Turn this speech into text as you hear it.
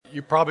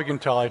You probably can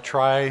tell I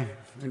try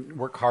and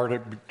work hard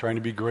at trying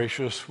to be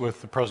gracious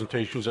with the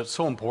presentations. That's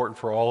so important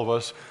for all of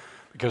us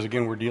because,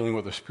 again, we're dealing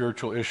with a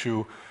spiritual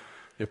issue.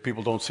 If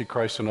people don't see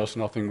Christ in us,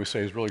 nothing we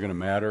say is really going to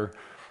matter.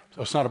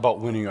 So it's not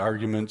about winning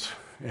arguments,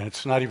 and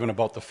it's not even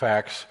about the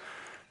facts.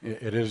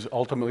 It is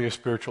ultimately a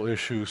spiritual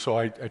issue. So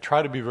I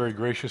try to be very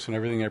gracious in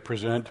everything I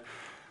present.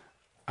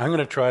 I'm going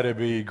to try to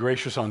be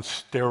gracious on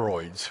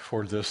steroids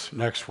for this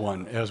next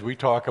one as we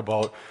talk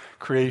about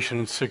creation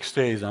in 6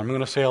 days. I'm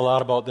going to say a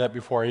lot about that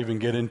before I even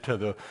get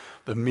into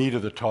the meat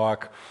of the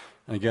talk.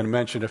 And again, I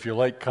mentioned if you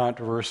like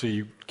controversy,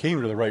 you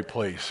came to the right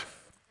place.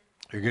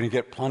 You're going to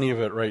get plenty of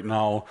it right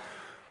now,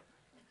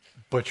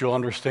 but you'll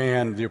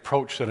understand the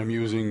approach that I'm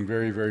using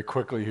very, very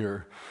quickly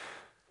here.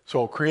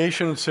 So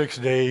creation in 6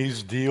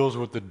 days deals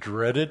with the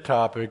dreaded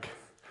topic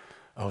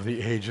of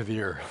the age of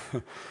the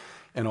earth.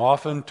 And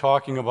often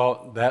talking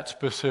about that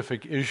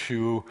specific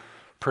issue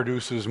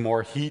produces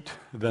more heat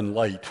than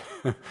light.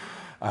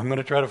 I'm going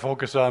to try to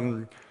focus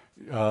on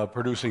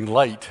producing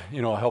light,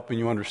 helping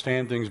you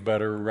understand things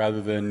better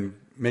rather than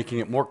making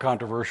it more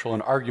controversial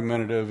and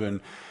argumentative. And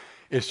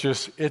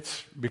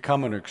it's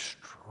become an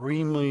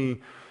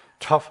extremely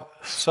tough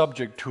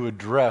subject to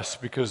address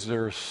because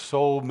there are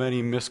so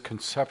many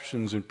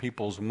misconceptions in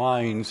people's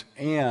minds.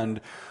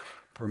 And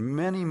for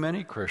many,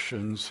 many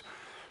Christians,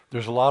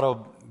 there's a lot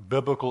of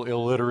biblical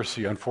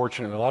illiteracy,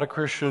 unfortunately. A lot of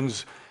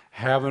Christians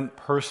haven't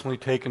personally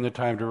taken the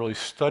time to really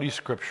study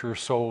Scripture,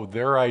 so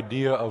their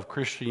idea of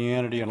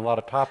Christianity and a lot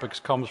of topics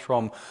comes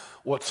from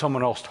what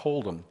someone else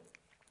told them.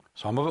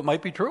 Some of it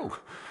might be true.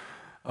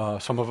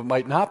 Some of it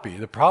might not be.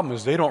 The problem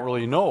is they don't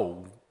really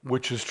know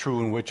which is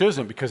true and which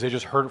isn't because they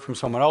just heard it from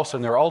someone else,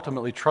 and they're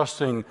ultimately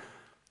trusting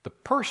the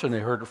person they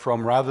heard it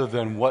from rather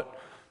than what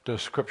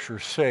does Scripture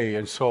say.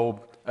 And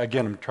so,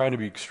 again, I'm trying to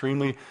be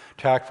extremely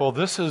tactful.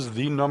 This is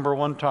the number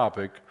one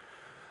topic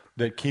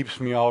that keeps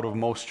me out of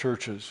most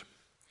churches.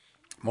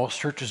 Most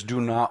churches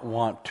do not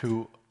want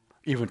to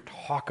even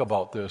talk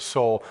about this.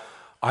 So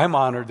I'm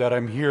honored that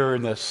I'm here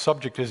and the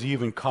subject is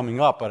even coming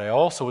up. But I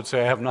also would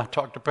say I have not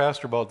talked to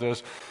Pastor about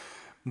this.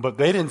 But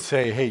they didn't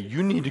say, hey,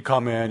 you need to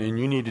come in and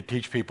you need to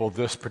teach people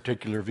this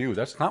particular view.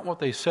 That's not what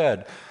they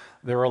said.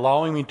 They're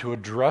allowing me to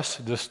address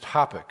this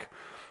topic.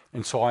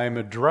 And so I am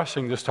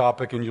addressing this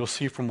topic, and you'll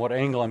see from what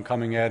angle I'm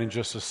coming at in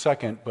just a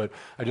second, but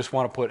I just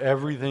want to put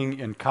everything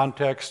in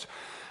context.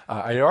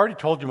 I already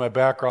told you my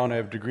background. I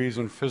have degrees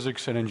in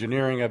physics and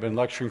engineering. I've been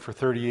lecturing for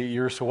 38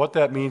 years, so what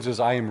that means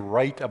is I am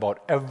right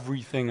about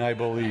everything I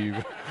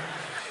believe.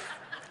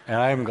 And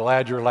I am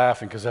glad you're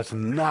laughing, because that's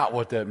not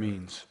what that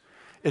means.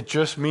 It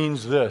just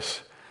means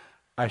this: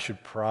 I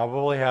should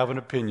probably have an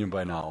opinion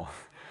by now.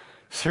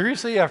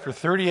 Seriously, after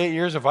 38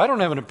 years, if I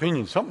don't have an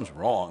opinion, something's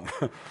wrong.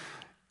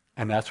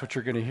 And that's what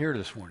you're going to hear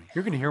this morning.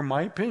 You're going to hear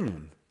my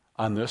opinion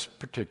on this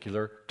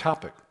particular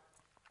topic.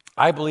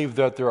 I believe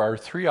that there are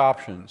three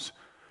options.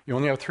 You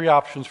only have three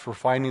options for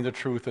finding the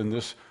truth in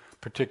this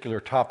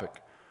particular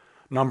topic.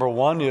 Number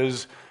one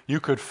is you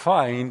could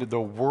find the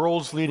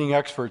world's leading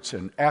experts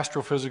in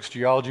astrophysics,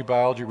 geology,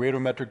 biology,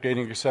 radiometric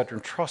dating, etc.,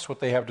 and trust what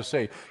they have to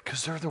say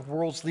because they're the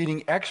world's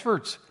leading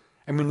experts.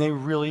 I mean, they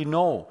really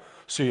know.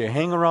 So you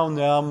hang around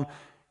them,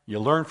 you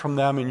learn from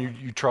them, and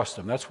you trust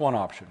them. That's one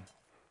option.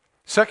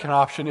 Second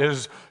option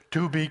is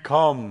to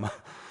become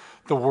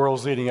the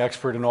world's leading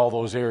expert in all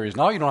those areas.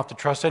 Now you don't have to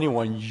trust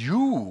anyone.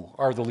 You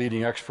are the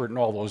leading expert in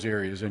all those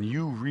areas, and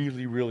you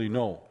really, really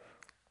know.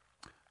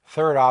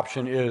 Third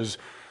option is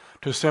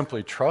to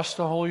simply trust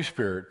the Holy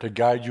Spirit to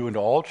guide you into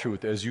all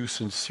truth as you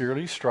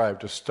sincerely strive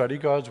to study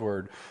God's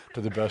Word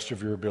to the best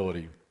of your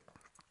ability.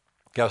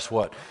 Guess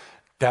what?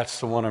 That's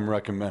the one I'm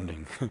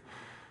recommending.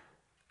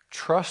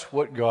 Trust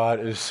what God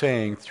is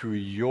saying through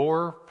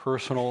your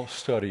personal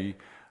study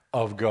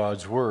of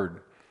God's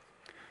Word.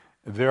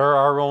 There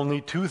are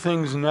only two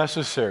things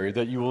necessary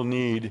that you will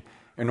need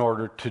in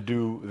order to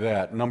do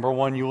that. Number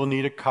one, you will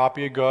need a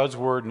copy of God's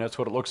Word, and that's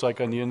what it looks like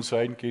on the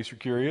inside, in case you're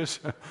curious.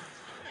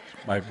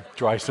 My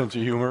dry sense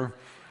of humor.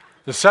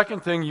 The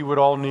second thing you would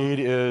all need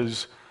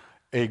is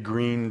a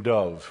green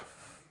dove.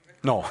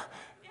 No,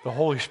 the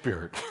Holy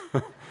Spirit.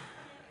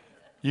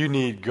 You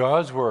need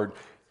God's Word.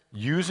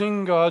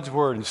 Using God's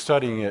Word and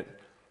studying it,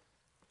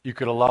 you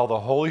could allow the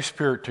Holy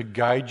Spirit to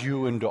guide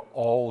you into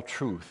all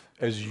truth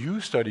as you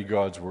study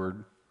God's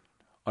Word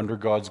under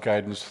God's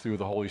guidance through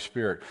the Holy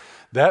Spirit.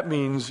 That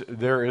means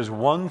there is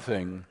one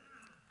thing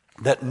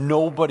that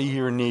nobody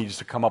here needs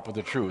to come up with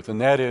the truth, and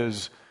that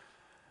is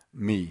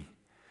me.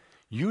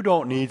 You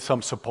don't need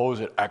some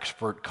supposed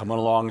expert coming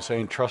along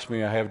saying, trust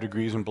me, I have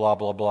degrees and blah,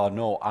 blah, blah.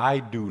 No, I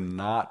do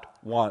not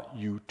want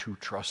you to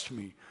trust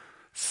me.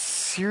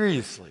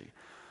 Seriously.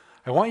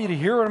 I want you to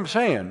hear what I'm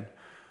saying,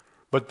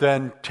 but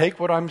then take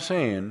what I'm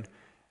saying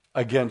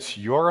against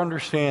your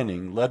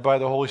understanding, led by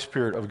the Holy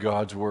Spirit, of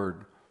God's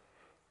Word.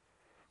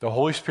 The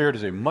Holy Spirit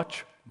is a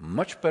much,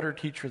 much better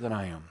teacher than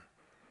I am.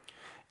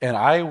 And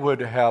I would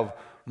have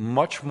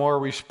much more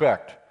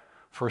respect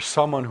for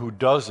someone who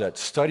does that,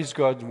 studies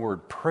God's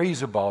Word,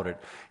 prays about it.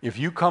 If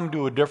you come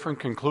to a different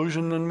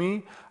conclusion than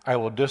me, I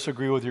will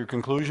disagree with your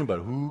conclusion, but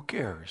who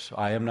cares?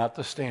 I am not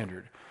the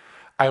standard.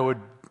 I would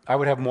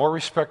have more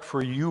respect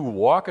for you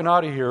walking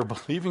out of here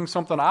believing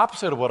something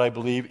opposite of what I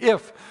believe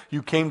if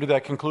you came to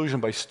that conclusion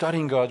by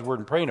studying God's Word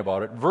and praying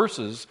about it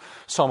versus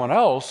someone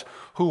else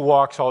who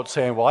walks out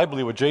saying, well, I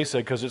believe what Jay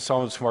said because it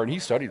sounded smart and he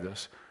studied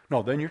this.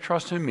 No, then you're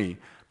trusting me.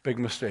 Big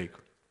mistake.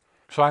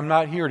 So I'm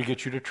not here to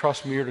get you to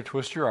trust me or to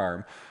twist your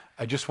arm.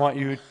 I just want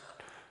you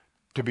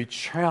to be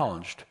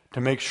challenged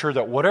to make sure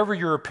that whatever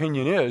your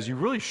opinion is, you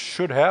really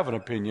should have an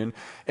opinion,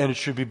 and it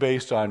should be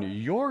based on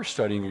your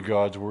studying of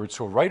God's Word.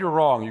 So right or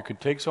wrong, you could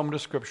take someone to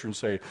Scripture and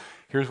say,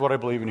 here's what I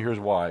believe and here's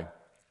why.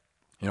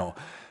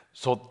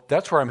 So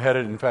that's where I'm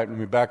headed. In fact, let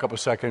me back up a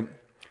second.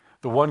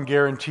 The one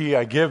guarantee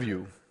I give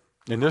you,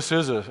 and this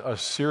is a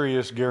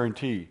serious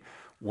guarantee,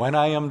 when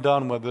I am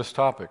done with this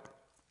topic,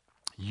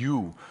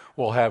 you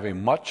will have a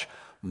much,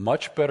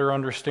 much better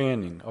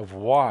understanding of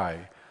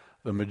why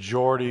the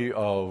majority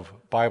of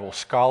Bible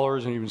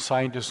scholars and even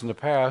scientists in the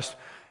past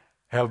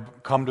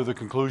have come to the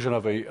conclusion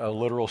of a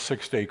literal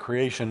six-day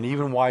creation, and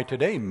even why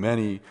today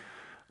many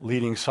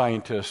leading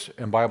scientists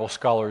and Bible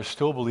scholars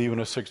still believe in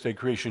a six-day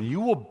creation.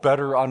 You will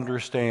better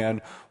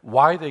understand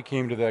why they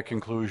came to that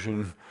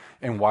conclusion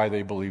and why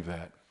they believe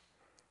that.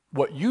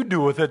 What you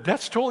do with it,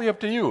 that's totally up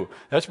to you.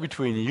 That's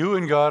between you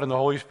and God and the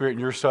Holy Spirit and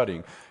your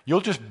studying.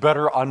 You'll just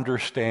better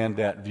understand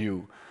that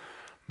view.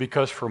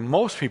 Because for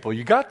most people,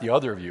 you got the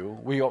other view.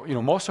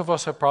 Most of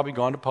us have probably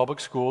gone to public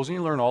schools and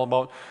you learn all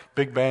about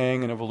Big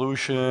Bang and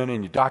evolution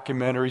and your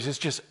documentaries. It's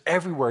just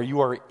everywhere. You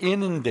are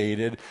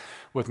inundated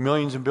with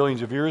millions and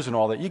billions of years and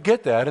all that. You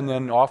get that, and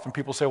then often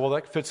people say, well,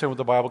 that fits in with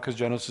the Bible because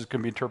Genesis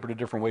can be interpreted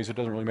different ways. It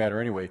doesn't really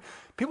matter anyway.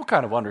 People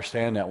kind of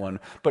understand that one,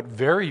 but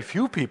very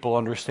few people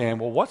understand,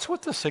 well, what's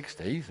with the 6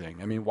 day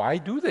thing? I mean, why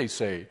do they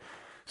say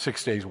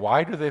 6 days?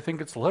 Why do they think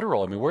it's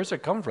literal? I mean, where's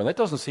it coming from? That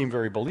doesn't seem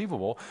very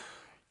believable.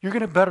 You're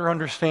going to better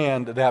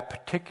understand that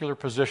particular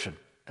position.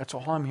 That's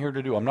all I'm here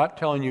to do. I'm not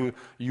telling you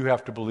you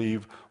have to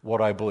believe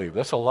what I believe.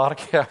 That's a lot of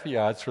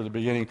caveats for the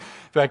beginning.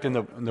 In fact, in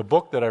the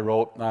book that I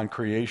wrote on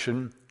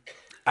creation,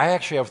 I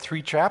actually have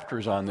 3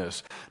 chapters on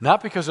this.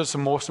 Not because it's the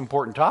most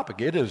important topic.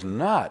 It is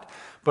not.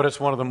 But it's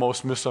one of the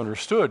most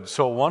misunderstood.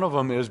 So one of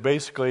them is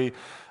basically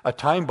a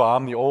time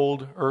bomb, the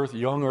old earth,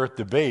 young earth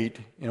debate.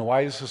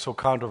 Why is this so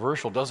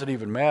controversial? Does it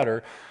even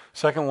matter?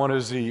 Second one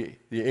is the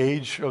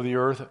age of the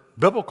earth,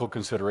 biblical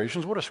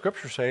considerations. What does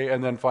Scripture say?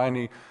 And then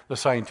finally, the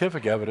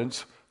scientific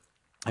evidence.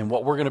 And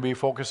what we're going to be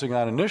focusing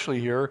on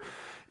initially here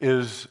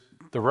is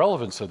the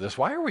relevance of this.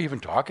 Why are we even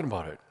talking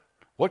about it?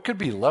 What could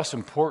be less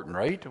important,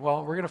 right?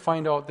 Well, we're going to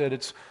find out that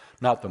it's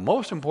not the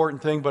most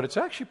important thing, but it's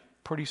actually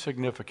pretty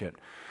significant.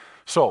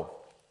 So,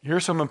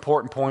 here's some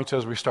important points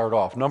as we start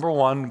off. Number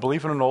 1,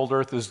 belief in an old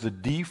earth is the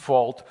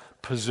default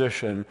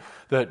position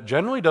that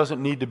generally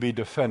doesn't need to be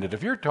defended.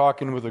 If you're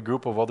talking with a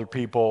group of other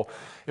people,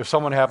 if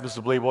someone happens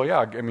to believe, well, yeah,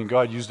 I mean,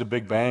 God used the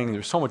Big Bang, and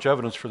there's so much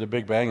evidence for the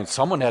Big Bang, and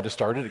someone had to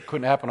start it, it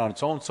couldn't happen on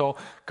its own, so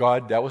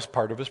God, that was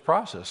part of his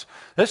process.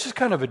 That's just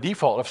kind of a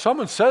default. If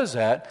someone says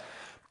that,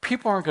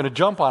 people aren't going to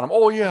jump on them.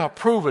 Oh, yeah,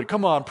 prove it.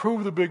 Come on,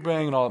 prove the Big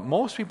Bang and all that.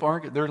 Most people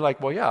aren't. They're like,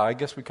 well, yeah, I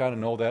guess we kind of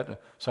know that.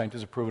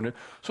 Scientists have proven it.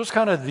 So it's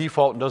kind of the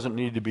default and doesn't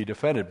need to be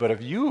defended. But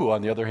if you,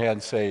 on the other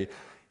hand, say,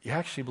 you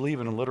actually believe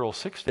in a literal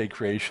 6 day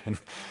creation,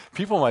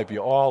 people might be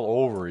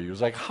all over you. It's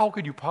like, how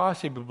could you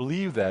possibly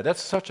believe that?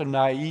 That's such a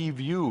naive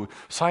view.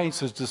 Science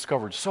has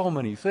discovered so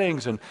many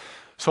things. And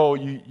so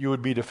you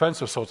would be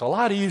defensive. So it's a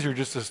lot easier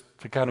just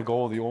to kind of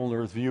go with the old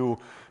earth view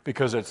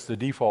because it's the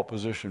default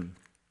position.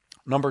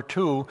 Number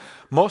 2,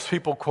 most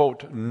people,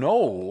 quote,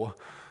 know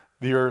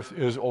the earth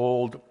is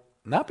old,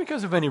 not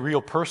because of any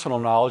real personal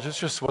knowledge, it's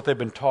just what they've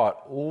been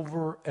taught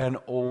over and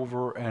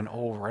over and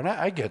over. And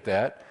I get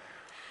that.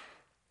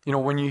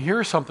 When you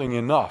hear something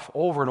enough,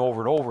 over and over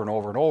and over and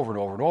over and over and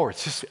over and over,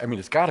 it's just,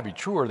 it's got to be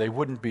true or they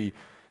wouldn't be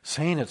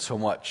saying it so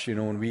much,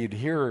 and we'd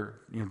hear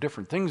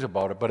different things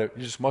about it, but it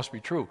just must be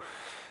true.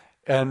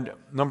 And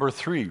number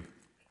 3,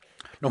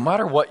 no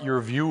matter what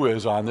your view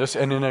is on this,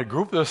 and in a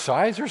group this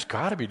size, there's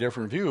got to be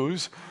different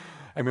views.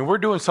 We're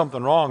doing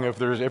something wrong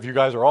if you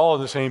guys are all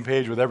on the same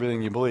page with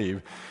everything you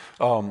believe.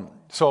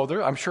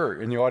 So I'm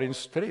sure in the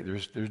audience today,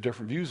 there's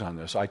different views on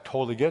this. I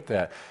totally get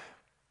that.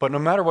 But no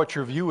matter what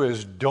your view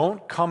is,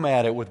 don't come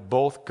at it with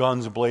both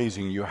guns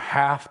blazing. You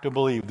have to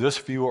believe this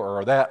view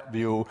or that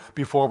view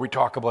before we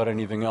talk about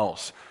anything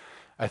else.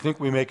 I think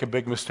we make a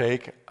big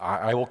mistake.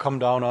 I will come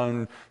down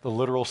on the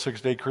literal 6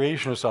 day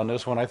creationists on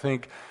this one. I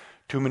think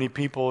too many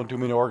people and too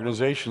many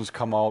organizations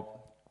come out,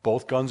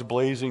 both guns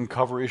blazing,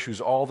 cover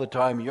issues all the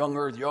time, young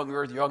earth, young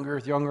earth, young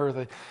earth, young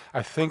earth.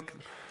 I think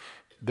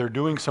they're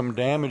doing some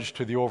damage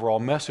to the overall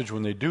message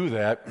when they do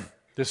that.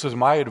 This is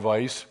my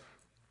advice.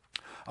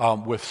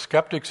 With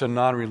skeptics and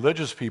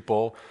non-religious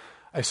people,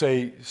 I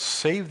say,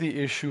 save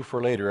the issue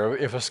for later.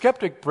 If a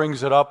skeptic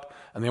brings it up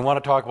and they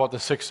want to talk about the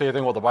 6 day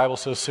thing, well, the Bible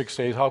says 6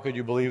 days, how could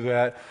you believe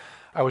that?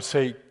 I would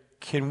say,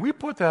 can we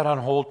put that on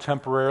hold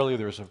temporarily?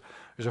 There's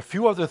There's a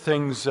few other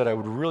things that I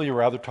would really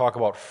rather talk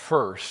about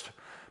first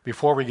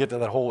before we get to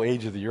that whole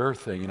age of the earth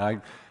thing.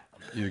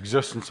 The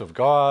existence of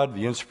God,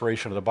 the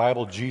inspiration of the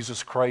Bible,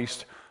 Jesus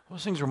Christ,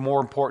 those things are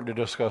more important to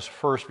discuss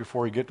first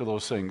before we get to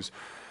those things.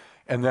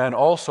 And then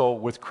also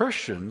with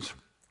Christians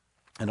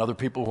and other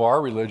people who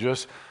are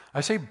religious,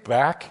 I say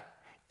back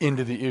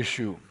into the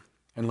issue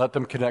and let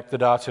them connect the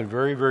dots. And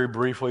very, very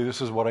briefly, this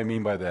is what I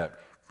mean by that.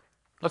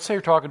 Let's say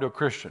you're talking to a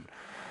Christian,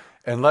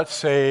 and let's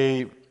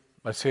say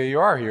you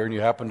are here and you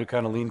happen to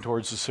kind of lean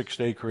towards the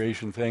six-day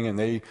creation thing and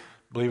they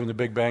believe in the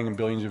Big Bang and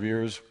billions of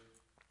years.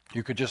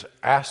 You could just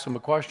ask them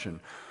a question.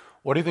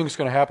 What do you think is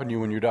going to happen to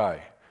you when you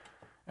die?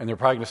 And they're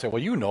probably going to say,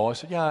 well, you know. I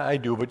said, yeah, I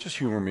do, but just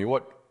humor me.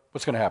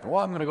 What's going to happen?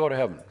 Well, I'm going to go to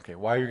heaven. Okay,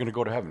 why are you going to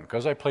go to heaven?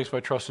 Because I placed my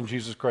trust in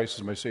Jesus Christ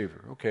as my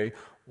Savior. Okay,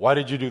 why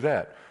did you do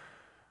that?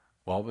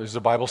 Well, as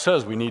the Bible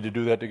says, we need to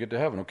do that to get to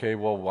heaven. Okay,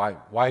 well,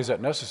 why is that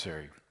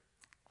necessary?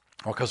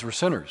 Well, because we're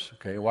sinners.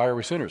 Okay, why are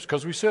we sinners?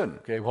 Because we sin.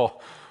 Okay, well,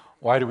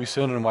 why do we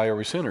sin and why are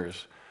we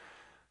sinners?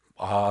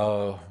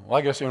 Well,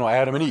 I guess,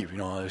 Adam and Eve,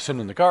 they sinned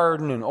in the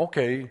garden, and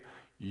okay,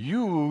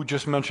 you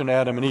just mentioned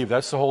Adam and Eve.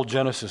 That's the whole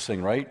Genesis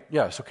thing, right?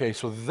 Yes, okay,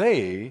 so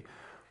they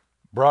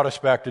brought us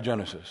back to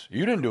Genesis.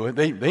 You didn't do it.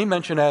 They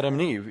mentioned Adam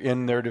and Eve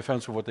in their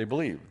defense of what they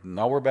believe.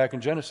 Now we're back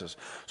in Genesis.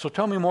 So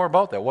tell me more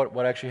about that,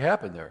 what actually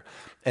happened there.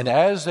 And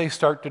as they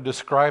start to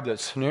describe that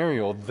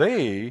scenario,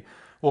 they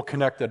will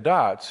connect the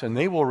dots, and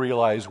they will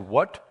realize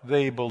what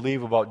they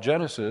believe about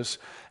Genesis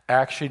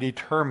actually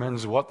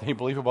determines what they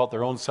believe about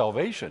their own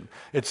salvation.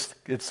 It's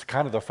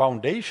kind of the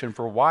foundation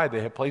for why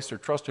they have placed their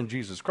trust in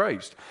Jesus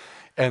Christ.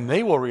 And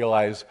they will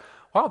realize,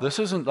 wow, this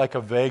isn't like a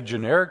vague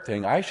generic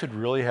thing. I should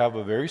really have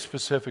a very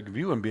specific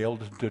view and be able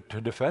to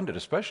defend it,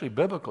 especially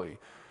biblically.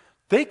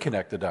 They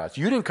connect the dots.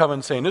 You didn't come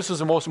in saying, this is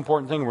the most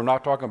important thing, we're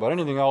not talking about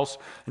anything else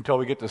until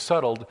we get this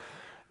settled.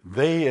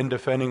 They, in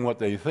defending what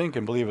they think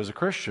and believe as a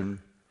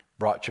Christian,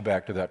 brought you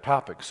back to that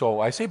topic. So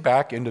I say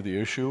back into the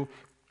issue.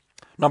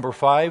 Number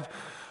 5,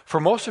 for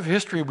most of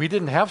history, we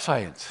didn't have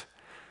science.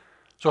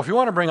 So if you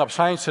want to bring up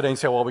science today and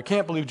say, well, we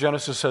can't believe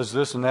Genesis says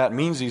this and that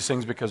means these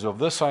things because of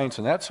this science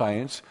and that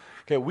science,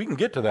 okay, we can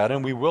get to that,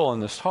 and we will in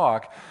this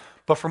talk.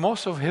 But for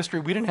most of history,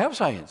 we didn't have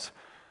science.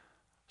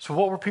 So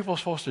what were people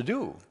supposed to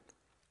do?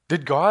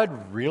 Did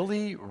God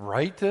really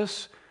write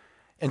this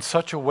in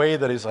such a way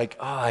that is like,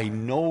 I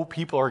know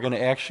people are going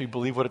to actually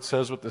believe what it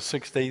says with the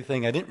six-day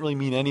thing. I didn't really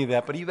mean any of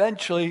that, but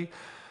eventually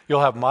you'll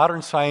have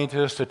modern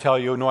scientists to tell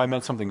you, no, I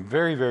meant something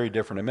very, very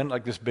different. I meant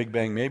like this Big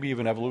Bang, maybe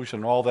even evolution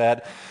and all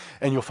that.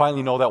 And you'll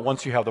finally know that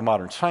once you have the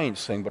modern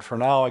science thing. But for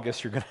now, I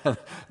guess you're going to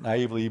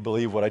naively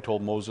believe what I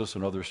told Moses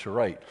and others to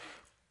write.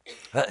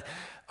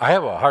 I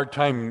have a hard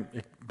time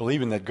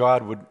believing that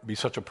God would be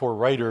such a poor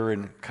writer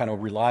and kind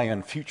of rely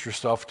on future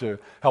stuff to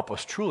help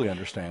us truly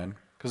understand.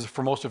 Because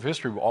for most of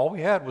history, all we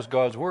had was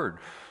God's Word.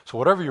 So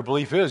whatever your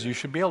belief is, you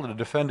should be able to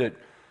defend it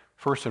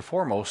first and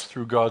foremost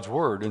through God's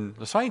Word. And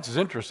the science is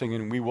interesting,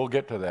 and we will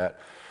get to that.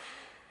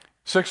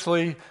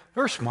 Sixthly,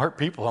 there are smart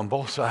people on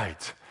both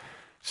sides.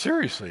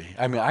 Seriously.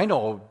 I mean, I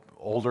know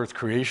old earth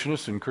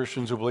creationists and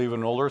Christians who believe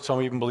in old earth. Some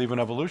even believe in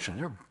evolution.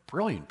 They're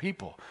brilliant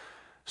people.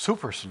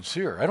 Super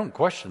sincere. I don't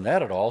question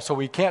that at all. So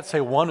we can't say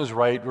one is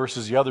right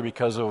versus the other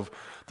because of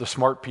the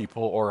smart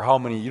people or how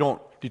many. You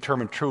don't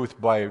determine truth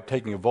by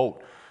taking a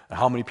vote.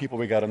 How many people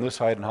we got on this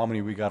side and how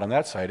many we got on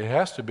that side. It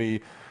has to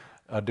be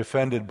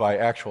defended by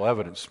actual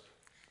evidence.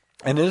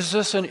 And is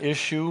this an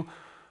issue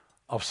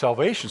of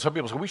salvation? Some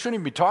people say, we shouldn't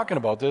even be talking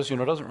about this. It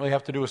doesn't really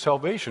have to do with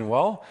salvation.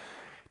 Well,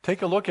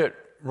 take a look at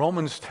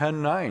Romans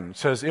 10:9. It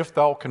says, if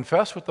thou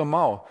confess with the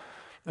mouth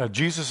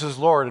Jesus is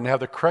Lord and have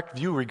the correct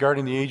view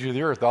regarding the age of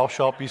the earth, thou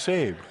shalt be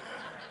saved.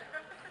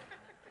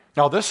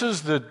 Now, this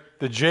is the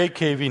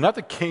JKV, not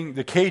the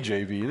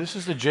KJV. This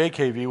is the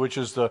JKV, which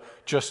is the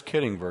just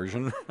kidding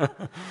version.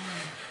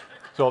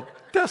 So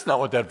that's not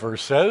what that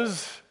verse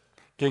says.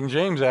 King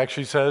James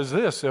actually says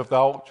this, if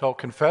thou shalt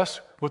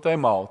confess with thy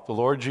mouth the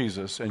Lord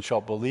Jesus and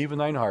shalt believe in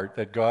thine heart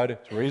that God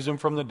has raised him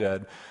from the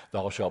dead,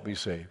 thou shalt be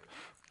saved.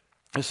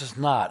 This is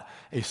not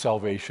a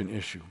salvation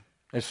issue.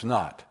 It's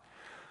not.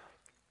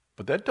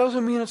 But that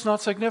doesn't mean it's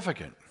not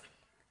significant.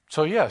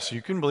 So yes,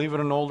 you can believe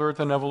in an old earth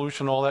and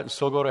evolution and all that and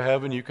still go to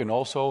heaven. You can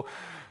also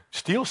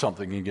steal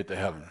something and get to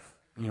heaven.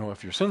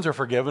 If your sins are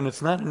forgiven,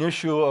 it's not an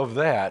issue of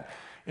that.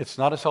 It's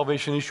not a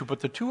salvation issue, but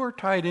the two are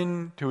tied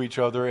into each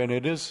other, and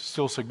it is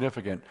still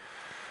significant.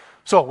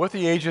 So with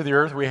the age of the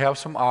earth, we have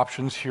some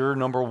options here.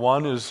 Number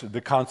 1 is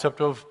the concept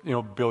of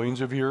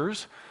billions of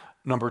years.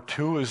 Number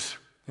 2 is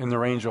in the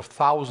range of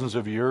thousands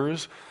of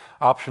years.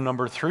 Option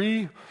number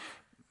 3,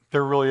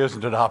 there really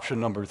isn't an option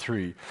number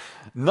 3.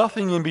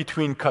 Nothing in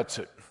between cuts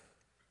it.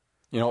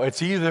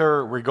 It's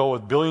either we go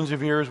with billions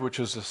of years, which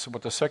is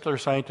what the secular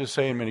scientists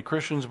say and many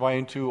Christians buy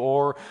into,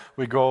 or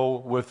we go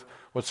with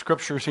what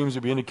Scripture seems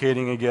to be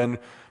indicating. Again,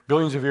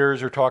 billions of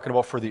years are talking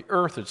about for the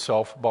earth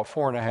itself, about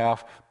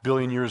 4.5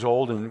 billion years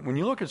old. And when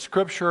you look at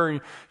Scripture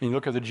and you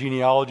look at the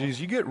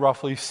genealogies, you get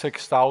roughly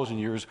 6,000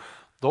 years.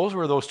 Those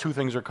where those two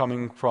things are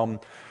coming from.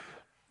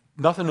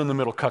 Nothing in the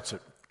middle cuts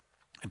it.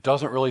 It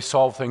doesn't really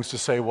solve things to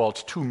say, well,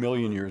 it's 2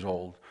 million years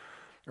old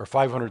or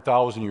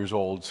 500,000 years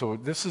old. So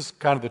this is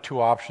kind of the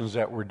two options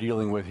that we're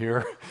dealing with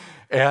here.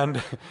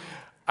 And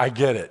I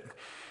get it.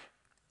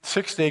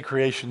 Six-day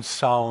creation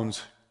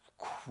sounds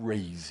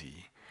crazy.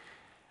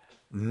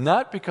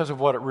 Not because of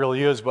what it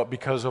really is, but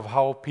because of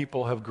how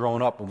people have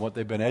grown up and what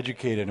they've been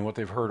educated and what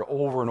they've heard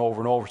over and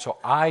over and over. So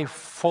I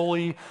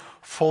fully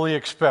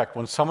expect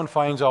when someone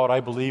finds out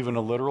I believe in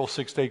a literal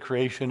six-day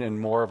creation and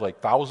more of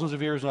like thousands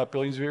of years, not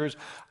billions of years,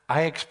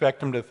 I expect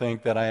them to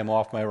think that I am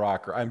off my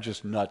rocker. I'm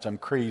just nuts. I'm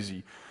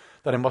crazy.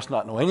 That I must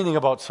not know anything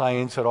about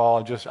science at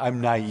all. I'm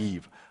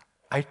naive.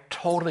 I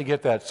totally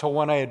get that. So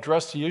when I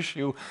address the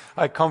issue,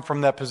 I come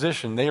from that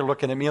position. They're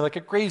looking at me like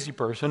a crazy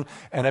person,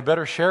 and I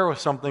better share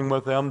something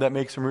with them that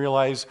makes them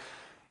realize,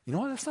 you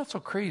know what, that's not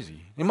so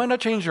crazy. It might not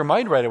change their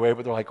mind right away,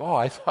 but they're like, oh,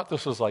 I thought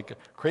this was like a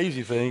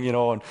crazy thing,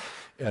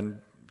 and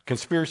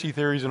conspiracy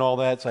theories and all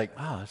that. It's like,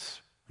 I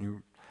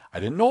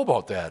didn't know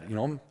about that.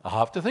 I'll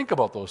have to think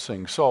about those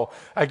things. So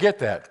I get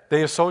that.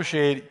 They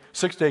associate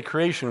six-day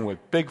creation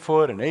with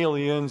Bigfoot and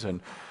aliens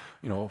and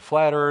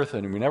flat earth,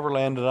 and we never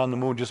landed on the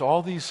moon, just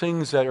all these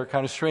things that are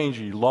kind of strange.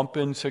 You lump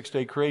in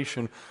six-day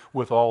creation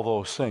with all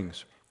those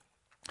things.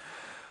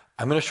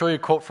 I'm going to show you a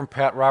quote from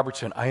Pat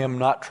Robertson. I am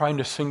not trying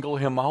to single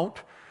him out.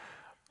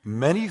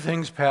 Many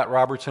things Pat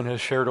Robertson has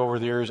shared over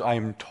the years, I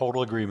am in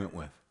total agreement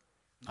with.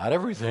 Not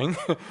everything,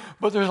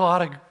 but there's a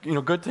lot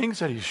of good things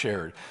that he's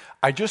shared.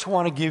 I just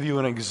want to give you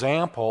an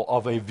example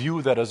of a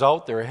view that is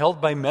out there, held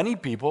by many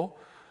people.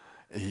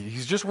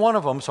 He's just one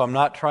of them, so I'm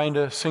not trying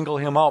to single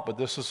him out, but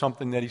this is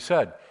something that he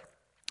said.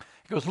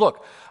 He goes,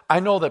 look,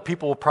 I know that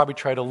people will probably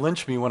try to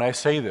lynch me when I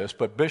say this,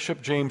 but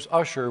Bishop James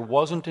Ussher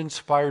wasn't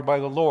inspired by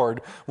the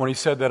Lord when he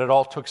said that it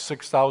all took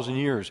 6,000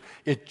 years.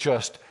 It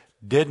just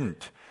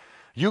didn't.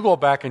 You go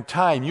back in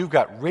time, you've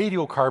got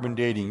radiocarbon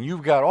dating,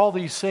 you've got all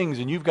these things,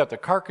 and you've got the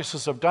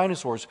carcasses of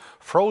dinosaurs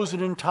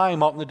frozen in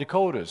time out in the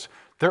Dakotas.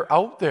 They're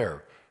out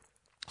there.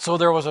 So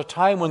there was a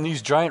time when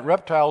these giant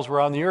reptiles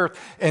were on the earth,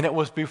 and it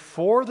was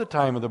before the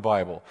time of the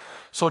Bible.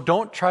 So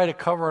don't try to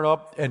cover it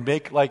up and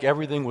make like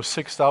everything was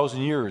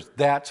 6,000 years.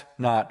 That's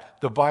not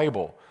the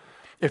Bible.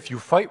 If you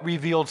fight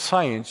revealed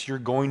science, you're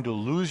going to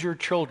lose your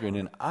children,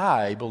 and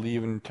I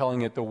believe in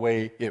telling it the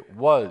way it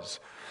was.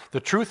 The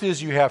truth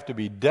is you have to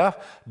be deaf,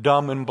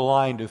 dumb, and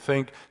blind to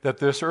think that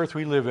this earth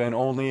we live in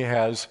only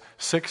has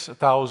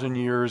 6,000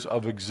 years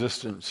of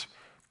existence.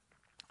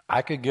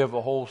 I could give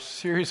a whole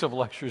series of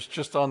lectures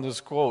just on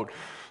this quote.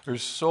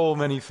 There's so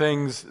many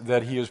things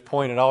that he has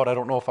pointed out. I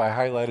don't know if I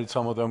highlighted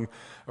some of them,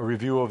 a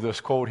review of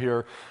this quote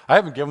here. I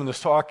haven't given this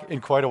talk in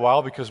quite a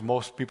while because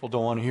most people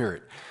don't want to hear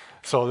it.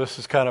 So this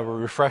is kind of a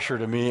refresher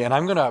to me. And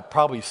I'm going to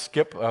probably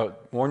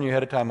warn you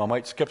ahead of time, I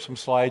might skip some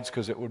slides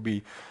because it would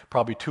be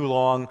probably too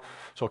long.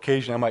 So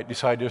occasionally I might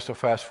decide just to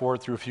fast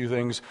forward through a few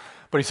things.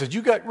 But he says,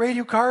 you got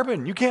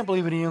radiocarbon. You can't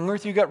believe it in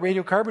Earth. You got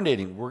radiocarbon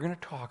dating. We're going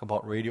to talk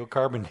about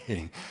radiocarbon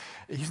dating.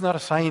 He's not a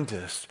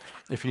scientist.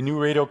 If he knew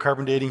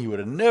radiocarbon dating, he would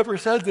have never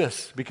said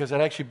this because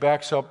it actually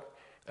backs up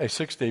a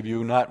six-day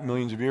view, not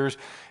millions of years.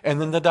 And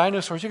then the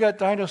dinosaurs. You got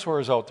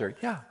dinosaurs out there.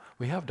 Yeah,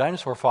 we have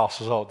dinosaur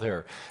fossils out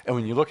there. And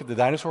when you look at the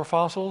dinosaur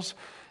fossils,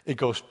 it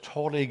goes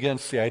totally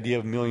against the idea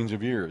of millions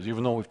of years,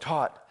 even though we've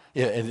taught.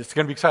 Yeah, and it's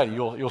going to be exciting.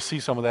 You'll see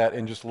some of that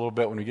in just a little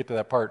bit when we get to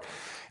that part.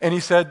 And he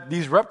said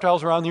these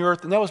reptiles are on the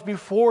earth, and that was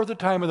before the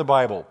time of the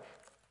Bible.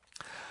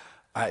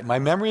 My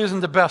memory isn't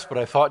the best, but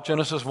I thought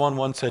Genesis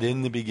 1:1 said,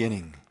 in the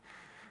beginning.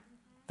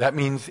 That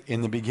means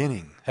in the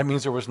beginning. That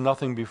means there was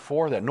nothing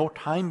before that, no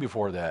time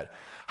before that.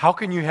 How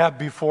can you have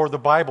before the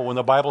Bible when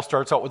the Bible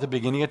starts out with the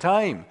beginning of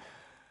time?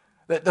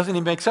 That doesn't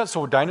even make sense.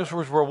 So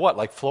dinosaurs were what?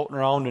 Like floating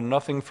around in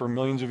nothing for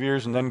millions of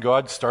years, and then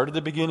God started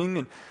the beginning?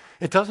 And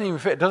it doesn't even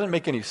fit. It doesn't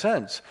make any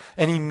sense.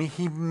 And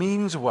he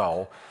means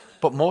well,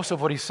 but most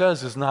of what he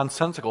says is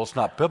nonsensical. It's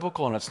not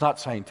biblical, and it's not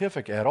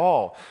scientific at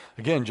all.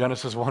 Again,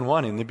 Genesis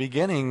 1:1, in the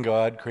beginning,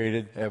 God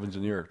created heavens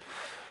and the earth.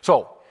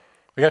 So,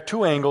 we got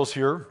two angles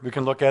here. We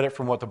can look at it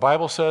from what the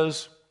Bible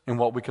says and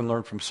what we can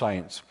learn from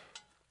science.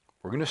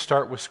 We're going to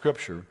start with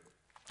Scripture.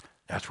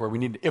 That's where we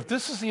need to. If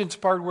this is the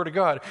inspired Word of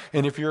God,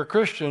 and if you're a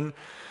Christian,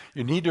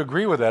 you need to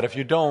agree with that. If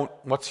you don't,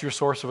 what's your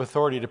source of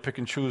authority to pick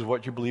and choose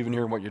what you believe in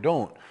here and what you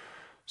don't?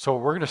 So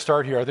we're going to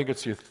start here. I think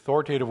it's the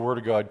authoritative Word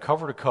of God,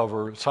 cover to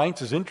cover.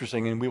 Science is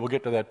interesting, and we will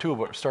get to that too,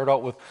 but start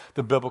out with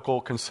the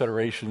biblical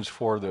considerations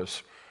for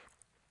this.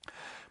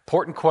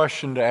 Important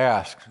question to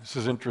ask. This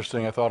is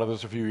interesting. I thought of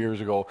this a few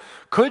years ago.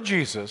 Could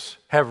Jesus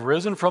have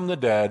risen from the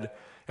dead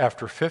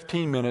after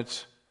 15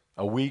 minutes,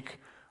 a week,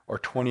 or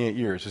 28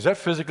 years? Is that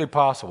physically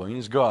possible?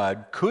 He's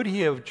God. Could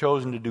he have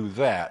chosen to do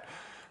that?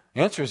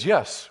 The answer is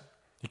yes.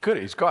 He could.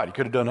 He's God. He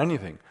could have done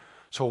anything.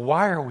 So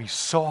why are we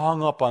so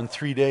hung up on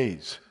 3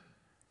 days?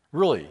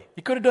 Really?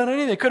 He could have done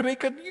anything.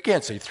 You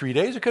can't say 3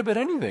 days. It could have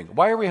been anything.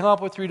 Why are we hung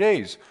up with 3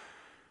 days?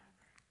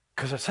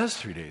 Because it says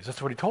 3 days.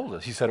 That's what he told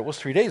us. He said it was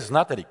 3 days. It's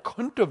not that he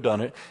couldn't have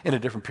done it in a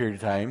different period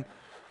of time.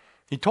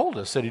 He told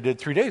us that he did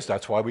 3 days.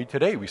 That's why we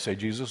say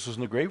Jesus was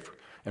in the grave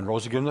and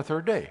rose again the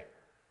third day.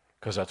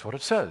 Because that's what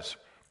it says.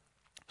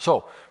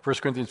 So, 1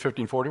 Corinthians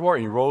 15:44,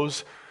 he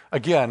rose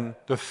again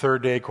the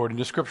third day according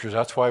to Scriptures.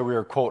 That's why we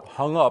are, quote,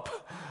 hung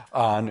up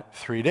on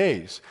 3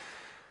 days.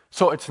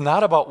 So it's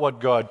not about what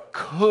God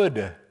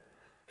could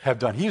have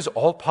done. He's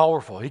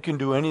all-powerful. He can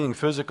do anything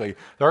physically.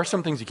 There are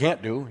some things he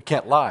can't do. He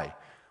can't lie.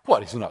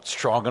 What, he's not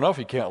strong enough?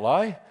 He can't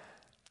lie? It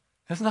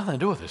has nothing to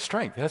do with his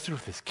strength. It has to do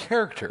with his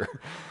character.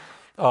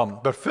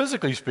 But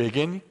physically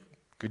speaking, he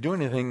could do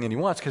anything that he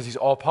wants because he's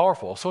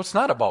all-powerful. So it's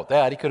not about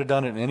that. He could have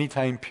done it in any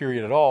time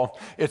period at all.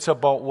 It's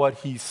about what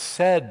he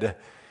said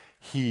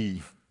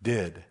he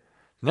did.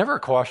 Never a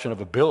question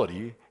of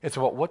ability. It's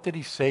about what did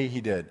he say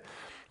he did.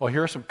 Well,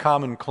 here are some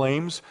common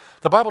claims.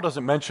 The Bible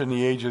doesn't mention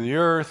the age of the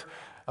earth.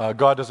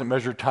 God doesn't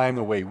measure time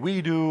the way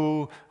we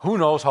do. Who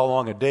knows how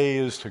long a day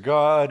is to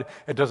God?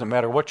 It doesn't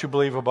matter what you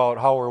believe about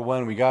how or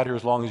when we got here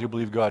as long as you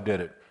believe God did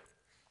it.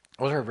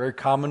 Those are very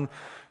common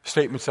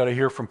statements that I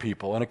hear from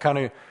people, and it kind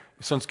of,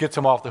 since gets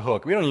them off the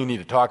hook. We don't even need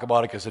to talk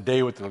about it because a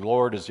day with the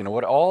Lord is,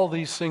 what, all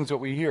these things that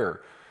we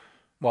hear.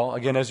 Well,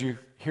 again, as you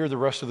hear the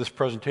rest of this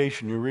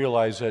presentation, you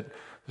realize that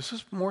this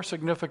is more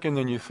significant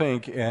than you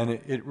think, and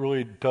it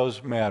really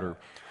does matter.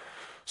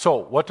 So,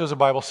 what does the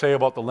Bible say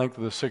about the length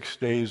of the 6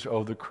 days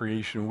of the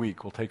creation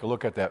week? We'll take a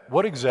look at that.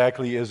 What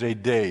exactly is a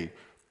day?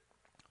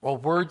 Well,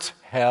 words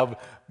have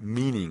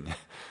meaning.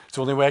 It's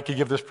the only way I could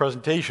give this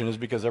presentation is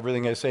because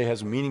everything I say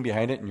has meaning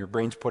behind it and your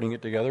brain's putting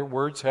it together.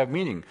 Words have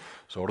meaning.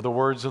 So do the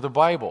words of the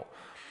Bible.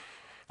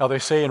 Now, they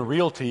say in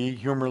realty,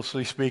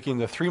 humorously speaking,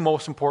 the 3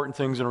 most important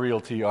things in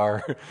realty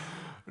are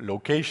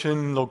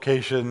location,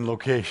 location,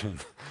 location.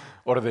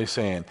 What are they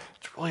saying?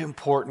 It's really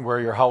important where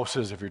your house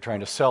is if you're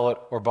trying to sell it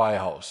or buy a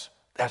house.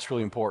 That's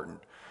really important.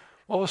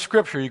 Well, with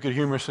Scripture, you could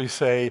humorously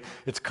say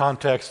it's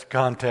context,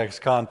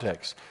 context,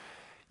 context.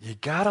 You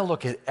got to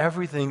look at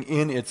everything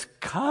in its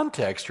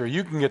context, or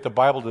you can get the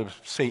Bible to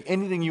say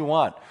anything you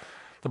want.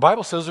 The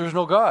Bible says there's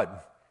no God.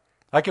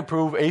 I can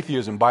prove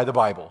atheism by the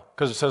Bible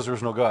because it says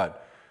there's no God.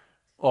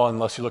 Well,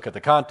 unless you look at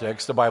the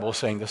context, the Bible is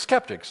saying the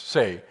skeptics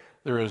say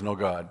there is no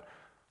God.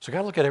 So you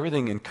got to look at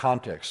everything in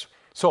context.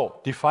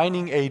 So,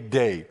 defining a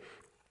day.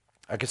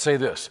 I could say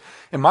this.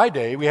 In my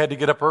day, we had to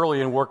get up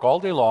early and work all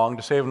day long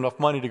to save enough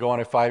money to go on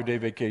a 5-day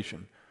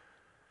vacation.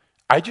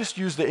 I just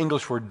used the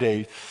English word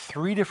day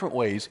 3 different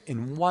ways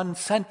in one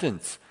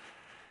sentence.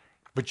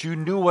 But you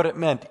knew what it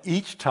meant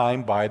each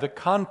time by the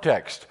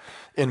context.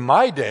 In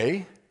my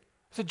day,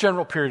 it's a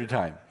general period of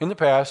time. In the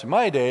past, in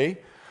my day,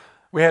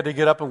 we had to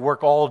get up and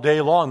work all day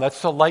long.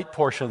 That's the light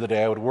portion of the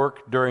day. I would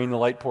work during the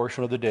light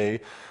portion of the day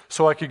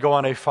so I could go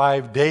on a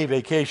 5-day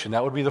vacation.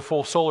 That would be the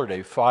full solar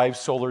day, 5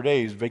 solar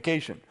days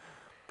vacation.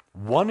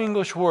 One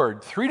English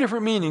word, 3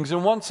 different meanings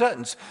in one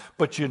sentence,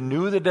 but you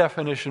knew the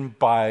definition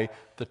by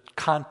the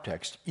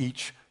context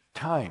each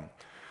time.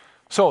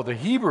 So the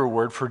Hebrew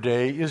word for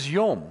day is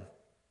yom,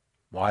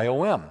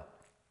 Y-O-M.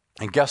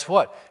 And guess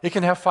what? It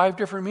can have 5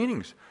 different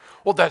meanings.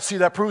 Well,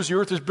 that proves the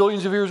earth is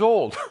billions of years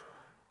old.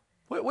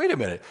 Wait a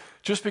minute.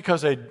 Just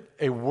because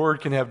a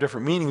word can have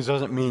different meanings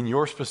doesn't mean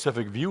your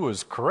specific view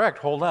is correct.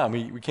 Hold on.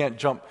 We can't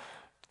jump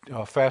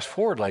fast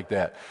forward like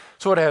that.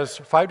 So it has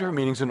 5 different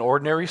meanings. An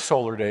ordinary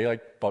solar day,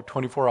 like about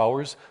 24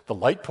 hours, the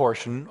light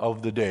portion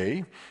of the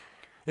day.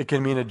 It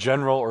can mean a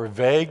general or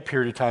vague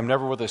period of time,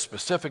 never with a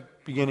specific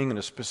beginning and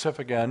a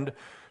specific end,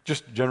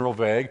 just general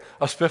vague.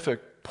 A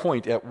specific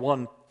point at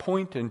one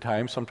point in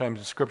time, sometimes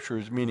the Scripture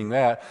is meaning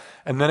that.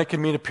 And then it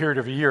can mean a period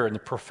of a year. In the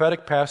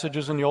prophetic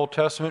passages in the Old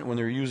Testament, when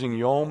they're using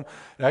yom,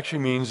 it actually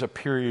means a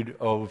period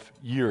of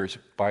years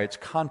by its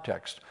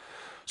context.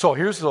 So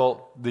here's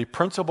the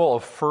principle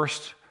of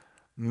first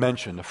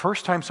mention. The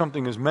first time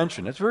something is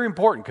mentioned, it's very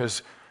important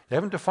because they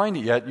haven't defined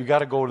it yet. You got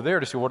to go to there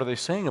to see what are they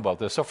saying about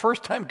this. So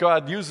first time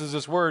God uses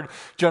this word,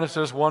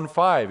 Genesis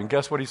 1:5, and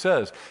guess what he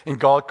says? And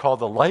God called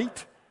the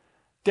light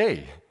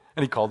day,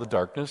 and he called the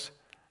darkness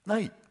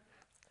night.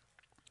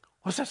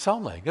 What does that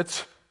sound like?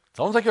 It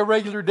sounds like a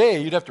regular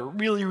day. You'd have to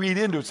really read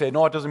into it and say,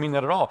 no, it doesn't mean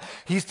that at all.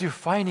 He's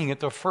defining it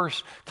the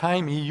first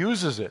time he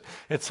uses it.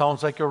 It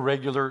sounds like a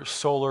regular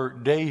solar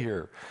day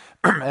here.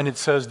 And it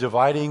says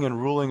dividing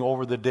and ruling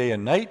over the day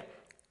and night.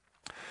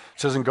 It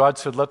says, and God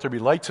said, let there be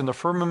lights in the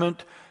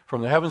firmament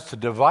from the heavens to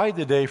divide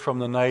the day from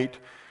the night.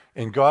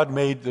 And God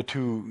made the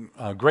 2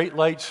 great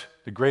lights,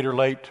 the greater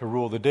light to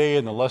rule the day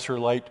and the lesser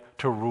light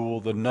to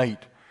rule the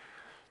night.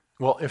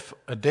 Well, if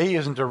a day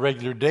isn't a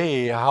regular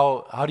day,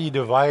 how do you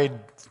divide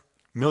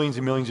millions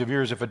and millions of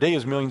years? If a day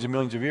is millions and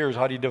millions of years,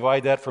 how do you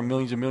divide that from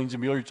millions and millions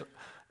of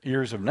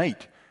years of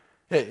night?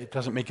 It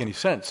doesn't make any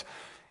sense.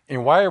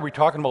 And why are we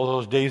talking about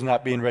those days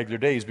not being regular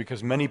days?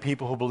 Because many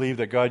people who believe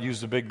that God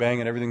used the Big Bang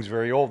and everything's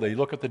very old, they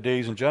look at the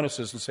days in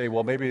Genesis and say,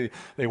 well, maybe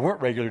they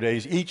weren't regular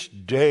days. Each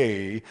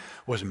day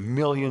was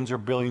millions or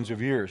billions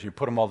of years. You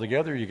put them all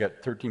together, you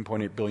get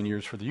 13.8 billion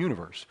years for the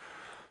universe.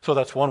 So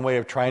that's one way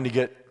of trying to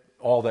get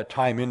all that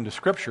time into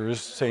Scripture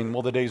is saying,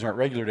 well, the days aren't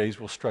regular days,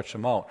 we'll stretch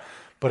them out.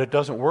 But it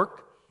doesn't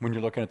work when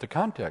you're looking at the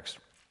context.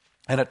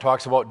 And it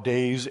talks about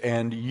days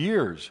and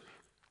years.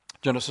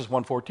 Genesis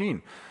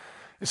 1:14.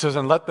 It says,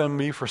 and let them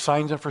be for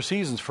signs and for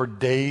seasons, for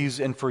days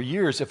and for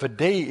years. If a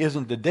day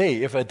isn't a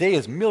day, if a day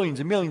is millions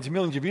and millions and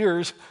millions of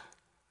years,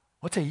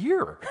 what's a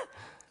year?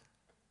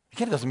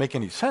 Again, it doesn't make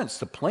any sense.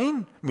 The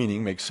plain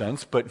meaning makes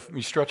sense, but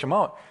you stretch them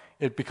out,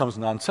 it becomes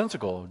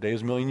nonsensical. A day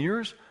is a million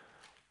years.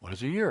 What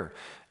is a year?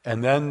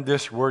 And then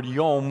this word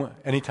yom,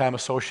 anytime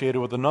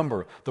associated with a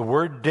number. The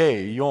word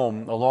day,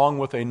 yom, along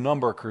with a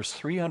number, occurs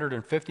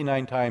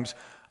 359 times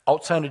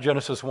outside of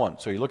Genesis 1.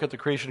 So you look at the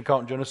creation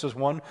account in Genesis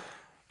 1,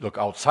 look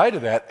outside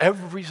of that,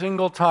 every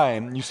single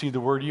time you see the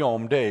word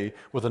yom, day,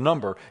 with a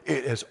number,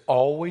 it is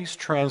always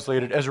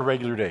translated as a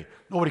regular day.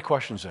 Nobody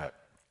questions that.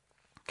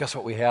 Guess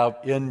what we have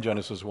in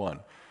Genesis 1?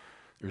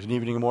 There's an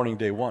evening and morning,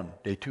 day 1,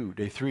 day 2,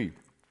 day 3.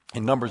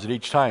 In numbers at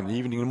each time, the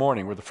evening and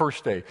morning were the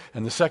first day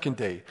and the second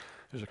day.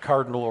 There's a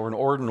cardinal or an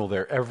ordinal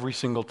there every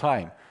single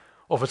time.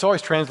 Well, if it's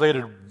always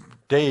translated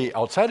day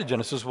outside of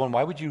Genesis 1,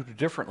 why would you do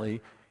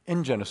differently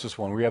in Genesis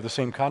 1? We have the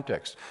same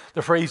context.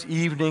 The phrase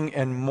evening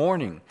and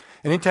morning.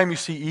 And anytime you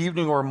see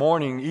evening or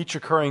morning, each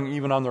occurring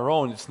even on their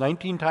own, it's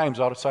 19 times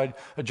outside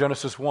of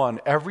Genesis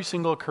 1. Every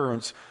single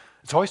occurrence,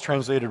 it's always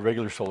translated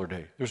regular solar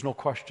day. There's no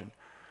question.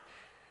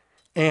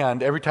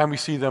 And every time we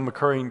see them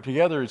occurring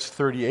together, it's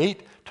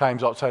 38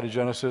 times outside of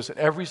Genesis. And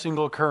every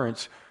single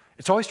occurrence,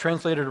 it's always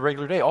translated a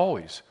regular day,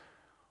 always.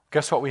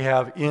 Guess what we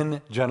have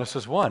in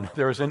Genesis 1?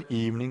 There is an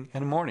evening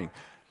and morning.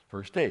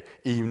 First day,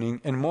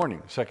 evening and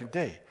morning, second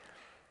day.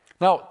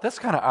 Now, that's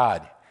kind of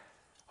odd.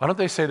 Why don't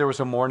they say there was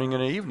a morning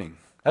and an evening?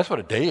 That's what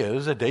a day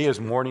is. A day is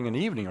morning and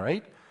evening,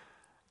 right?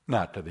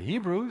 Not to the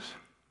Hebrews.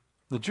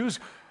 The Jews.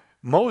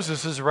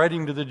 Moses is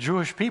writing to the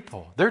Jewish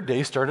people. Their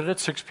day started at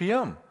 6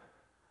 p.m.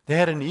 They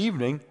had an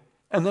evening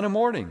and then a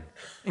morning.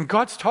 And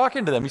God's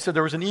talking to them. He said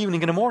there was an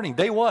evening and a morning,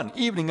 day 1,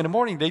 evening and a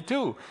morning, day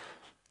 2.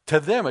 To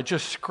them, it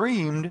just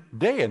screamed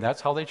day, and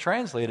that's how they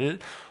translated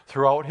it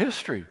throughout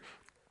history.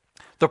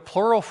 The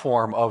plural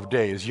form of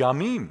day is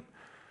yamim.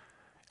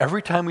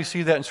 Every time we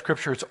see that in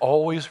Scripture, it's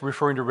always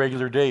referring to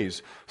regular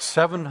days.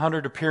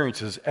 700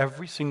 appearances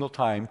every single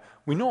time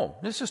we know.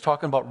 This is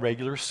talking about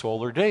regular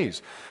solar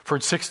days. For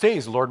 6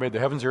 days, the Lord made the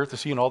heavens, the earth, the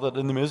sea, and all that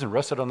in them is, and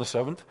rested on the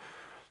seventh.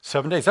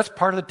 7 days. That's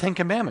part of the Ten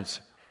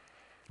Commandments,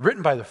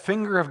 written by the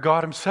finger of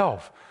God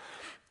himself.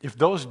 If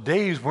those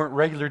days weren't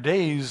regular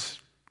days,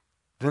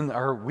 then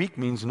our week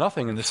means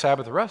nothing, and the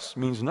Sabbath rest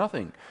means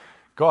nothing.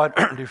 God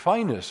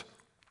defined this.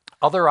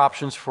 Other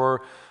options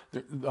for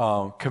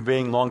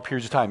conveying long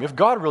periods of time. If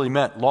God really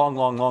meant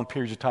long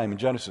periods of time in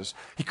Genesis,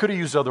 he could have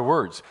used other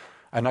words.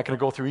 I'm not going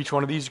to go through each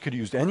one of these. You could have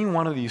used any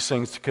one of these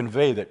things to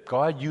convey that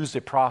God used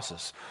a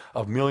process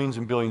of millions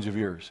and billions of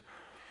years.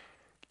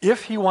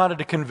 If he wanted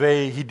to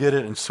convey he did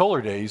it in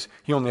solar days,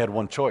 he only had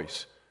one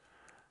choice,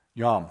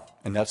 yom,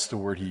 and that's the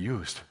word he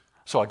used.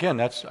 So again,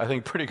 that's, I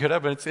think, pretty good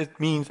evidence. It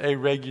means a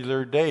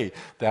regular day.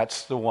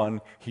 That's the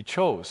one he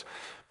chose.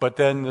 But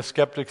then the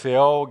skeptics say,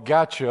 oh,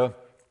 gotcha.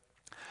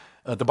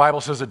 The Bible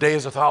says a day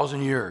is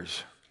 1,000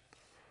 years.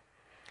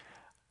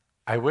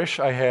 I wish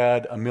I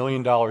had $1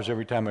 million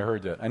every time I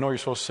heard that. I know you're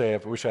supposed to say, I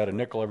wish I had a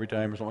nickel every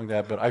time or something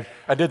like that, but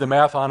I did the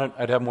math on it.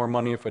 I'd have more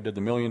money if I did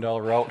the $1 million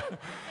route.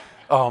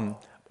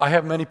 I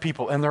have many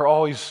people, and they're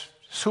always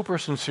super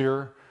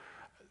sincere.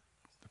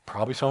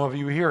 Probably some of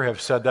you here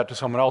have said that to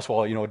someone else.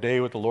 Well, a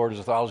day with the Lord is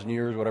 1,000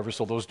 years, whatever,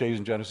 so those days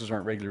in Genesis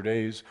aren't regular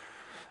days.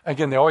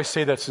 Again, they always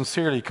say that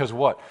sincerely because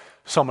what?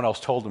 Someone else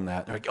told them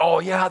that. They're like, oh,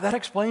 yeah, that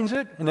explains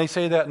it. And they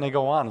say that and they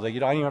go on. It's like, I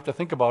don't even have to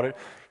think about it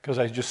because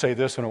I just say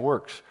this and it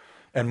works.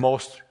 And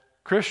most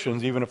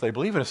Christians, even if they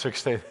believe in a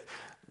sixth day,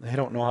 they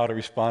don't know how to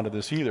respond to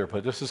this either.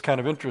 But this is kind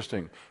of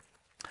interesting.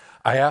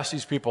 I ask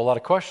these people a lot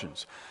of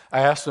questions.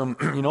 I ask them,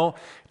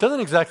 it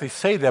doesn't exactly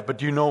say that, but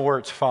do you know where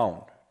it's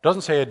found? It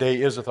doesn't say a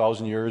day is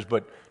 1,000 years,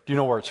 but do you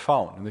know where it's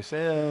found? And they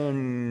say,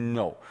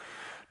 no.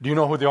 Do you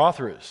know who the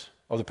author is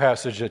of the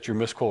passage that you're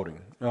misquoting?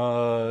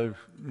 No.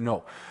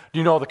 Do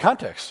you know the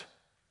context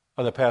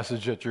of the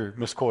passage that you're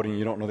misquoting and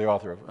you don't know the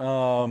author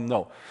of?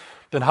 No.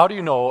 Then how do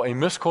you know a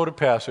misquoted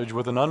passage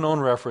with an unknown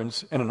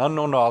reference and an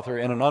unknown author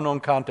and an unknown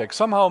context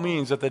somehow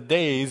means that the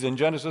days in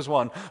Genesis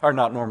 1 are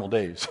not normal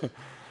days?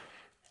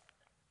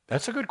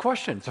 That's a good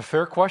question. It's a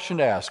fair question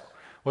to ask.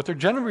 What they're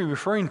generally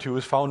referring to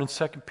is found in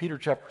 2 Peter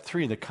chapter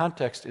 3. The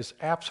context is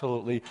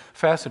absolutely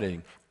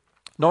fascinating.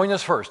 Knowing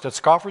this first, that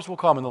scoffers will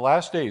come in the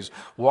last days,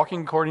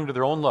 walking according to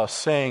their own lusts,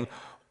 saying,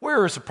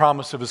 where is the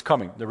promise of his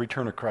coming, the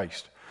return of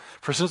Christ?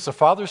 For since the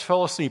fathers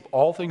fell asleep,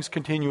 all things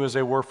continue as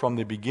they were from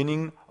the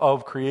beginning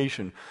of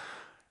creation.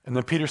 And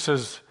then Peter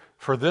says,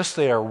 for this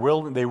they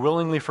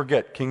willingly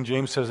forget. King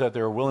James says that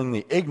they are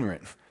willingly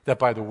ignorant, that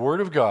by the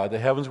word of God the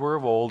heavens were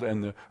of old,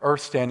 and the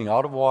earth standing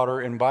out of water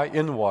and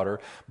in the water,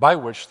 by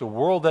which the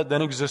world that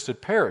then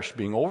existed perished,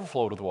 being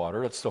overflowed with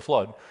water. That's the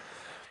flood.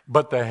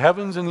 But the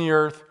heavens and the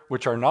earth,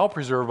 which are now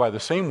preserved by the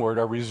same word,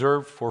 are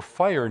reserved for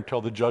fire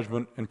until the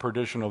judgment and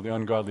perdition of the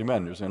ungodly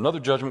men. There's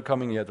another judgment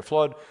coming. You had the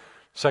flood.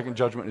 Second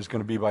judgment is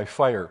going to be by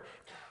fire.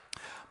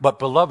 But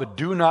beloved,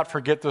 do not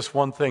forget this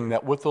one thing,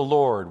 that with the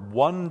Lord,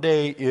 one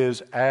day is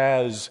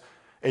as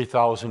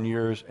 1,000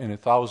 years, and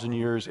 1,000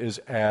 years is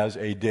as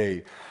a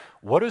day.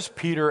 What is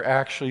Peter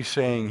actually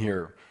saying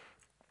here?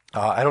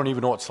 I don't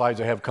even know what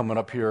slides I have coming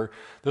up here.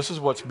 This is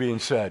what's being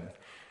said.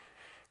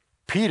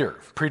 Peter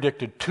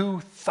predicted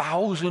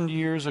 2,000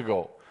 years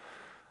ago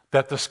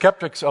that the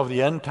skeptics of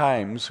the end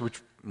times,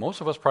 which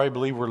most of us probably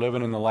believe we're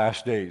living in the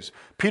last days,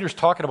 Peter's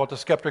talking about the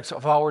skeptics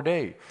of our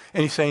day.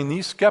 And he's saying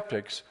these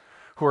skeptics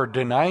who are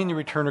denying the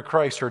return of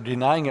Christ are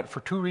denying it for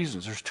two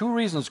reasons. There's two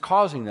reasons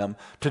causing them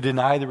to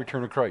deny the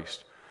return of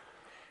Christ.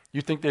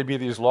 You think they'd be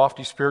these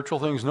lofty spiritual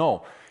things?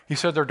 No. He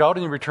said they're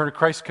doubting the return of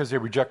Christ because they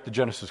reject the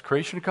Genesis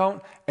creation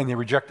account and they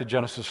reject the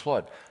Genesis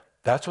flood.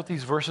 That's what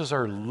these verses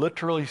are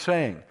literally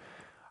saying.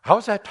 How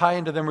does that tie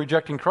into them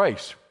rejecting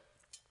Christ?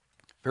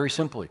 Very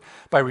simply.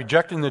 By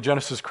rejecting the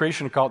Genesis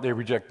creation account, they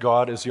reject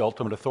God as the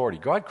ultimate authority.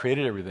 God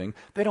created everything.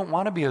 They don't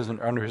want to be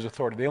under his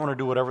authority. They want to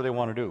do whatever they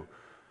want to do.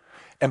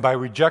 And by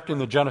rejecting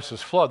the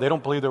Genesis flood, they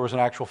don't believe there was an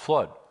actual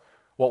flood.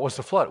 What was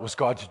the flood? It was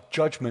God's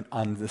judgment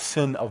on the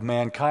sin of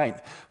mankind.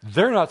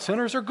 They're not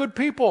sinners, they're good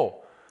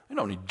people. They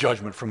don't need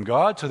judgment from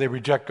God, so they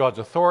reject God's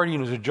authority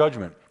and his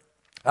judgment.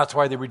 That's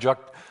why they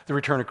reject the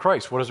return of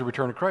Christ. What is the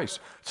return of Christ?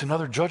 It's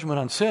another judgment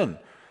on sin.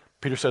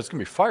 Peter says it's going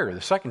to be fire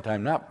the second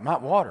time,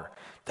 not water.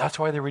 That's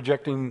why they're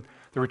rejecting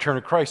the return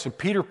of Christ. And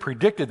Peter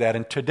predicted that,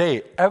 and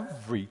today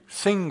every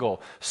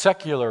single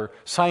secular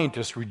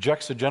scientist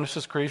rejects the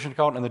Genesis creation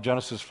account and the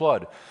Genesis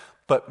flood.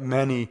 But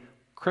many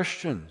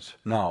Christians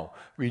now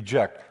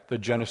reject the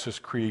Genesis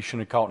creation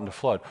account and the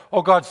flood.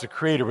 Oh, God's the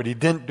creator, but he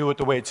didn't do it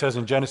the way it says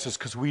in Genesis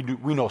because we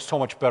know so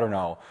much better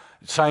now.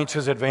 Science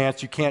has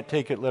advanced. You can't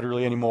take it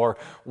literally anymore.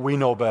 We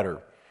know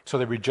better. So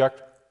they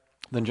reject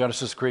the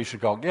Genesis creation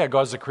account. Yeah,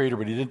 God's the creator,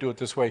 but he didn't do it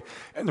this way.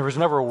 And there was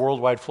never a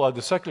worldwide flood.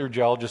 The secular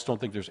geologists don't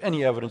think there's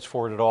any evidence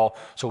for it at all,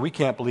 so we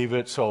can't believe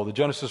it. So the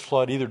Genesis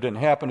flood either didn't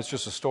happen, it's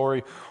just a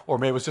story, or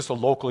maybe it was just a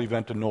local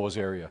event in Noah's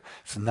area.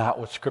 It's not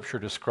what Scripture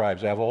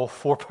describes. I have a whole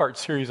 4-part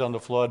series on the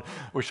flood.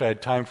 Wish I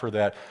had time for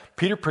that.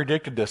 Peter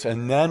predicted this,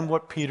 and then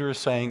what Peter is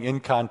saying in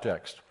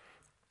context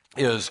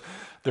is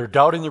they're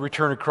doubting the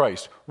return of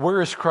Christ. Where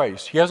is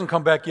Christ? He hasn't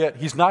come back yet.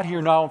 He's not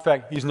here now. In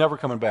fact, he's never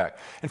coming back.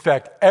 In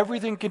fact,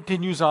 everything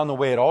continues on the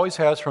way it always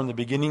has from the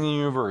beginning of the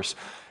universe.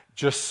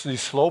 Just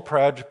these slow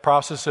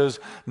processes.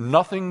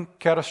 Nothing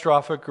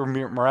catastrophic or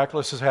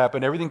miraculous has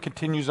happened. Everything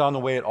continues on the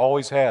way it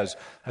always has.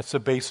 That's the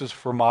basis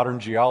for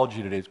modern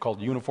geology today. It's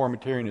called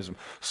uniformitarianism.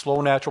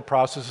 Slow natural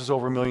processes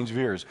over millions of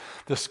years.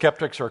 The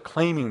skeptics are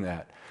claiming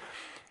that.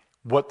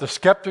 What the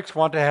skeptics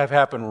want to have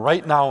happen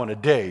right now in a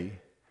day,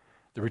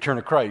 the return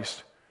of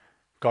Christ,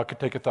 God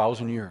could take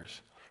 1,000 years.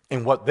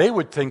 And what they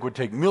would think would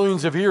take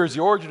millions of years,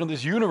 the origin of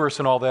this universe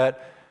and all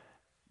that,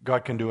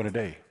 God can do in a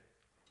day.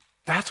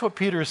 That's what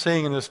Peter is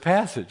saying in this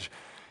passage.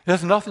 It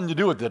has nothing to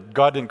do with that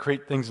God didn't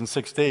create things in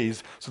 6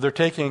 days. So they're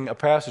taking a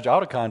passage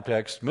out of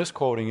context,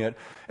 misquoting it,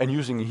 and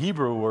using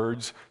Hebrew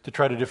words to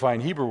try to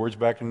define Hebrew words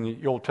back in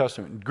the Old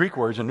Testament, Greek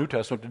words in the New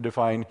Testament to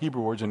define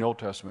Hebrew words in the Old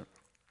Testament.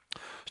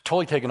 It's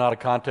totally taken out of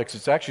context.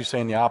 It's actually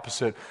saying the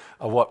opposite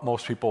of what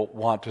most people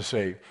want to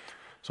say.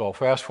 So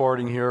fast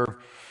forwarding here,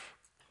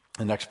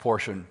 the next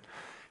portion.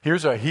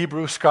 Here's a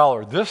Hebrew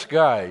scholar. This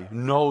guy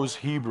knows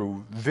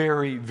Hebrew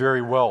very,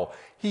 very well.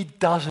 He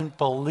doesn't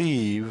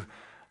believe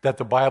that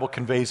the Bible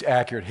conveys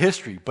accurate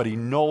history, but he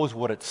knows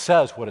what it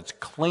says, what it's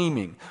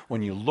claiming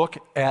when you look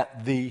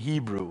at the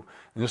Hebrew.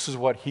 And this is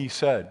what he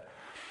said.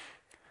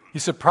 He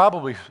said,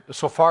 probably,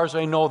 so far as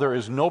I know, there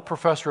is no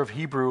professor of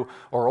Hebrew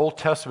or Old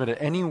Testament at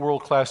any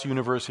world-class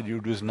university who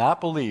does not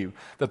believe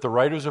that the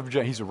writers of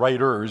Genesis, he's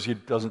writers, he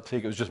doesn't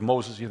think it was just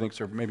Moses, he thinks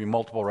there may be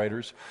multiple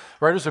writers.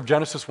 Writers of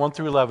Genesis 1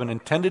 through 11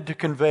 intended to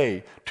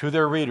convey to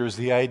their readers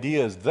the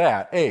ideas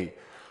that, A,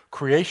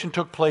 creation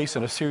took place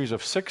in a series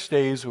of 6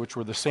 days, which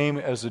were the same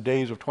as the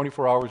days of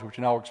 24 hours which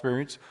we now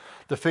experience.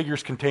 The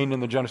figures contained in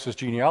the Genesis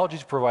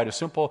genealogies provide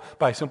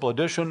by simple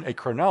addition, a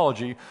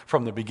chronology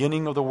from the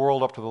beginning of the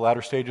world up to the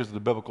latter stages of the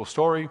biblical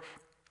story.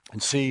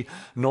 And C,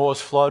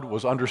 Noah's flood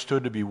was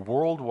understood to be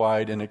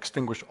worldwide and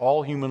extinguished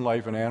all human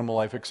life and animal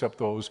life except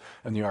those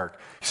in the ark.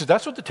 He said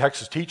that's what the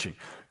text is teaching.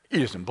 He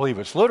doesn't believe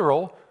it's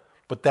literal,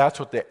 but that's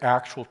what the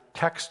actual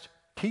text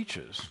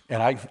teaches.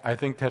 And I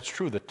think that's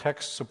true. The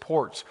text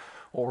supports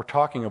what we're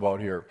talking about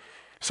here.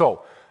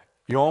 So,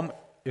 Yom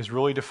is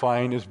really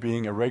defined as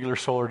being a regular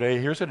solar day.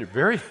 Here's a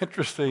very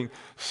interesting,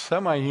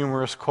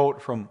 semi-humorous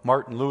quote from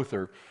Martin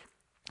Luther.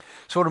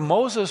 So when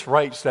Moses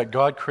writes that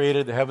God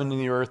created the heaven and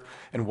the earth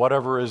and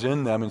whatever is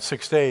in them in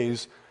 6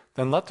 days,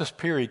 then let this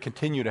period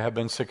continue to have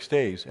been 6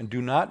 days, and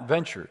do not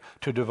venture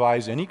to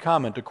devise any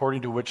comment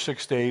according to which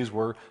 6 days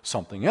were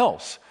something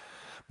else.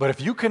 But if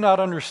you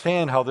cannot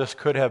understand how this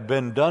could have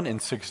been done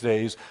in 6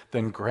 days,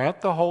 then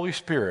grant the Holy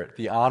Spirit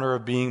the honor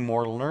of being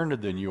more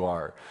learned than you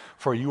are.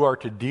 For you are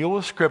to deal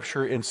with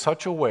Scripture in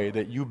such a way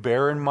that you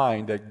bear in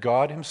mind that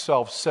God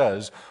himself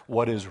says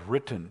what is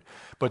written.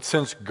 But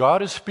since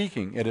God is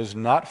speaking, it is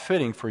not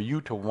fitting for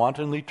you to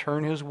wantonly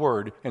turn his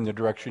word in the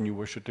direction you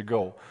wish it to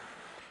go.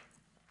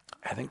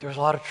 I think there's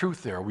a lot of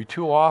truth there. We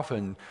too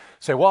often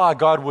say, well,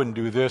 God wouldn't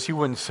do this. He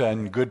wouldn't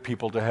send good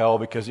people to hell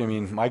because,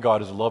 my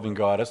God is a loving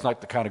God. That's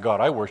not the kind of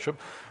God I worship.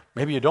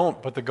 Maybe you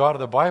don't, but the God of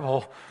the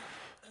Bible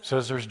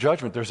says there's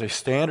judgment. There's a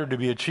standard to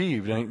be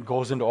achieved, and it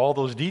goes into all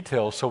those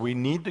details. So we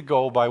need to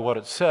go by what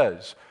it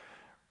says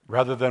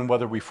rather than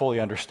whether we fully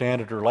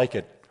understand it or like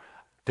it.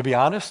 To be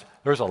honest,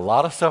 there's a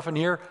lot of stuff in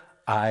here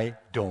I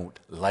don't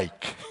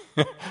like.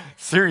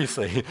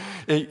 Seriously,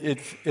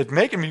 it's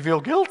making me feel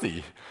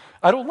guilty.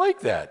 I don't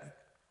like that.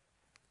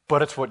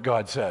 But it's what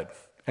God said.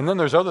 And then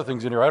there's other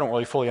things in here I don't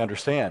really fully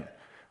understand,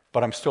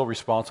 but I'm still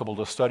responsible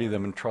to study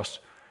them and trust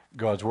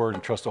God's Word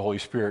and trust the Holy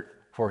Spirit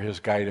for His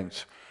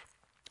guidance.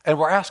 And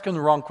we're asking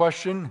the wrong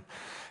question.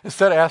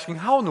 Instead of asking,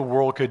 how in the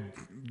world could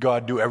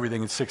God do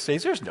everything in 6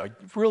 days? There's no,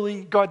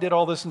 really? God did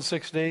all this in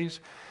 6 days?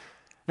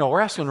 No,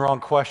 we're asking the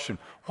wrong question.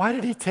 Why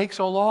did He take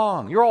so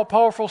long? You're all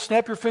powerful.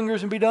 Snap your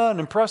fingers and be done.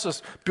 Impress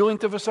us.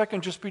 Billionth of a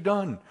second, just be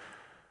done.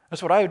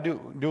 That's what I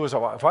would do if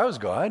I was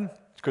God.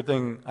 It's a good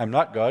thing I'm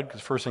not God, because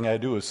the first thing I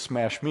do is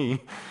smash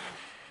me.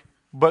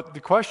 But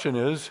the question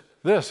is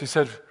this. He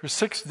said, for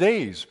 6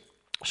 days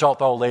shalt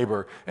thou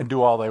labor and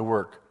do all thy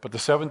work. But the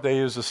seventh day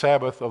is the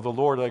Sabbath of the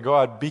Lord thy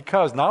God,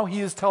 because now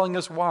He is telling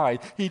us why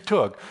He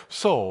took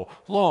so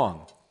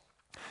long.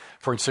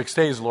 For in 6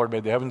 days the Lord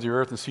made the heavens, the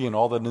earth, and sea, and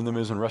all that in them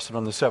is, and rested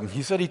on the seventh.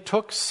 He said He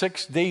took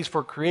 6 days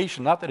for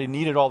creation, not that He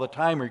needed all the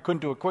time or He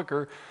couldn't do it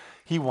quicker.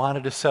 He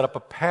wanted to set up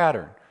a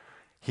pattern.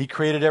 He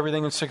created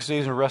everything in 6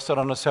 days and rested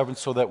on the seventh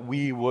so that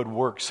we would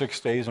work 6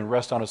 days and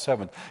rest on the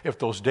seventh. If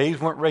those days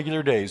weren't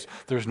regular days,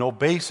 there's no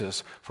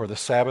basis for the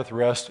Sabbath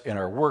rest in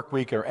our work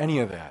week or any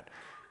of that.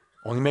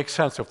 Only makes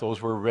sense if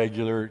those were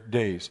regular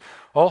days.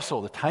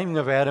 Also, the timing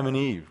of Adam and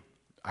Eve.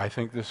 I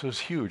think this is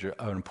huge,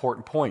 an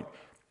important point.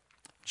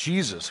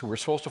 Jesus, who we're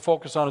supposed to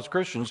focus on as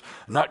Christians,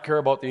 not care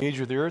about the age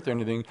of the earth or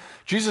anything,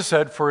 Jesus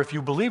said, for if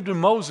you believed in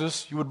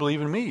Moses, you would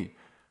believe in me,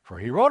 for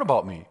he wrote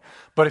about me.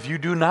 But if you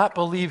do not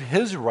believe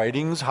his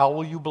writings, how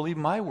will you believe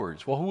my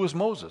words? Well, who was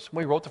Moses? Well,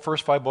 he wrote the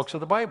first 5 books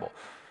of the Bible,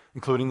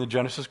 including the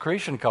Genesis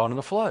creation account and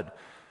the flood.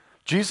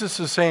 Jesus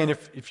is saying,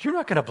 if you're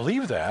not going to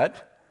believe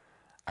that,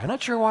 I'm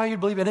not sure why you'd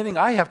believe anything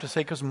I have to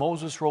say, because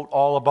Moses wrote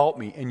all about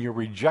me, and you're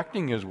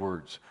rejecting his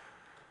words.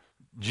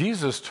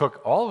 Jesus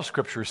took all of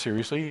Scripture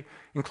seriously,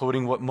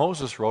 including what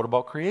Moses wrote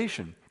about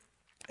creation.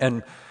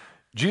 And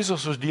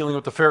Jesus was dealing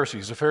with the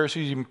Pharisees. The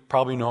Pharisees, you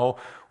probably know,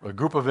 are a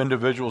group of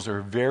individuals that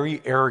are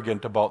very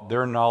arrogant about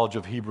their knowledge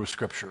of Hebrew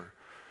Scripture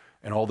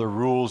and all their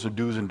rules and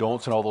do's and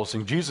don'ts and all those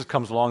things. Jesus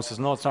comes along and says,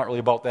 no, it's not really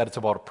about that. It's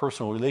about a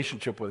personal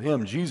relationship with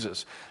him,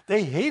 Jesus.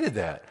 They hated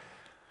that.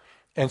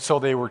 And so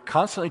they were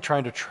constantly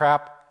trying to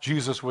trap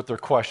Jesus with their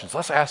questions.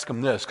 Let's ask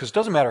him this, because it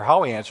doesn't matter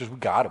how he answers, we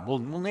got him. We'll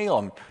nail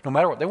him, no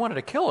matter what. They wanted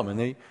to kill him, and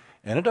they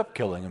ended up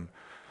killing him.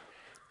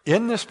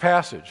 In this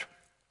passage,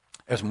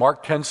 as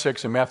Mark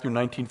 10:6 and Matthew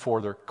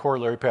 19:4, their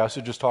corollary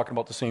passages talking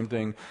about the same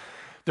thing,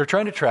 they're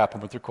trying to trap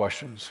him with their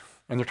questions,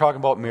 and they're talking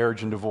about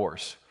marriage and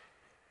divorce.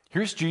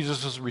 Here's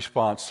Jesus'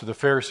 response to the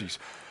Pharisees.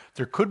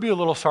 There could be a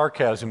little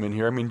sarcasm in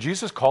here. I mean,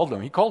 Jesus called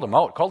them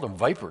out, called them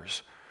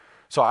vipers.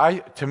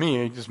 So to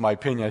me, this is my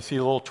opinion, I see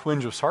a little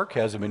twinge of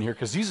sarcasm in here,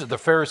 because these are the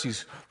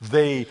Pharisees.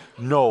 They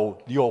know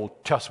the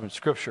Old Testament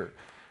Scripture.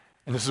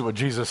 And this is what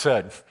Jesus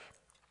said.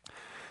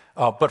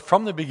 But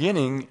from the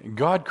beginning,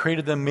 God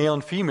created them male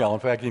and female. In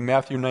fact, in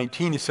Matthew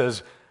 19, he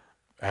says,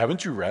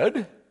 haven't you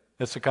read?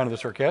 That's the kind of the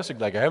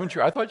sarcastic, like, haven't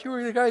you? I thought you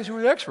were the guys who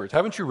were the experts.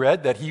 Haven't you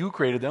read that he who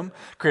created them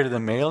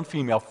male and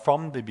female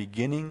from the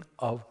beginning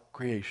of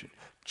creation?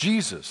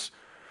 Jesus,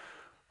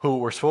 who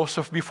we're supposed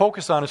to be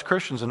focused on as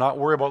Christians and not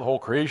worry about the whole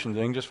creation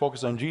thing, just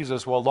focus on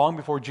Jesus. Well, long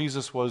before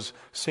Jesus was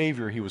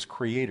Savior, he was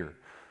Creator.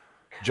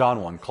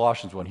 John 1,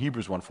 Colossians 1,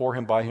 Hebrews 1, for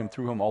him, by him,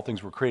 through him, all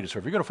things were created. So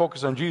if you're going to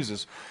focus on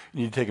Jesus,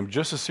 you need to take him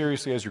just as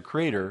seriously as your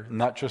Creator,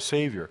 not just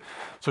Savior.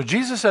 So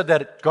Jesus said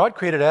that God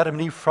created Adam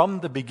and Eve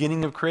from the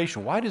beginning of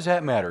creation. Why does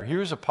that matter?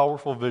 Here's a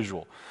powerful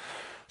visual.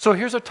 So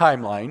here's a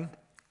timeline.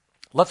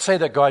 Let's say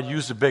that God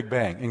used the Big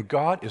Bang, and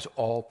God is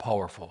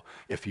all-powerful.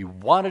 If he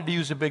wanted to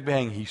use the Big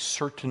Bang, he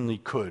certainly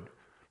could.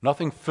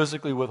 Nothing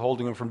physically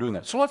withholding him from doing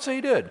that. So let's say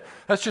he did.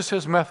 That's just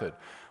his method.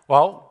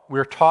 Well,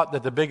 we're taught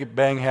that the Big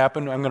Bang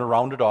happened. I'm going to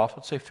round it off.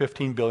 Let's say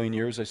 15 billion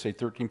years. I say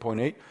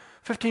 13.8.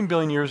 15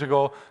 billion years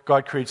ago,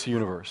 God creates the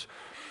universe.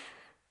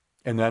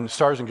 And then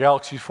stars and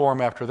galaxies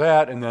form after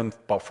that. And then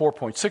about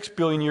 4.6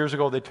 billion years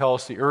ago, they tell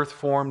us the Earth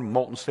formed,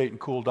 molten state, and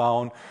cooled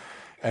down.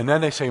 And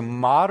then they say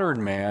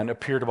modern man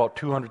appeared about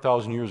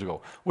 200,000 years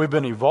ago. We've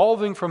been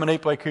evolving from an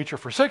ape-like creature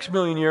for 6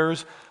 million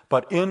years,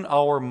 but in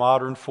our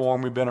modern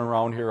form, we've been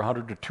around here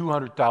 100 to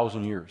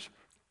 200,000 years.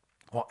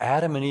 Well,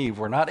 Adam and Eve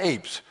were not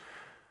apes.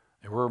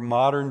 They were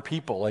modern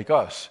people like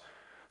us.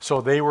 So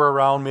they were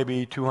around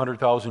maybe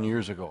 200,000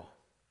 years ago.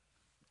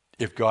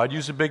 If God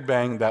used a Big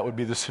Bang, that would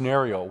be the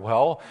scenario.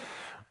 Well,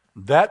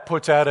 that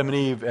puts Adam and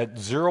Eve at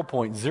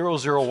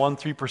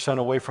 0.0013%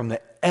 away from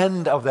the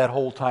end of that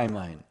whole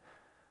timeline.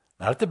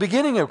 Not at the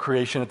beginning of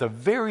creation, at the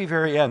very,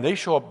 very end. They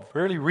show up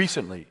fairly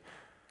recently.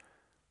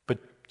 But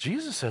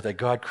Jesus said that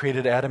God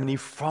created Adam and Eve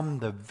from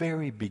the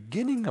very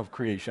beginning of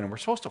creation, and we're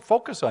supposed to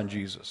focus on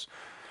Jesus.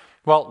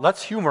 Well,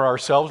 let's humor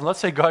ourselves, and let's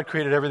say God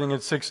created everything in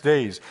 6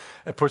 days.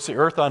 It puts the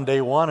earth on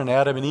day 1 and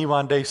Adam and Eve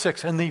on day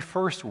 6. And the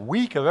first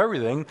week of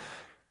everything,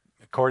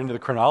 According to the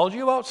chronology,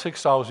 about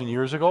 6,000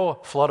 years ago,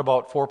 flood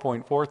about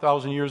 4.4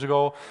 thousand years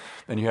ago,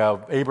 then you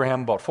have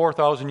Abraham about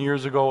 4,000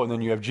 years ago, and then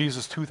you have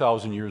Jesus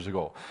 2,000 years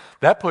ago.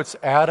 That puts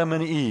Adam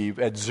and Eve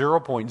at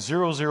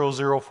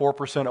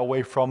 0.0004%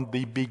 away from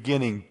the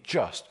beginning,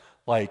 just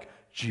like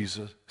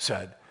Jesus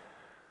said.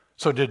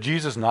 So did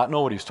Jesus not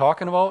know what he's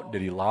talking about?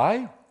 Did he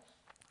lie?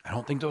 I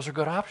don't think those are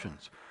good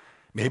options.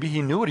 Maybe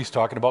he knew what he's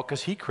talking about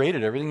because he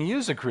created everything. He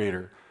is the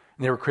creator.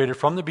 And they were created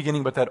from the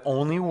beginning, but that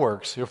only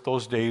works if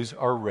those days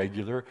are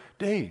regular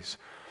days.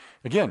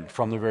 Again,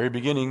 from the very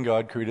beginning,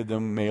 God created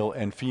them male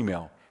and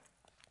female.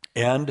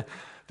 And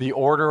the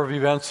order of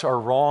events are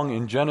wrong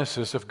in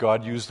Genesis if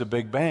God used the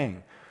Big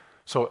Bang.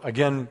 So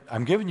again,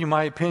 I'm giving you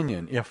my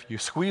opinion. If you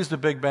squeeze the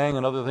Big Bang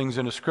and other things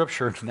into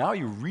Scripture, now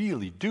you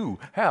really do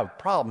have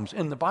problems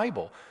in the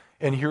Bible.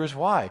 And here's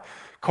why.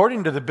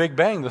 According to the Big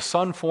Bang, the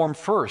sun formed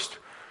first,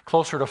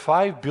 closer to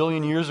 5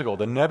 billion years ago.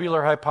 The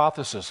nebular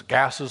hypothesis,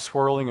 gases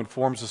swirling and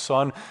forms the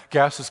sun.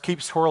 Gases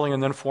keep swirling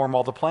and then form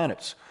all the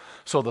planets.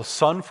 So the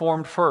sun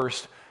formed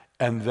first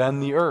and then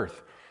the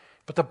earth.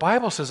 But the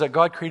Bible says that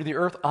God created the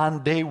earth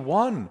on day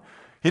 1.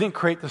 He didn't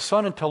create the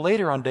sun until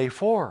later on day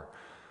 4.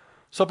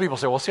 Some people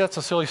say, well, see, that's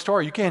a silly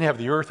story. You can't have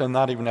the earth and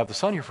not even have the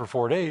sun here for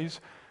 4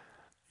 days.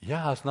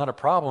 Yeah, it's not a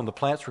problem. The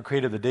plants were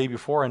created the day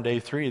before on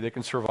day 3. They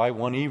can survive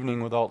one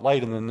evening without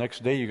light, and then the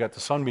next day you got the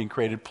sun being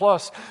created.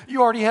 Plus,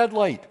 you already had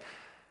light.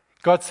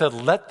 God said,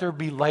 let there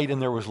be light, and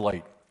there was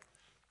light.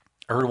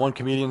 I heard one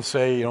comedian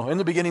say, in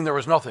the beginning there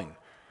was nothing.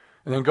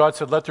 And then God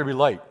said, let there be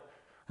light.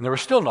 And there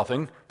was still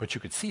nothing, but you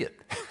could see it.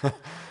 Well,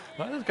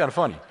 that's kind of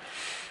funny.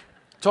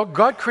 So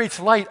God creates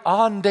light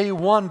on day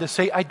 1 to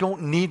say, I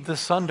don't need the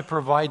sun to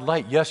provide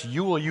light. Yes,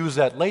 you will use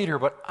that later,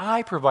 but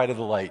I provided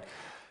the light.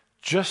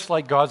 Just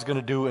like God's going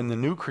to do in the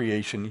new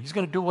creation. He's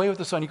going to do away with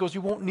the sun. He goes,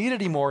 you won't need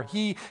it anymore.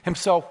 He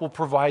himself will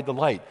provide the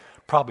light.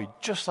 Probably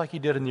just like he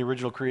did in the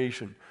original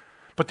creation.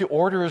 But the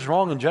order is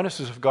wrong in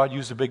Genesis if God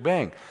used the Big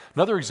Bang.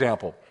 Another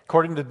example.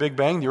 According to the Big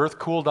Bang, the earth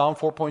cooled down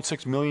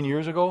 4.6 million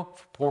years ago,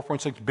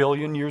 4.6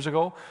 billion years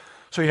ago.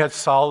 So you had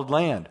solid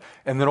land.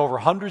 And then over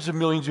hundreds of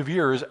millions of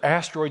years,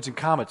 asteroids and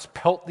comets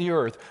pelt the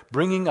earth,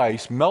 bringing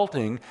ice,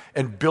 melting,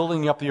 and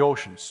building up the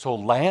oceans. So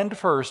land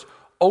first,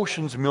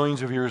 oceans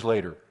millions of years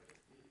later.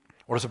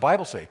 What does the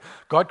Bible say?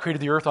 God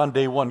created the earth on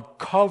day 1,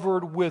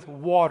 covered with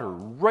water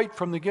right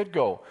from the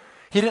get-go.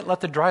 He didn't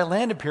let the dry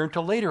land appear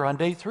until later on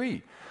day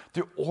 3.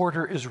 The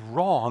order is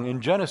wrong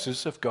in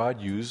Genesis if God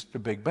used the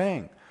Big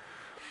Bang.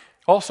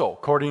 Also,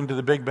 according to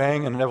the Big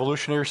Bang in an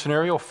evolutionary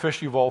scenario,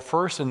 fish evolved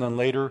first and then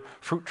later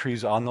fruit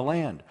trees on the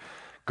land.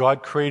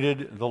 God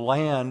created the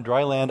land,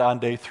 dry land, on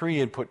day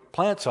 3 and put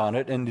plants on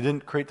it, and he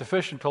didn't create the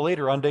fish until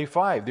later on day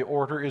 5. The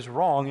order is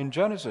wrong in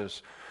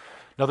Genesis.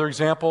 Another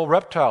example,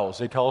 reptiles.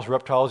 They tell us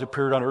reptiles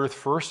appeared on Earth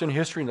first in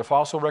history, in the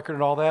fossil record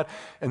and all that,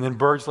 and then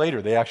birds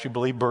later. They actually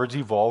believe birds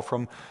evolved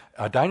from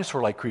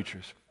dinosaur-like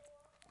creatures.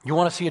 You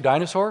want to see a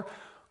dinosaur?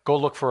 Go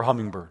look for a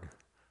hummingbird.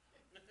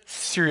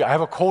 Seriously, I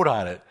have a quote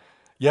on it.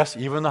 Yes,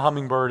 even the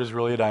hummingbird is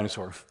really a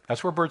dinosaur.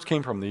 That's where birds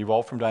came from. They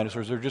evolved from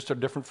dinosaurs. They're just a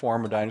different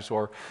form of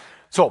dinosaur.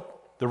 So,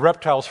 the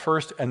reptiles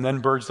first and then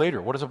birds later.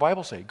 What does the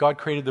Bible say? God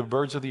created the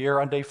birds of the air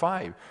on day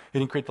 5. He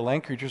didn't create the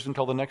land creatures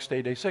until the next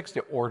day, day 6. The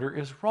order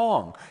is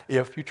wrong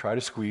if you try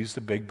to squeeze the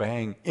Big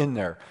Bang in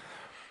there.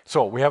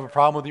 So we have a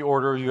problem with the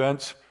order of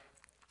events.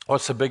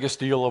 What's the biggest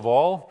deal of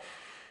all?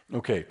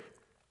 Okay,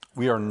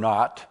 we are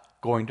not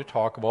going to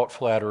talk about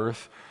flat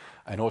Earth.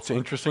 I know it's an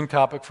interesting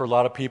topic for a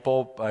lot of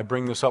people. I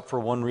bring this up for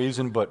one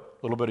reason, but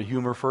a little bit of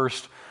humor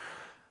first.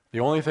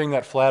 The only thing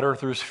that flat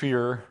earthers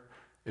fear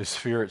is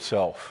fear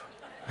itself.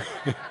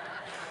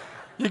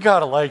 You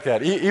gotta like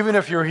that. Even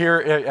if you're here,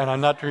 and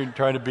I'm not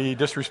trying to be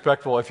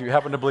disrespectful, if you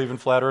happen to believe in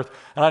flat earth,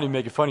 I'm not even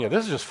making fun of you.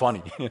 This is just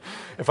funny.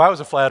 If I was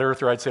a flat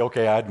earther, I'd say,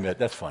 okay, I admit,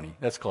 that's funny.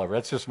 That's clever.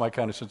 That's just my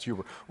kind of sense of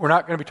humor. We're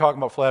not going to be talking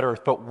about flat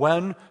earth, but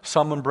when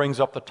someone brings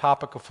up the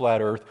topic of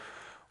flat earth,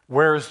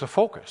 where is the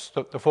focus?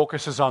 The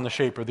focus is on the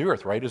shape of the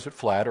earth, right? Is it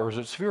flat or is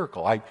it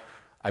spherical?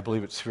 I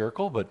believe it's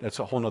spherical, but that's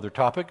a whole other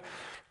topic.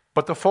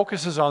 But the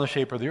focus is on the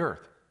shape of the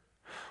earth.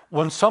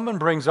 When someone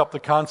brings up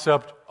the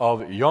concept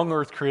of young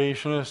earth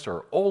creationist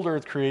or old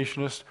earth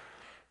creationist,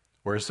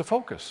 where's the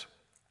focus?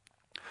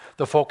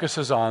 The focus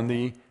is on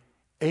the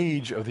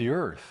age of the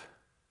earth.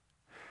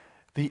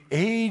 The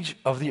age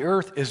of the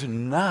earth is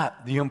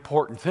not the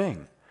important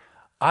thing.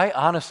 I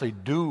honestly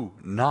do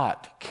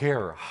not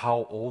care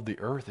how old the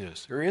earth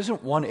is. There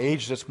isn't one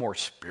age that's more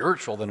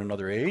spiritual than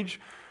another age.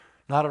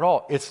 Not at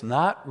all. It's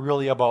not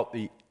really about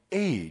the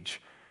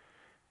age.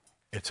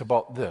 It's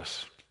about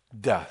this,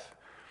 death.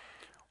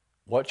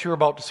 What you're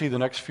about to see, the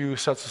next few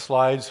sets of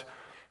slides,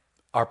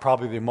 are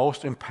probably the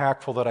most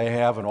impactful that I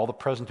have in all the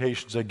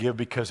presentations I give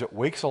because it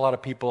wakes a lot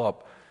of people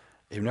up.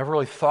 They've never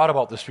really thought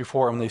about this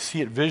before, and when they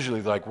see it visually,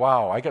 they're like,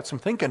 wow, I got some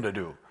thinking to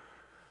do.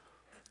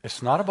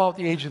 It's not about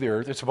the age of the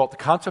earth. It's about the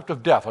concept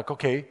of death. Like,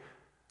 okay,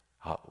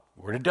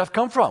 where did death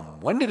come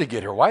from? When did it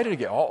get here? Why did it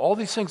get here? All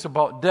these things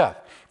about death.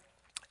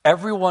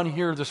 Everyone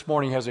here this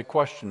morning has a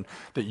question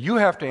that you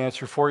have to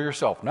answer for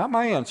yourself. Not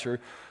my answer,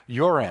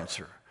 your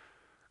answer.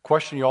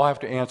 Question you all have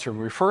to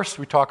answer. First,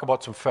 we talk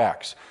about some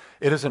facts.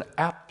 It is an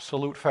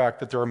absolute fact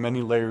that there are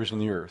many layers in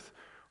the earth.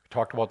 We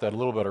talked about that a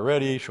little bit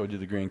already, showed you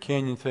the Grand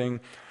Canyon thing.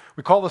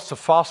 We call this the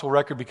fossil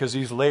record because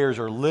these layers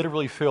are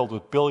literally filled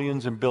with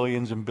billions and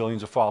billions and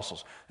billions of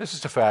fossils. This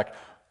is a fact.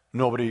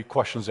 Nobody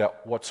questions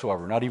that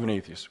whatsoever, not even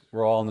atheists.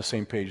 We're all on the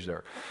same page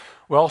there.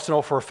 We also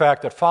know for a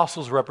fact that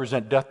fossils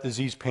represent death,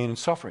 disease, pain, and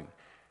suffering.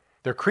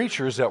 They're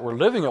creatures that were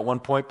living at one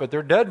point, but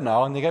they're dead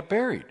now and they got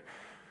buried.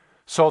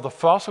 So the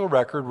fossil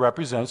record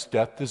represents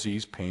death,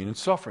 disease, pain, and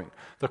suffering.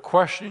 The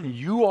question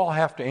you all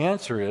have to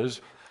answer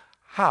is,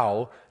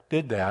 how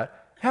did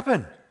that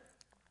happen?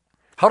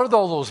 How did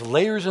all those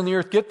layers in the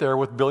earth get there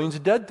with billions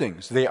of dead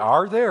things? They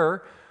are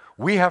there.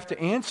 We have to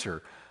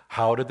answer,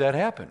 how did that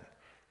happen?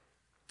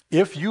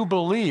 If you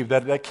believe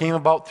that that came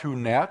about through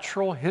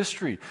natural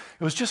history,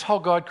 it was just how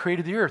God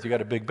created the earth. You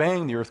got a big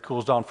bang, the earth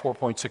cools down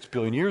 4.6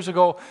 billion years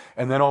ago,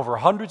 and then over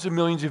hundreds of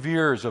millions of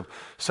years of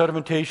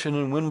sedimentation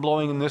and wind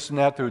blowing and this and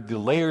that, the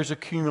layers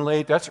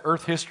accumulate. That's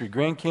earth history.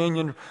 Grand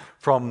Canyon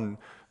from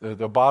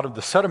the bottom,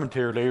 the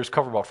sedimentary layers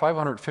cover about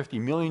 550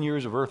 million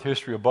years of earth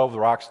history above the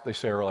rocks that they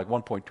say are like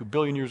 1.2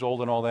 billion years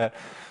old and all that,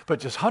 but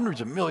just hundreds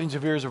of millions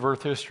of years of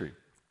earth history.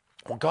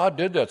 Well, God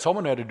did that.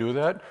 Someone had to do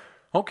that.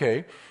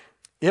 Okay.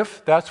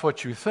 If that's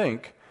what you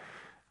think,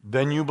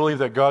 then you believe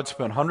that God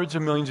spent hundreds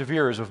of millions of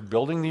years of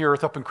building the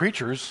earth up, and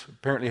creatures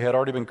apparently had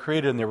already been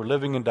created and they were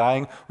living and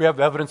dying. We have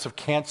evidence of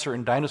cancer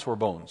in dinosaur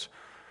bones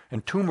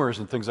and tumors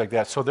and things like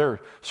that. So they're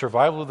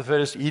survival of the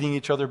fittest, eating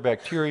each other,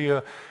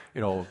 bacteria,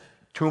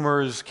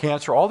 tumors,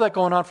 cancer, all that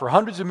going on for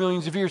hundreds of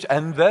millions of years.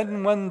 And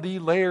then when the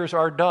layers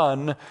are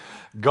done,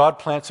 God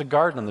plants a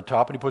garden on the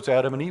top and he puts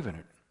Adam and Eve in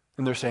it.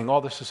 And they're saying, oh,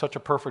 this is such a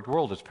perfect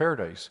world, it's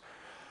paradise.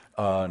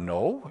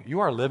 No, you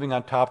are living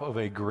on top of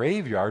a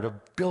graveyard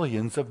of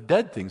billions of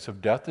dead things,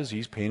 of death,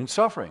 disease, pain, and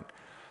suffering.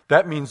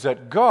 That means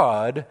that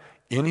God,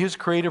 in his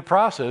creative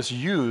process,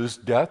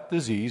 used death,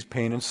 disease,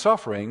 pain, and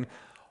suffering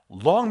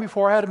long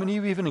before Adam and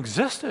Eve even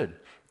existed.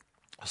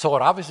 So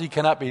it obviously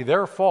cannot be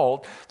their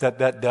fault that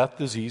death,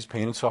 disease,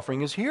 pain, and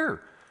suffering is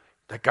here.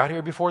 That got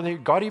here before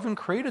God even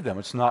created them.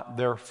 It's not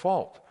their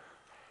fault.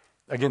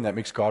 Again, that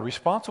makes God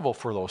responsible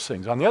for those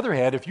things. On the other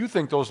hand, if you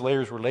think those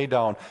layers were laid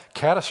down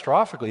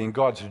catastrophically in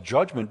God's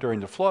judgment during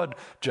the flood,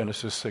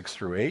 Genesis 6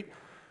 through 8,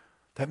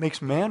 that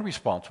makes man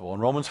responsible.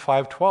 And Romans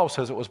 5:12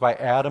 says it was by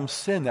Adam's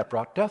sin that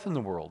brought death in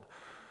the world.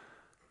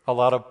 A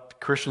lot of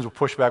Christians will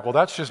push back, well,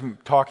 that's just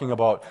talking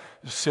about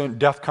sin,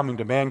 death coming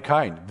to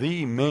mankind.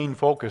 The main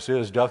focus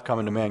is death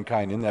coming to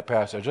mankind in that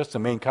passage. That's the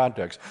main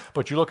context.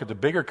 But you look at the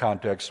bigger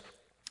context,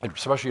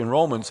 especially in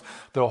Romans,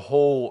 the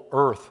whole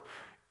earth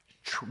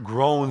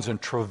groans and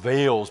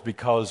travails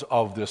because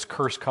of this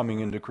curse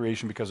coming into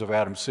creation because of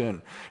Adam's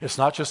sin. It's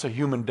not just a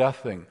human death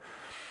thing.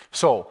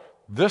 So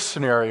this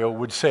scenario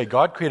would say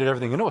God created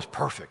everything and it was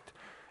perfect.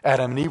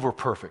 Adam and Eve were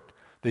perfect.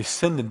 They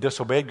sinned and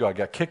disobeyed God,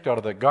 got kicked out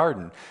of that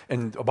garden.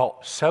 And about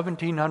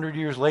 1,700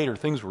 years later,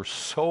 things were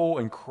so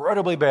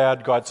incredibly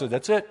bad, God said,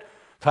 that's it.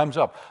 Time's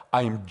up.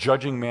 I am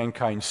judging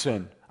mankind's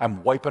sin.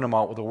 I'm wiping them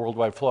out with a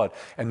worldwide flood.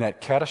 And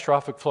that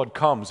catastrophic flood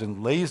comes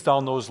and lays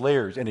down those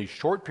layers in a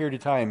short period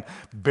of time,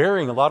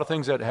 burying a lot of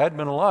things that had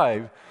been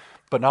alive,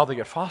 but now they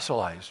get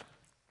fossilized.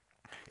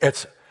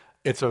 It's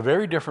a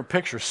very different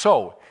picture.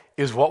 So,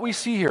 is what we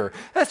see here,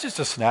 that's just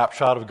a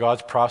snapshot of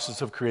God's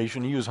process of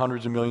creation. He used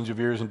hundreds of millions of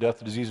years in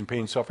death, disease, and pain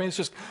and suffering.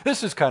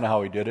 This is kind of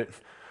how he did it.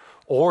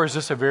 Or is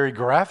this a very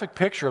graphic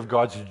picture of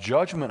God's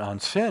judgment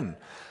on sin,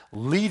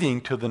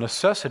 leading to the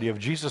necessity of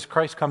Jesus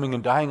Christ coming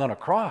and dying on a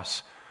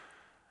cross?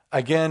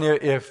 Again,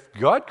 if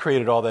God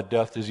created all that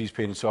death, disease,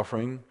 pain, and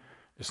suffering,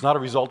 it's not a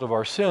result of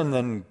our sin,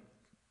 then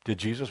did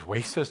Jesus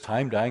waste his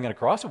time dying on a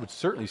cross? It would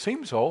certainly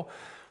seem so.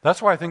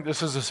 That's why I think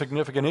this is a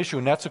significant issue,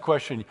 and that's a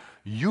question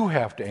you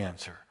have to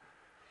answer.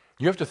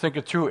 You have to think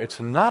it through. It's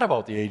not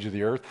about the age of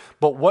the earth,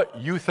 but what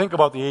you think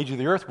about the age of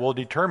the earth will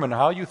determine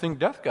how you think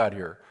death got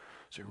here.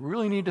 So you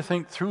really need to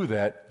think through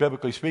that,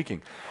 biblically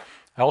speaking.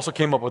 I also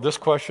came up with this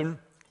question.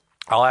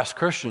 I'll ask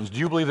Christians, do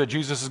you believe that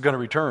Jesus is going to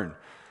return?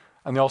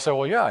 And they all say,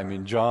 well, yeah, I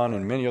mean, John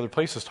and many other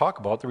places talk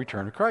about the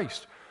return of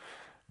Christ.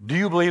 Do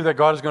you believe that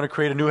God is going to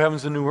create a new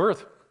heavens and new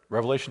earth?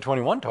 Revelation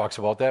 21 talks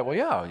about that. Well,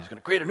 yeah, he's going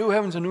to create a new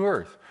heavens and new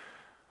earth.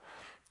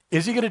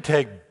 Is he going to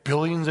take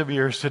billions of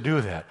years to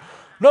do that?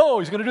 No,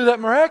 he's going to do that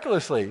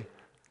miraculously.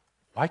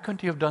 Why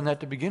couldn't he have done that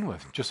to begin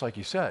with, just like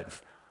he said?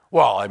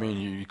 Well, I mean,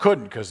 you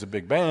couldn't because the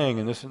Big Bang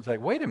and this. It's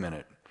like, wait a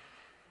minute.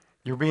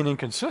 You're being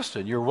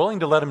inconsistent. You're willing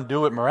to let him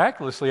do it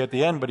miraculously at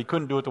the end, but he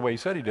couldn't do it the way he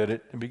said he did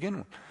it to begin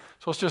with.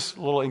 So it's just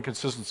a little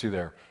inconsistency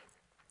there.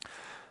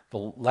 The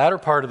latter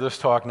part of this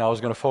talk now is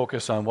going to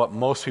focus on what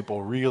most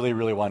people really,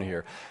 really want to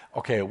hear.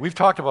 Okay, we've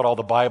talked about all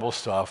the Bible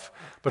stuff,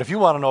 but if you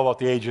want to know about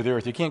the age of the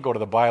earth, you can't go to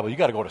the Bible. You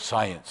got to go to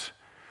science.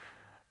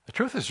 The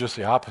truth is just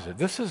the opposite.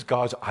 This is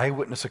God's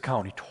eyewitness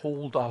account. He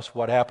told us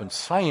what happened.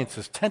 Science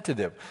is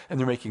tentative, and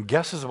they're making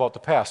guesses about the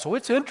past. So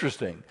it's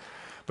interesting.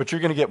 but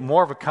you're going to get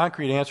more of a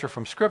concrete answer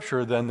from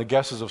Scripture than the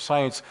guesses of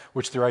science,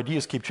 which their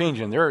ideas keep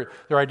changing. Their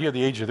idea of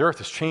the age of the earth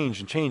has changed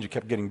and changed. It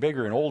kept getting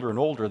bigger and older and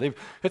older.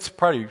 It's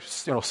probably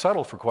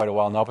settled for quite a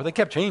while now, but they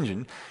kept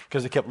changing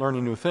because they kept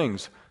learning new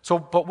things.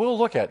 But we'll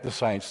look at the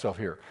science stuff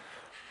here.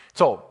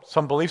 So,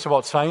 some beliefs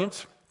about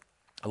science.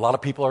 A lot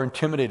of people are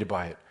intimidated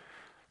by it.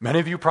 Many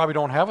of you probably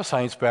don't have a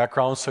science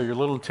background, so you're a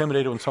little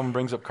intimidated when someone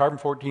brings up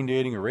carbon-14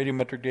 dating or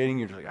radiometric dating.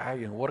 You're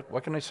like,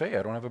 what can I say?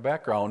 I don't have a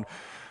background.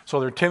 So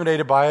they're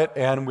intimidated by it,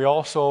 and we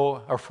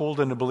also are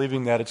fooled into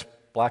believing that it's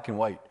black and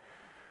white.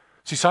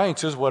 See,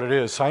 science is what it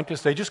is.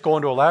 Scientists, they just go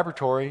into a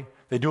laboratory,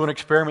 they do an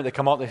experiment, they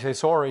come out, they say,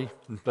 sorry,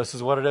 this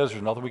is what it is.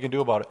 There's nothing we can do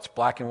about it. It's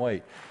black and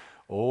white.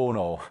 Oh,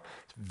 no.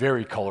 It's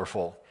very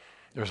colorful.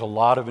 There's a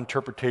lot of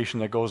interpretation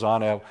that goes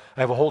on. I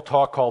have a whole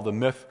talk called The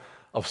Myth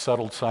of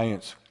Settled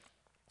Science.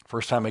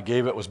 First time I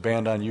gave it was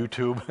banned on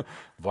YouTube.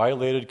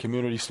 Violated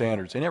community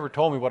standards. They never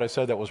told me what I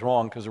said that was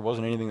wrong because there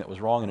wasn't anything that was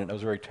wrong in it. I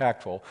was very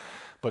tactful.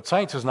 But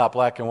science is not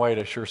black and white.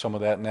 I share some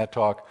of that in that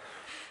talk.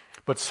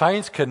 But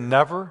science can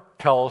never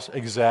tell us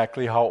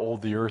exactly how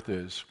old the earth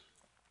is.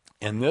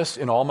 And this,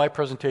 in all my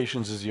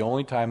presentations, is the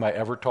only time I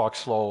ever talk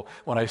slow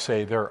when I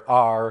say there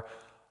are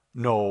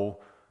no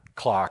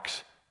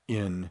clocks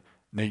in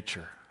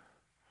nature.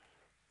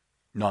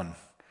 None.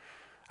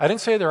 I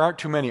didn't say there aren't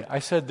too many. I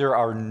said there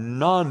are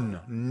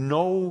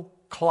no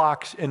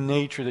clocks in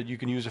nature that you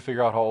can use to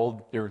figure out how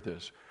old the earth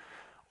is.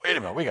 Wait a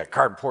minute, we got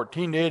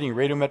carbon-14 dating,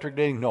 radiometric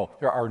dating. No,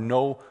 there are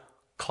no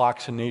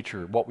clocks in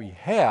nature. What we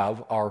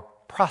have are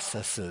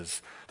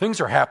processes.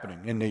 Things are happening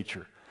in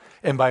nature.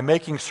 And by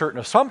making certain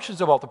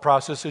assumptions about the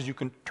processes, you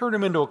can turn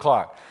them into a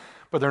clock.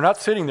 But they're not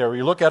sitting there.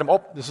 You look at them,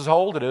 oh, this is how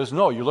old it is.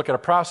 No, you look at a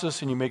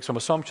process and you make some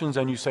assumptions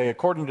and you say,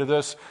 according to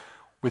this,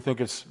 we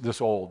think it's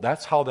this old.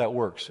 That's how that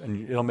works,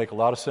 and it'll make a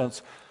lot of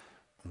sense.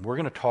 We're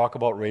going to talk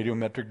about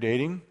radiometric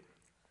dating,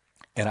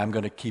 and I'm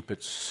going to keep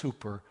it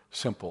super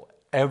simple.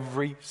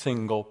 Every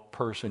single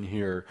person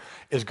here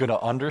is going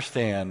to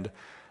understand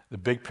the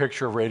big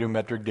picture of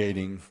radiometric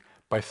dating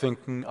by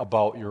thinking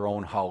about your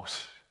own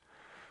house.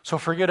 So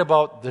forget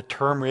about the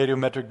term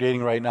radiometric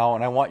dating right now,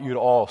 and I want you to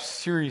all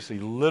seriously,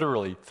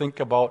 literally think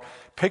about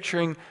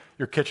picturing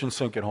your kitchen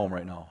sink at home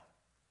right now.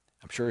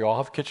 I'm sure you all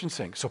have kitchen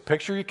sinks. So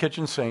picture your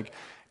kitchen sink,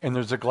 and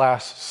there's a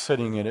glass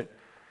sitting in it,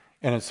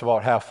 and it's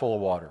about half full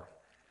of water.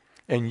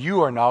 And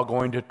you are now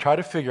going to try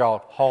to figure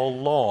out how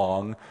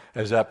long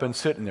has that been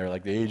sitting there,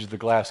 like the age of the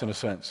glass in a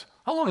sense.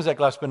 How long has that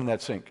glass been in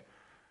that sink?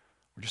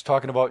 We're just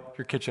talking about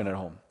your kitchen at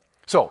home.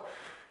 So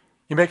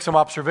you make some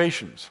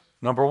observations.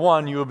 Number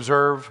one, you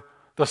observe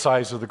the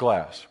size of the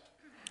glass.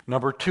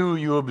 Number two,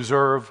 you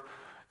observe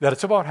that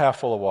it's about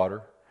half full of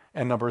water.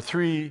 And number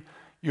three,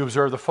 you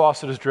observe the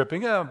faucet is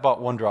dripping about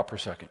 1 drop per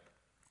second.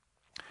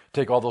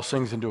 Take all those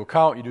things into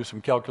account. You do some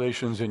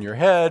calculations in your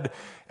head,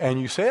 and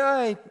you say,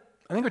 I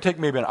think it would take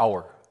maybe an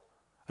hour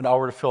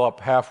to fill up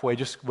halfway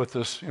just with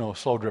this,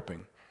 slow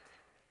dripping.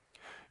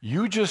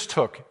 You just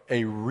took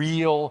a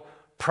real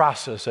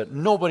process that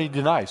nobody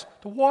denies.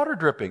 The water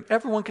dripping.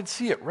 Everyone can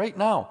see it right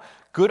now.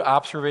 Good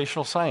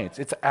observational science.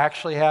 It's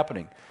actually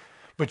happening.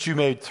 But you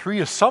made 3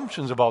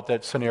 assumptions about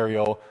that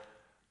scenario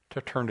to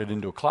turn it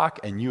into a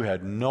clock, and you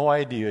had no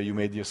idea you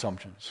made the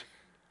assumptions.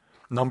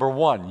 Number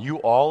one, you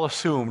all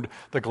assumed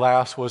the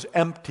glass was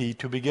empty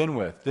to begin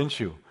with, didn't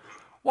you?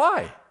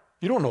 Why?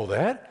 You don't know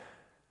that.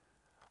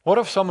 What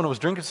if someone was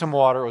drinking some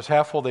water, it was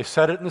half full, they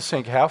set it in the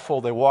sink, half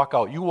full, they walk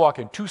out. You walk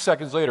in 2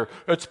 seconds later,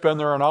 it's been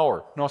there an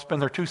hour. No, it's been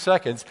there 2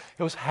 seconds.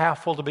 It was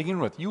half full to begin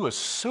with. You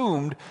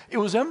assumed it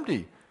was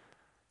empty.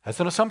 That's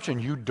an assumption.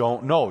 You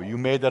don't know. You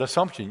made that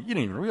assumption. You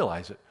didn't even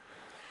realize it.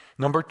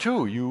 Number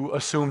two, you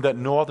assumed that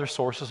no other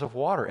sources of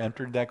water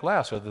entered that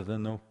glass other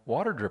than the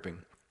water dripping.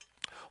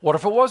 What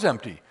if it was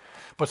empty?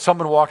 But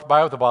someone walked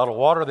by with a bottle of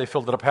water, they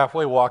filled it up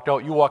halfway, walked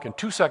out, you walk in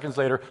 2 seconds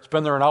later, it's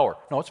been there an hour.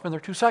 No, it's been there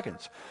 2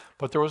 seconds.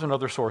 But there was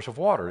another source of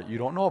water that you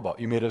don't know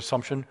about. You made an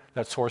assumption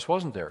that source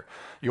wasn't there.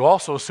 You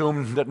also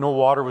assumed that no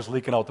water was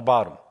leaking out the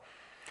bottom.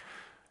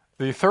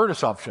 The third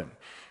assumption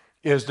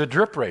is the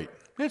drip rate.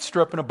 It's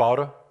dripping about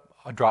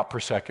a drop per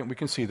second. We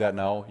can see that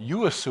now.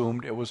 You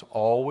assumed it was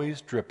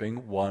always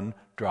dripping 1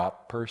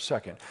 drop per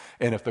second.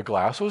 And if the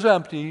glass was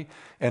empty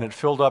and it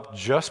filled up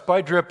just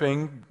by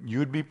dripping,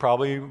 you'd be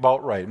probably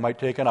about right. It might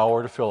take an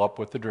hour to fill up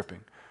with the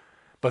dripping.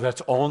 But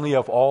that's only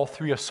if all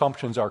 3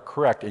 assumptions are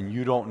correct, and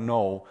you don't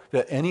know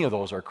that any of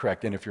those are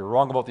correct. And if you're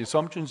wrong about the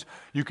assumptions,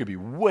 you could be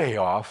way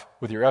off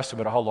with your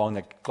estimate of how long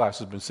that glass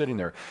has been sitting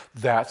there.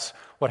 That's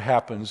what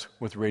happens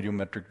with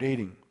radiometric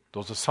dating.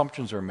 Those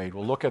assumptions are made.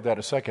 We'll look at that in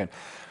a second.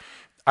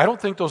 I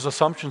don't think those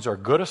assumptions are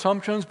good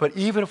assumptions, but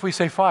even if we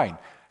say, fine,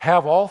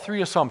 have all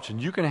 3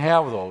 assumptions, you can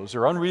have those.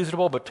 They're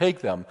unreasonable, but take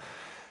them.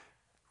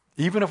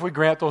 Even if we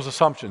grant those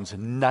assumptions,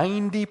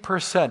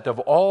 90% of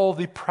all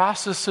the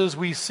processes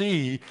we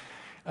see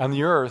on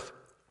the earth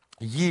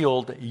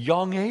yield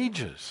young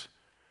ages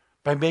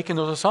by making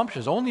those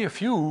assumptions. Only a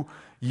few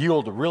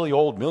yield really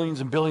old, millions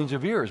and billions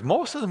of years.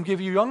 Most of them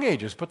give you young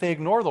ages, but they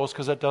ignore those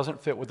because that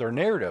doesn't fit with their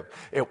narrative.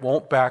 It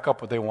won't back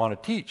up what they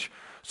want to teach.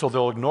 So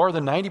they'll ignore the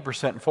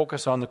 90% and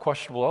focus on the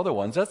questionable other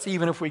ones. That's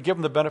even if we give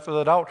them the benefit of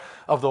the doubt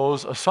of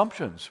those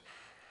assumptions.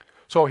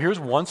 So here's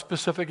one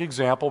specific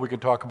example. We can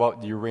talk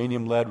about the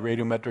uranium-lead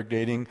radiometric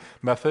dating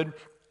method.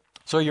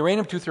 So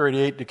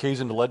uranium-238 decays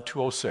into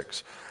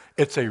lead-206.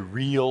 It's a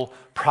real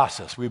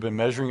process. We've been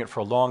measuring it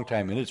for a long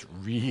time, and it's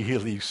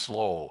really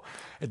slow.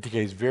 It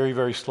decays very,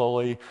 very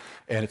slowly,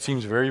 and it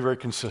seems very, very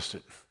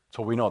consistent.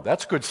 So we know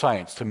that's good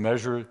science to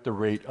measure the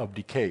rate of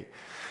decay.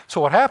 So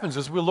what happens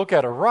is we look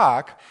at a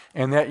rock,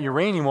 and that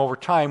uranium over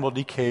time will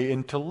decay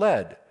into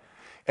lead.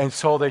 And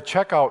so they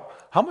check out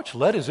how much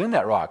lead is in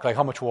that rock, like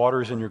how much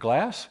water is in your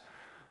glass.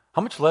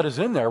 How much lead is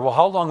in there? Well,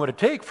 how long would it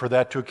take for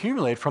that to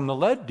accumulate from the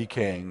lead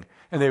decaying?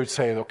 And they would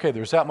say, okay,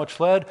 there's that much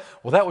lead.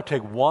 Well, that would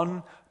take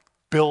 1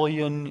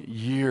 billion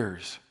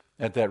years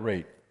at that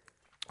rate.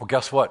 Well,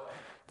 guess what?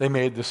 They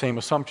made the same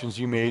assumptions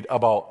you made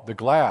about the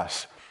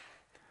glass,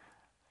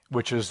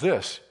 which is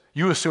this.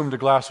 You assumed the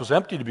glass was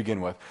empty to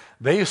begin with.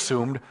 They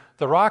assumed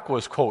the rock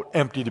was, quote,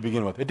 empty to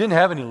begin with. It didn't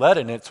have any lead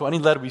in it, so any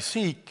lead we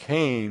see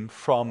came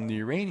from the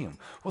uranium.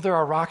 Well, there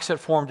are rocks that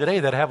form today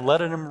that have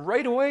lead in them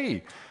right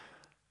away.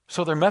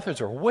 So their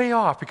methods are way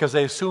off because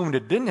they assumed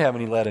it didn't have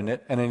any lead in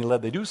it, and any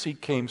lead they do see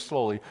came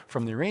slowly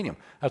from the uranium.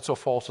 That's a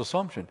false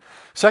assumption.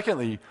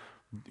 Secondly,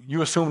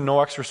 you assume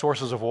no extra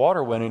sources of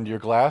water went into your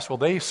glass. Well,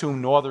 they assume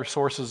no other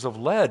sources of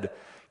lead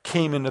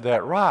came into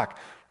that rock.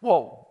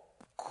 Well,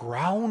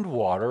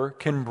 groundwater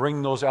can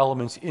bring those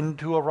elements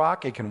into a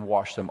rock. It can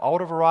wash them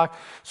out of a rock.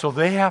 So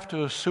they have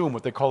to assume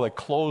what they call a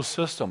closed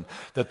system,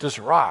 that this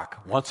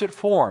rock, once it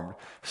formed,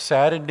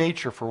 sat in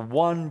nature for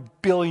 1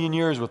 billion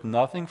years with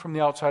nothing from the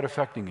outside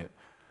affecting it.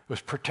 It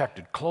was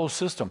protected, closed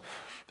system.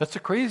 That's a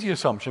crazy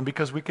assumption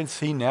because we can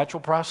see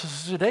natural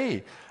processes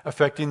today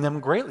affecting them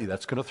greatly.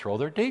 That's going to throw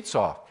their dates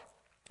off.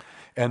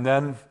 And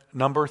then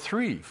number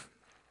 3,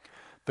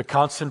 the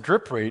constant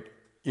drip rate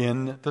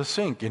in the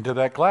sink, into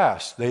that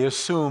glass. They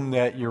assume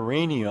that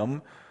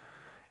uranium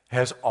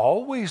has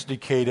always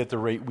decayed at the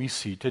rate we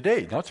see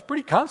today. Now, it's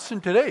pretty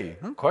constant today.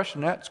 Don't question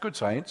that. It's good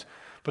science.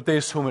 But they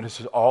assume it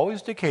has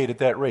always decayed at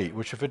that rate,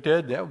 which if it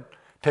did, that would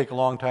take a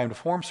long time to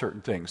form certain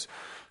things.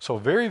 So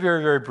very,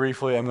 very, very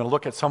briefly, I'm going to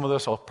look at some of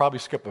this. I'll probably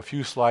skip a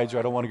few slides here.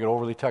 I don't want to get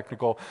overly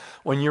technical.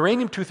 When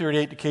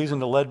uranium-238 decays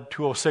into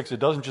lead-206, it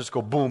doesn't just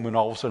go boom and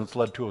all of a sudden it's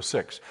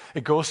lead-206.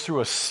 It goes through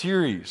a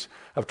series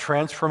of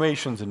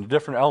transformations into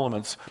different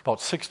elements,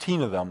 about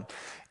 16 of them.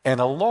 And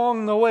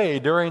along the way,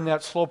 during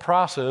that slow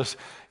process,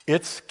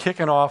 it's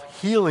kicking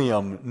off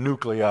helium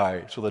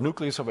nuclei. So the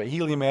nucleus of a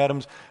helium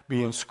atom's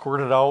being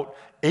squirted out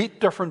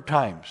 8 different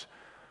times.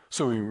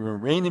 So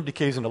uranium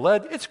decays into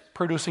lead, it's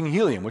producing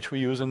helium, which we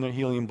use in the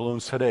helium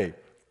balloons today.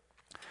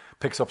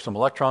 Picks up some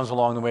electrons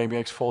along the way,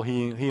 makes full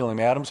helium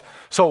atoms.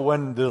 So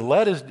when the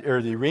lead is,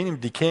 or the uranium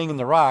decaying in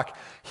the rock,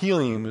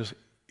 helium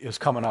is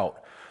coming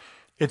out.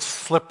 It's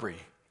slippery.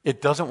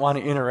 It doesn't want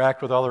to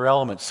interact with other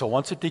elements. So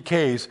once it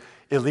decays,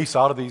 it leaks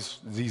out of these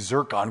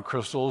zircon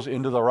crystals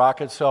into the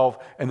rock itself,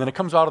 and then it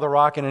comes out of the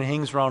rock and it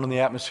hangs around in the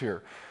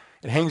atmosphere.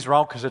 It hangs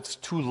around because it's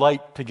too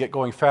light to get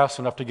going fast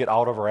enough to get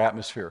out of our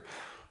atmosphere.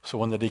 So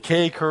when the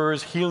decay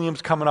occurs,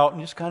 helium's coming out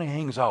and just kind of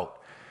hangs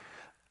out.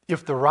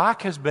 If the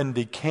rock has been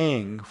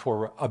decaying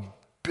for 1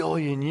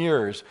 billion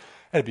years,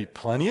 it'd be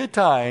plenty of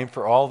time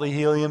for all the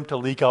helium to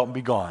leak out and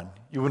be gone.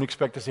 You wouldn't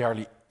expect to see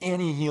hardly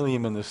any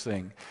helium in this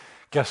thing.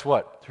 Guess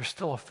what? There's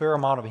still a fair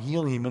amount of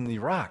helium in the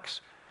rocks,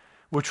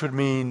 which would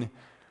mean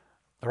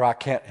the rock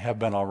can't have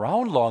been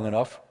around long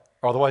enough,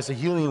 or otherwise the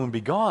helium would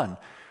be gone.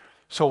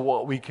 So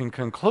what we can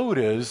conclude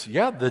is,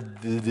 yeah, the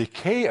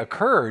decay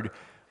occurred,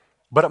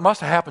 but it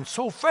must have happened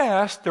so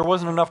fast, there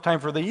wasn't enough time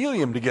for the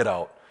helium to get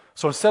out.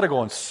 So instead of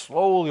going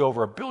slowly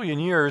over 1 billion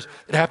years,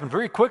 it happened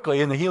very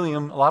quickly, and the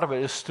helium, a lot of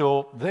it is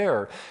still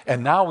there.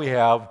 And now we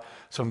have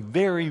some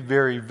very,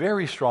 very,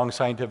 very strong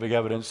scientific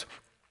evidence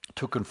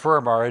to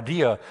confirm our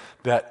idea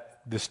that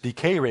this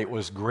decay rate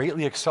was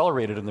greatly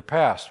accelerated in the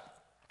past.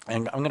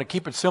 And I'm going to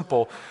keep it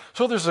simple.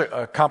 So there's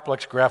a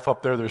complex graph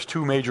up there. There's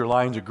 2 major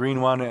lines, a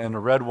green one and a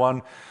red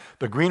one.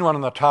 The green one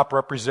on the top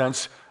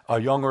represents a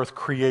young Earth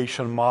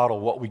creation model,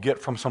 what we get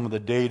from some of the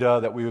data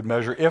that we would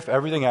measure if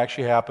everything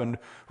actually happened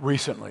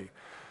recently.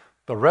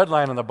 The red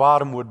line on the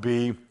bottom would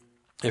be,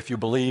 if you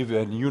believe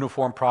in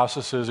uniform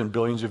processes in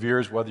billions of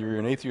years, whether you're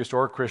an atheist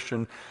or a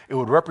Christian, it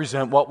would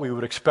represent what we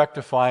would expect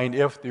to find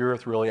if the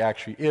Earth really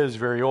actually is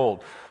very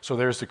old. So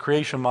there's the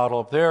creation model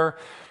up there.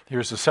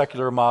 Here's the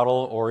secular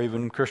model, or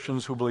even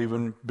Christians who believe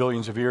in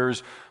billions of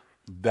years.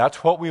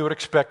 That's what we would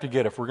expect to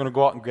get. If we're going to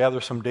go out and gather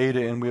some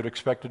data, and we would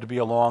expect it to be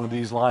along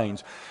these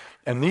lines.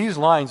 And these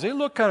lines, they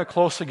look kind of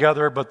close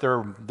together, but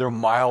they're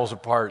miles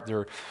apart.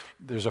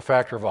 There's a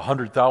factor of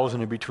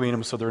 100,000 in between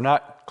them, so they're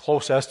not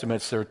close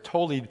estimates. They're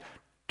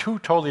two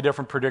totally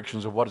different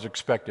predictions of what is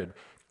expected.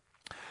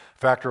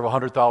 Factor of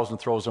 100,000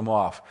 throws them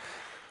off.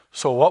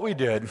 So what we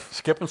did,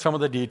 skipping some of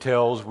the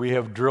details, we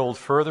have drilled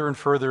further and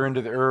further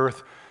into the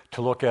Earth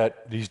to look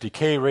at these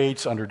decay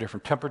rates under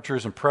different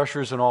temperatures and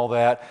pressures and all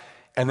that.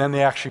 and then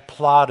they actually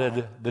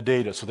plotted the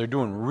data. So they're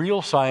doing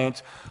real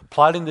science,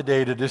 plotting the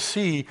data to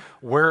see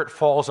where it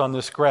falls on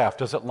this graph.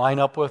 Does it line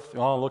up with,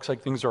 oh, it looks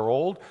like things are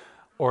old,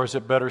 or is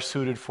it better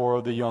suited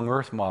for the young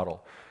Earth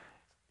model?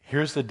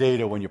 Here's the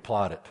data when you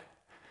plot it.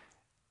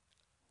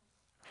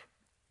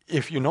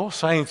 If you know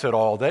science at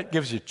all, that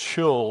gives you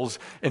chills.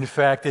 In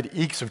fact, it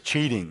ekes of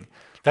cheating.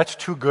 That's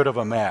too good of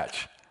a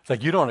match. It's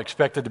like you don't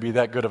expect it to be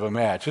that good of a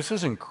match. This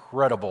is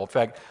incredible. In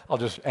fact, I'll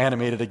just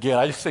animate it again.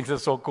 I just think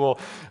that's so cool.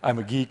 I'm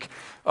a geek.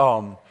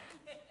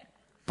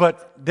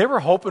 But they were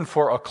hoping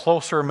for a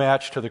closer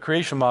match to the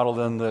creation model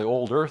than the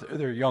old Earth,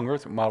 their young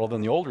Earth model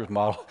than the old Earth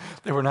model.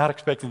 They were not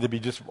expecting to be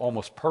just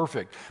almost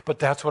perfect. But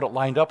that's what it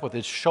lined up with.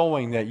 It's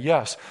showing that,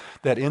 yes,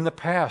 that in the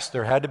past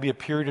there had to be a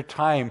period of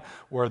time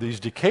where these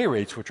decay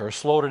rates, which are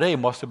slow today,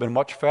 must have been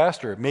much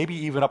faster, maybe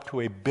even up to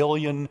 1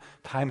 billion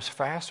times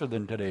faster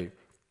than today.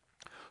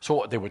 So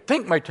what they would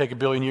think might take 1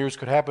 billion years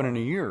could happen in a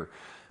year,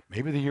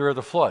 maybe the year of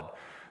the flood.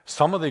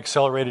 Some of the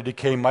accelerated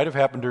decay might have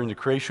happened during the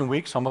creation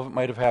week. Some of it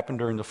might have happened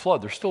during the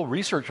flood. They're still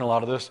researching a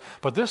lot of this,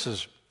 but this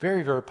is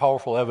very, very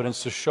powerful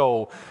evidence to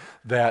show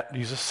that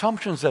these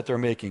assumptions that they're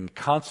making,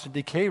 constant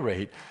decay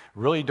rate,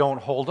 really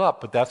don't hold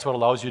up, but that's what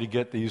allows you to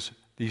get these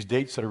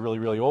dates that are really,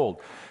 really old.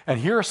 And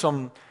here are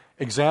some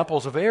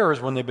examples of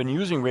errors when they've been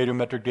using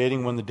radiometric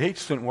dating when the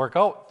dates didn't work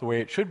out the way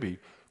it should be.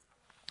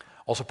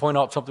 Also point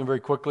out something very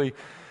quickly.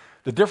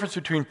 The difference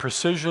between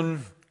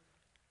precision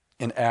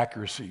and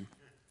accuracy.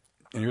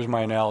 And here's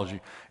my analogy.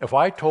 If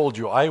I told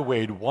you I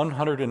weighed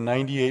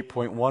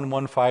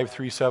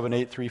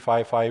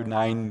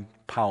 198.11537835559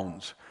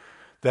 pounds,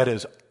 that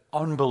is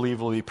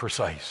unbelievably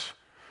precise,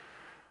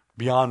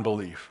 beyond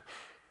belief.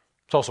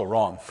 It's also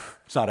wrong.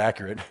 It's not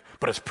accurate,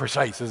 but it's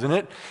precise, isn't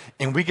it?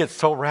 And we get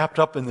so wrapped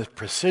up in this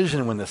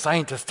precision when the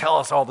scientists tell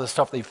us all this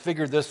stuff, they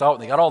figured this out,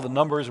 and they got all the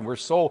numbers, and we're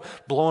so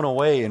blown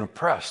away and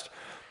impressed.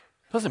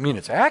 Doesn't mean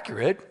it's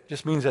accurate. It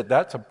just means that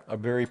that's a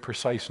very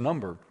precise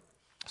number.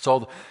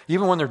 So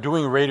even when they're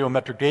doing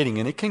radiometric dating,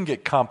 and it can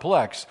get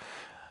complex,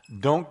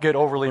 don't get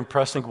overly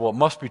impressed and think, well, it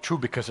must be true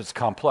because it's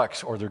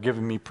complex, or they're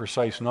giving me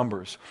precise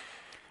numbers.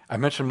 I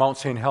mentioned Mount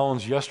St.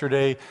 Helens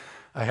yesterday.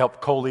 I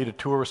helped co-lead a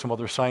tour with some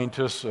other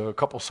scientists a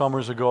couple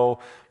summers ago.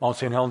 Mount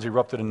St. Helens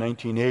erupted in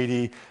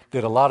 1980,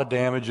 did a lot of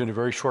damage in a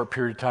very short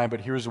period of time,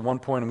 but here's the one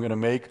point I'm going to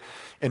make.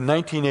 In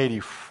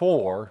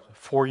 1984,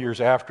 4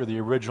 years after the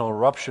original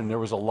eruption, there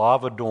was a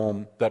lava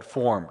dome that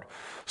formed.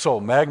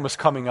 So magma's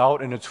coming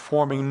out and it's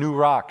forming new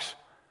rocks,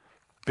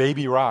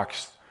 baby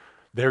rocks.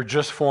 They're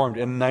just formed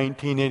in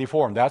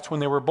 1984, and that's when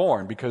they were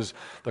born because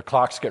the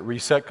clocks get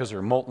reset because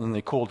they're molten and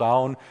they cool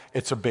down.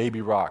 It's a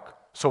baby rock.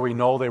 So we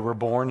know they were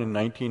born in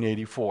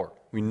 1984.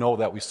 We know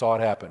that. We saw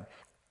it happen.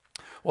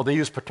 Well, they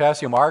used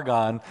potassium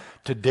argon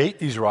to date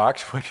these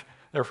rocks, which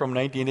they're from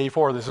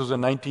 1984. This was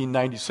in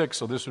 1996,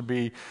 so this would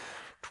be,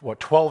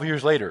 12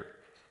 years later.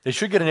 They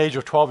should get an age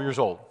of 12 years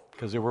old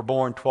because they were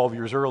born 12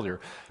 years earlier.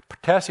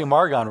 Potassium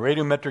argon,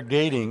 radiometric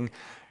dating,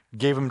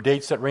 gave them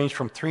dates that ranged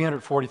from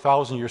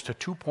 340,000 years to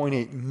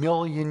 2.8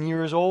 million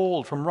years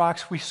old from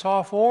rocks we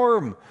saw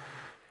form.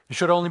 It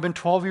should have only been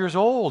 12 years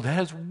old.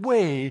 That is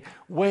way,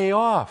 way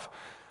off.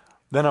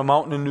 Then a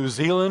mountain in New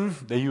Zealand,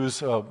 they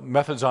use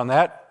methods on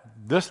that.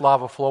 This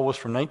lava flow was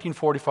from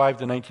 1945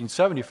 to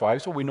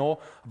 1975, so we know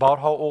about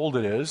how old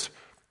it is.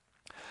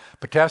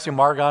 Potassium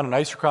argon and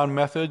isochron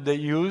method they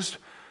used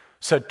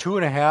said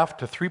 2.5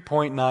 to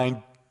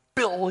 3.9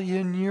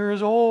 billion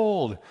years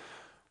old.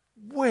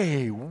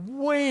 Way,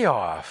 way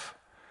off.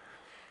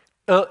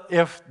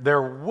 If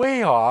they're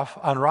way off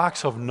on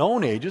rocks of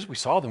known ages, we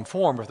saw them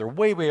form, if they're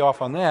way, way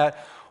off on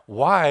that,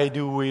 why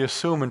do we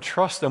assume and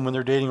trust them when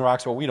they're dating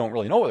rocks? Well, we don't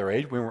really know their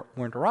age. We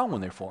weren't around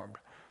when they formed.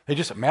 They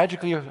just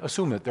magically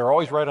assume that they're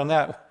always right on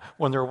that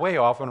when they're way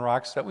off on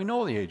rocks that we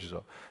know the ages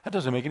of. That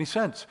doesn't make any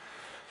sense.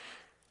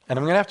 And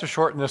I'm going to have to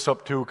shorten this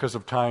up too because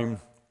of time.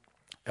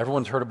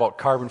 Everyone's heard about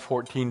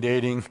carbon-14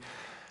 dating.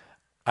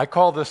 I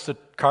call this the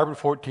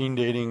carbon-14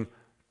 dating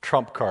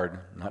trump card.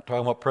 I'm not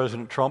talking about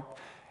President Trump.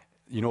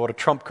 You know what a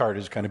trump card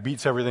is, kind of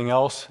beats everything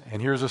else.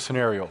 And here's a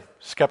scenario.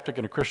 Skeptic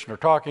and a Christian are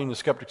talking. The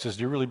skeptic says,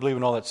 do you really believe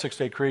in all that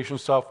six-day creation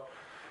stuff?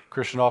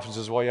 Christian often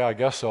says, well, yeah, I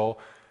guess so.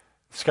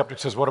 The skeptic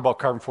says, what about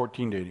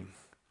carbon-14 dating?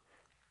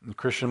 And the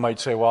Christian might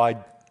say, well, I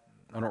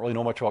don't really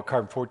know much about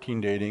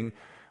carbon-14 dating.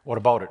 What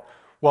about it?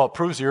 Well, it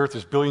proves the earth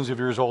is billions of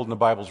years old and the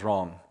Bible's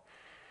wrong.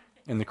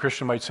 And the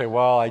Christian might say,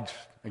 well, I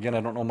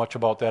don't know much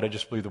about that. I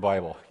just believe the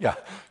Bible. Yeah,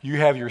 you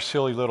have your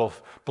silly little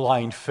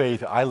blind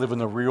faith. I live in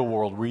the real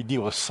world. We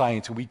deal with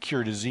science and we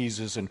cure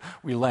diseases and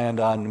we land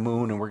on the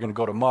moon and we're going to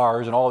go to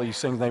Mars and all these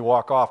things. And they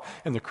walk off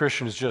and the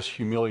Christian is just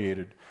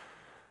humiliated.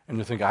 And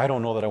they think, I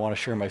don't know that I want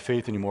to share my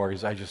faith anymore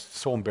because it's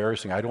so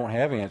embarrassing. I don't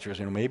have answers.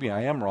 Maybe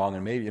I am wrong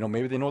and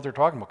maybe they know what they're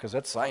talking about because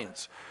that's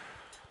science.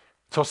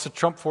 So it's the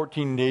Trump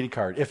 14 dating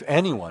card. If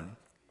anyone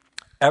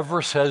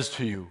ever says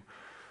to you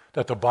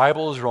that the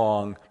Bible is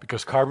wrong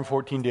because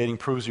carbon-14 dating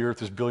proves the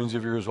earth is billions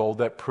of years old,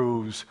 that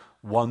proves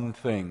one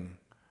thing.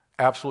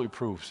 Absolutely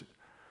proves it.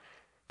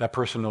 That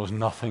person knows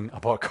nothing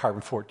about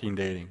carbon-14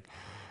 dating.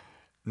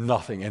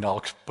 Nothing. And I'll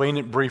explain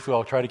it briefly.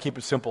 I'll try to keep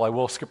it simple. I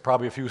will skip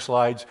probably a few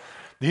slides.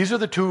 These are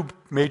the two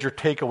major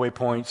takeaway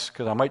points,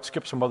 because I might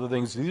skip some other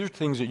things. These are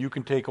things that you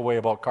can take away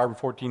about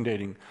carbon-14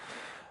 dating.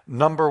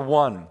 Number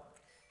one,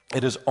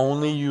 it is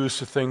only used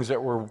to date things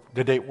that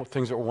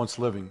were once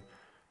living.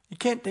 You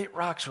can't date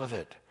rocks with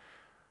it.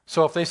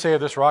 So if they say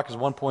this rock is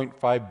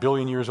 1.5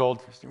 billion years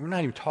old, we're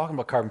not even talking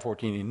about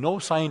carbon-14. No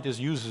scientist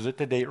uses it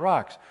to date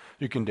rocks.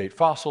 You can date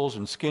fossils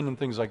and skin and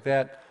things like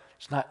that.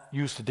 It's not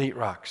used to date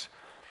rocks.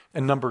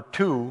 And number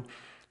two,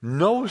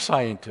 no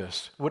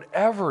scientist would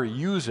ever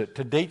use it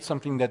to date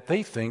something that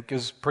they think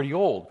is pretty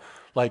old,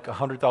 like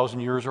 100,000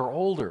 years or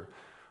older.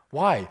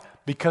 Why?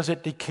 Because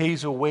it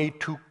decays away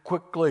too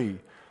quickly.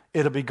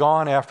 It'll be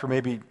gone after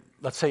maybe,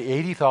 let's say,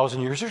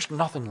 80,000 years. There's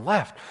nothing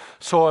left.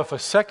 So if a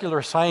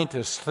secular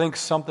scientist thinks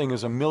something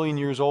is 1 million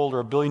years old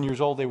or 1 billion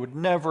years old, they would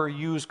never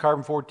use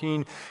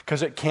carbon-14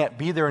 because it can't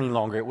be there any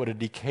longer. It would have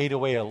decayed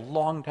away a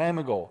long time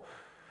ago.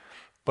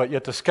 But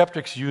yet the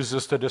skeptics use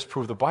this to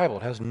disprove the Bible.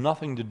 It has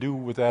nothing to do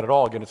with that at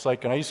all. Again, it's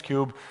like an ice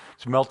cube.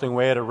 It's melting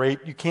away at a rate.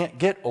 You can't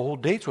get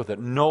old dates with it.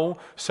 No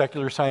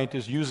secular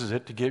scientist uses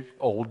it to get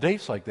old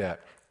dates like that.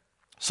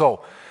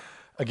 So,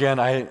 again,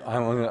 I'm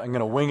going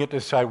to wing it to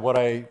decide what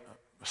I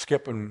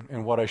skip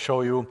and what I show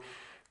you.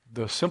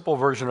 The simple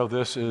version of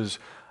this is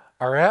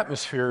our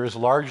atmosphere is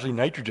largely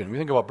nitrogen. We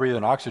think about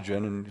breathing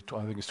oxygen, and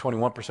I think it's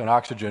 21%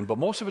 oxygen, but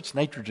most of it's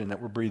nitrogen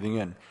that we're breathing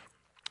in.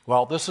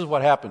 Well, this is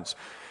what happens.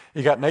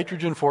 You got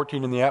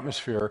nitrogen-14 in the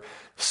atmosphere.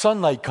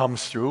 Sunlight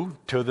comes through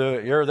to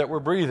the air that we're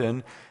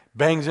breathing,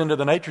 bangs into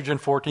the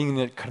nitrogen-14, and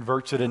it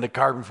converts it into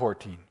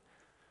carbon-14.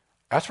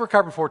 That's where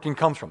carbon-14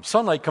 comes from.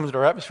 Sunlight comes into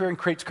our atmosphere and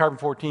creates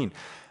carbon-14.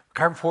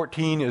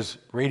 Carbon-14 is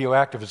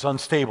radioactive. It's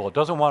unstable. It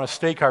doesn't want to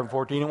stay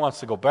carbon-14. It wants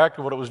to go back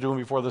to what it was doing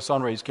before the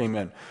sun rays came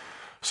in.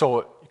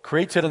 So it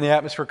creates it in the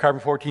atmosphere,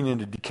 carbon-14,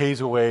 and it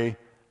decays away,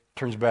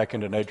 turns back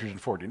into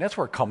nitrogen-14. That's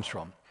where it comes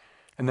from.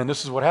 And then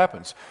this is what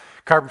happens.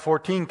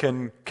 Carbon-14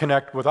 can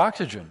connect with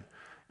oxygen. And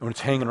when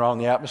it's hanging around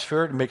the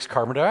atmosphere, it makes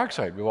carbon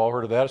dioxide. We've all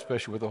heard of that,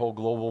 especially with the whole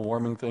global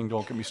warming thing.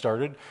 Don't get me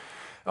started.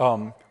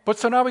 But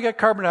so now we got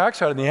carbon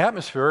dioxide in the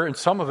atmosphere, and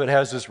some of it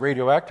has this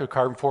radioactive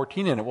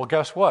carbon-14 in it. Well,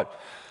 guess what?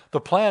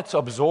 The plants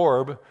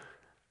absorb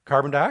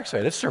carbon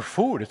dioxide. It's their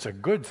food. It's a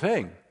good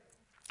thing.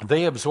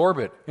 They absorb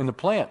it in the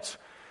plants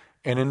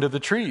and into the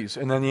trees.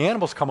 And then the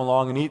animals come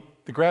along and eat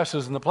the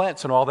grasses and the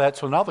plants and all that.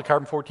 So now the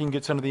carbon-14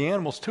 gets into the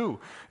animals too.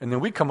 And then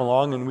we come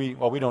along and we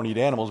don't eat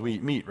animals, we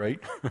eat meat, right?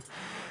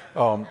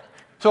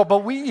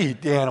 But we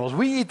eat the animals,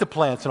 we eat the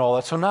plants and all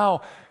that. So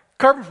now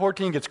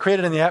carbon-14 gets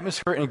created in the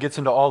atmosphere and it gets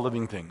into all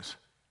living things.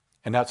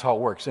 And that's how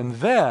it works. And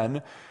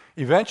then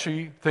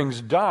eventually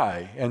things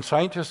die. And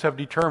scientists have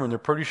determined, they're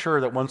pretty sure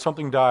that when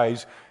something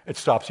dies, it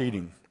stops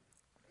eating.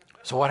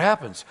 So what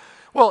happens?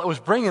 Well, it was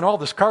bringing all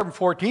this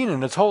carbon-14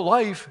 in its whole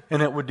life,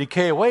 and it would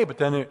decay away. But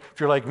then if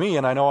you're like me,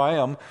 and I know I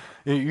am,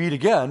 you eat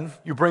again,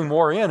 you bring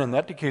more in, and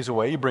that decays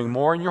away. You bring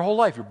more in your whole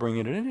life. You bring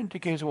it in, and it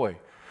decays away.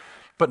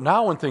 But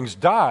now when things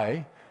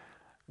die,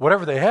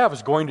 whatever they have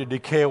is going to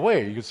decay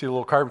away. You can see the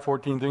little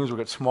carbon-14 things will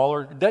get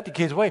smaller. That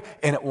decays away,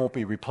 and it won't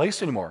be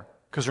replaced anymore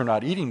because they're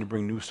not eating to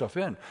bring new stuff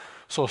in.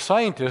 So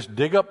scientists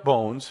dig up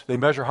bones. They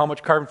measure how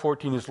much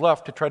carbon-14 is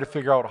left to try to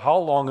figure out how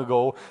long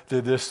ago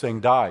did this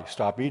thing die,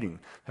 stop eating.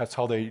 That's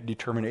how they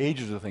determine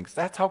ages of things.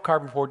 That's how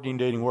carbon-14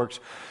 dating works.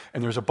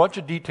 And there's a bunch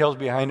of details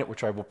behind it,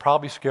 which I will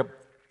probably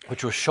skip,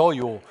 which will show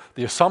you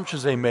the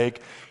assumptions they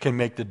make can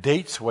make the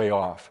dates way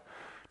off.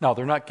 Now,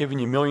 they're not giving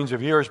you millions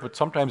of years, but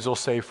sometimes they'll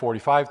say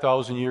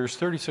 45,000 years,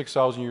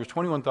 36,000 years,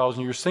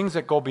 21,000 years, things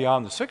that go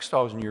beyond the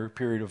 6,000-year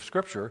period of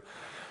Scripture.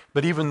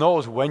 But even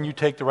those, when you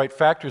take the right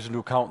factors into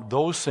account,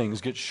 those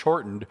things get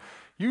shortened,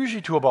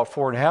 usually to about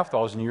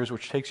 4,500 years,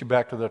 which takes you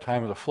back to the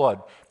time of the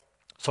flood.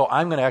 So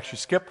I'm going to actually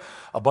skip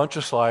a bunch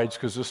of slides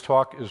because this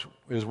talk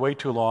is way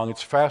too long.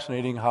 It's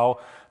fascinating how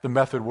the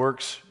method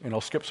works, and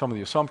I'll skip some of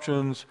the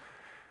assumptions.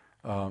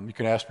 You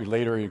can ask me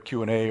later in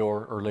Q&A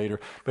or later.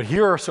 But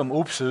here are some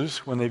oopses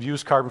when they've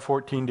used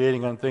carbon-14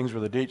 dating on things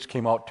where the dates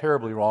came out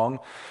terribly wrong.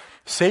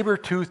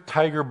 Saber-toothed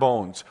tiger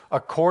bones.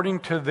 According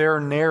to their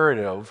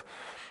narrative,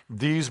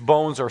 these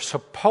bones are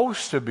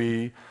supposed to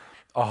be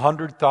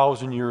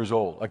 100,000 years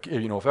old. Like,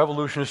 if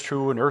evolution is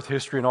true and Earth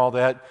history and all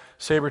that,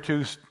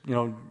 saber-tooth,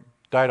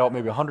 died out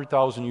maybe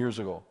 100,000 years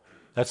ago.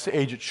 That's the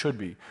age it should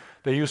be.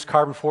 They used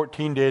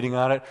carbon-14 dating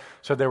on it,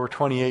 said they were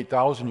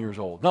 28,000 years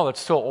old. No, that's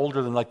still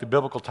older than like the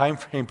biblical time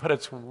frame, but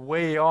it's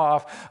way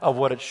off of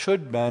what it should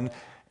have been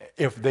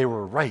if they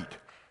were right.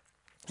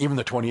 Even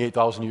the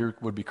 28,000 years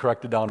would be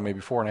corrected down to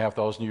maybe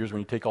 4,500 years when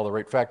you take all the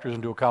right factors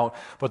into account.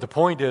 But the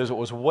point is, it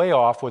was way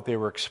off what they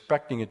were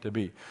expecting it to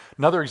be.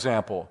 Another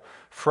example,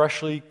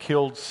 freshly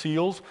killed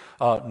seals.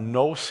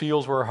 No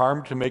seals were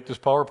harmed to make this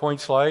PowerPoint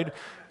slide.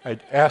 I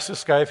asked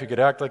this guy if he could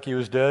act like he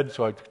was dead,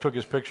 so I took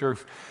his picture.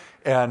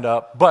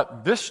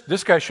 But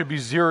this guy should be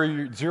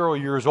 0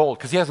 years old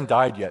because he hasn't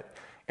died yet.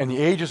 And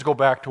the ages go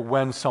back to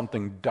when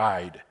something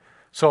died.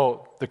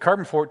 So the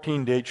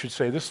carbon-14 date should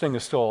say this thing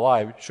is still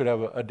alive. It should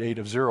have a date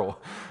of 0.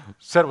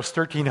 Said it was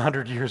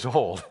 1,300 years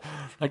old.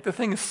 Like, the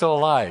thing is still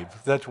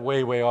alive. That's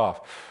way, way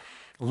off.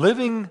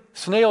 Living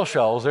snail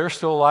shells, they're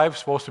still alive,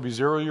 supposed to be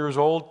 0 years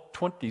old,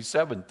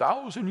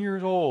 27,000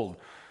 years old.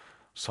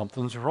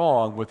 Something's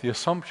wrong with the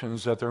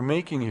assumptions that they're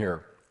making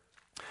here.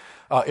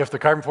 If the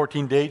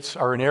carbon-14 dates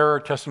are in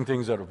error, testing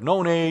things out of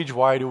known age,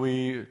 why do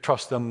we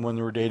trust them when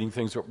we're dating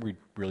things that we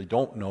really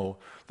don't know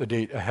the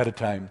date ahead of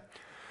time?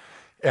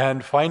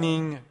 And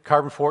finding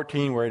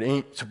carbon-14 where it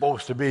ain't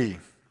supposed to be.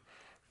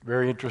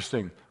 Very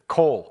interesting.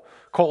 Coal.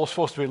 Coal is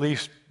supposed to be at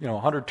least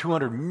 100,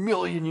 200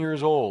 million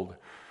years old.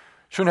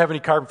 Shouldn't have any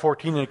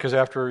carbon-14 in it because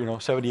after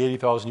 70,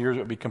 80,000 years it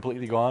would be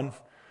completely gone.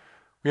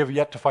 We have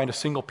yet to find a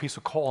single piece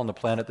of coal on the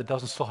planet that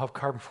doesn't still have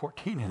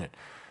carbon-14 in it.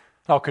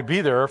 Now, it could be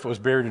there if it was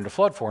buried in a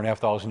flood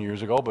 4,500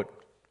 years ago, but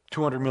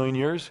 200 million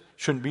years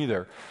shouldn't be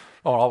there.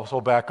 Oh, I'll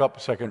also back up a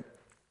second.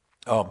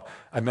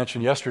 I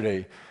mentioned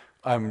yesterday,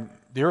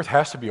 the Earth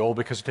has to be old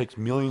because it takes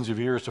millions of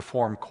years to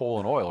form coal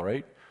and oil,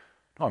 right?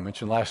 No, I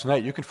mentioned last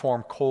night, you can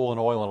form coal and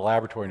oil in a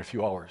laboratory in a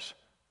few hours.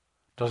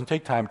 It doesn't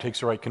take time, it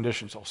takes the right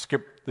conditions. I'll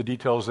skip the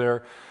details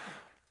there.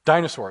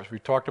 Dinosaurs, we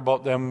talked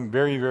about them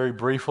very, very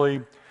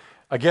briefly.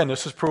 Again,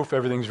 this is proof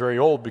everything's very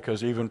old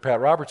because even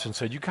Pat Robertson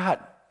said, you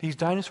got these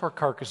dinosaur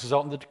carcasses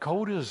out in the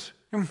Dakotas.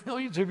 They're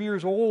millions of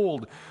years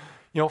old.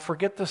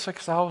 Forget the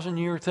 6,000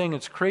 year thing.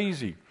 It's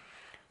crazy.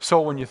 So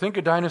when you think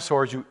of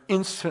dinosaurs, you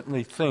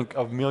instantly think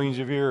of millions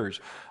of years.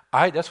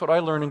 That's what I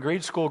learned in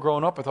grade school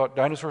growing up. I thought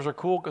dinosaurs are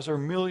cool because they're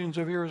millions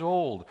of years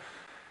old.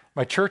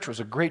 My church was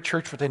a great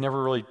church, but they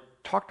never really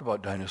talked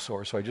about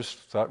dinosaurs. So I just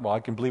thought, well,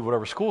 I can believe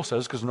whatever school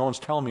says because no one's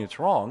telling me it's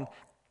wrong.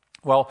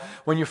 Well,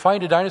 when you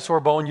find a dinosaur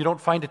bone, you don't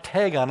find a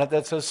tag on it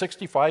that says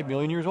 65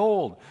 million years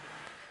old.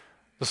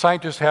 The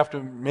scientists have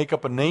to make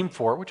up a name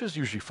for it, which is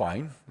usually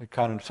fine. They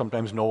kind of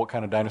sometimes know what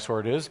kind of dinosaur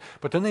it is,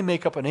 but then they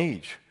make up an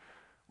age,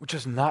 which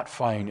is not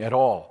fine at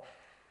all.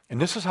 And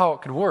this is how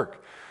it could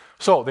work.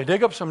 So they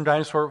dig up some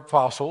dinosaur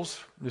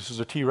fossils. This is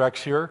a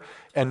T-Rex here,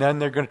 and then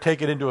they're going to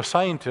take it into a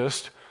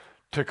scientist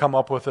to come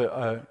up with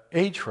an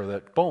age for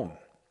that bone.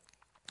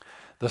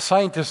 The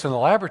scientist in the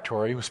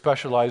laboratory who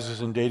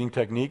specializes in dating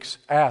techniques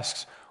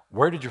asks,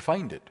 where did you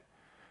find it?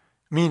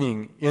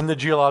 Meaning, in the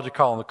geologic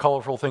column, the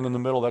colorful thing in the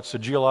middle, that's the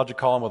geologic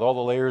column with all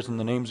the layers and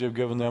the names they've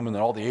given them and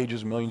then all the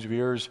ages, millions of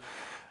years.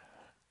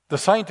 The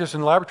scientist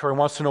in the laboratory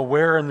wants to know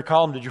where in the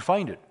column did you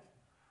find it.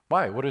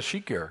 Why? What does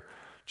she care?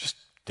 Just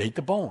date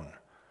the bone.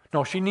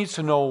 No, she needs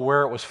to know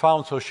where it was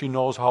found so she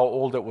knows how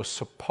old it was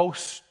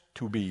supposed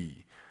to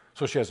be.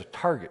 So she has a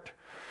target.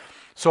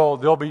 So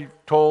they'll be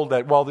told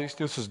that, well, this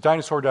is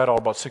dinosaur died out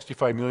about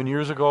 65 million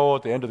years ago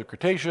at the end of the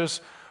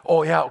Cretaceous.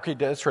 Oh, yeah, okay,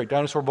 that's right.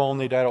 Dinosaur bone,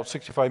 they died out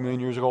 65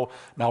 million years ago.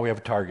 Now we have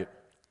a target.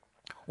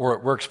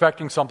 We're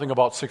expecting something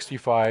about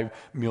 65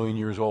 million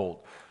years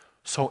old.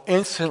 So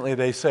instantly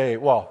they say,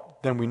 well,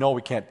 then we know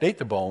we can't date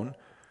the bone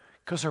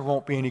because there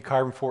won't be any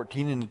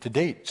carbon-14 in it to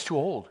date. It's too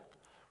old.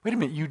 Wait a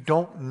minute, you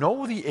don't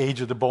know the age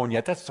of the bone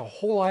yet. That's the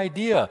whole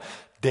idea.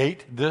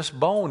 Date this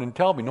bone and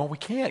tell me. No, we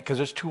can't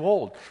because it's too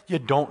old. You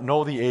don't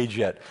know the age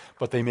yet,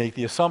 but they make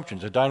the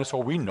assumptions. A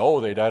dinosaur, we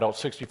know they died out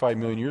 65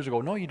 million years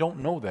ago. No, you don't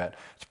know that.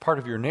 It's part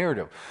of your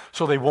narrative.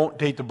 So they won't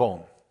date the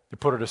bone. They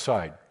put it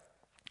aside.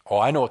 Oh,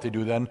 I know what they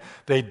do then.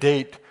 They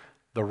date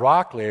the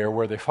rock layer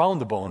where they found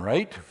the bone,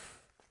 right?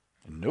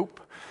 Nope.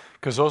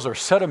 Because those are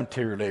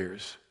sedimentary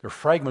layers. They're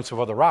fragments of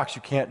other rocks.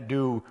 You can't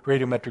do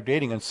radiometric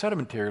dating on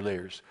sedimentary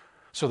layers.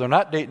 So they're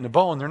not dating the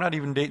bone. They're not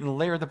even dating the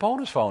layer the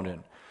bone is found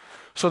in.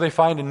 So they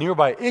find a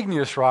nearby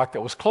igneous rock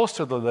that was close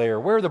to the layer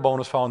where the bone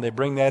is found. They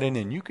bring that in,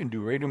 and you can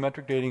do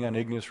radiometric dating on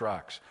igneous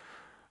rocks.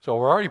 So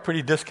we're already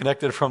pretty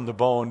disconnected from the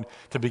bone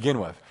to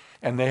begin with.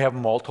 And they have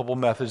multiple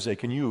methods they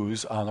can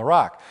use on the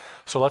rock.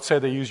 So let's say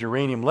they use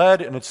uranium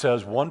lead, and it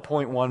says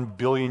 1.1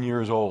 billion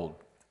years old.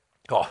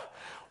 Oh,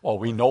 well,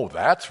 we know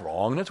that's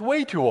wrong, and it's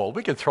way too old.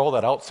 We can throw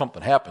that out,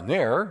 something happened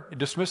there, and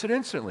dismiss it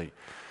instantly.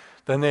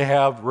 Then they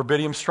have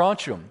rubidium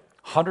strontium,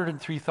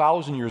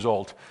 103,000 years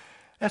old.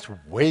 That's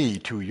way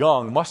too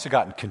young, must have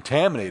gotten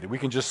contaminated. We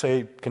can just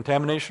say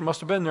contamination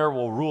must have been there,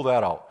 we'll rule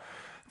that out.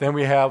 Then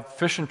we have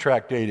fission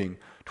track dating,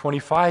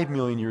 25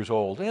 million years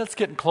old. It's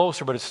getting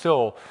closer, but it's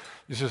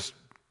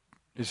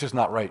just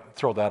not right.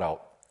 Throw that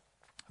out.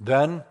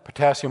 Then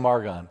potassium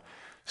argon,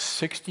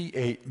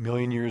 68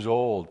 million years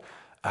old.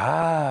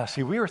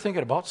 See, we were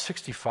thinking about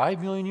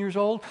 65 million years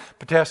old.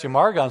 Potassium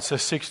argon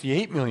says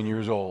 68 million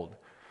years old.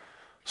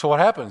 So what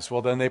happens?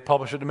 Well, then they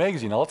publish it in a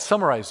magazine. Now let's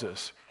summarize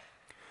this.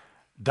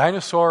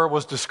 Dinosaur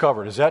was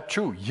discovered. Is that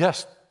true?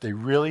 Yes, they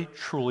really,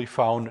 truly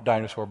found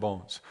dinosaur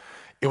bones.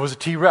 It was a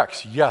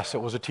T-Rex. Yes,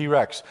 it was a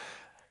T-Rex.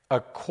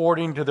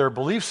 According to their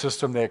belief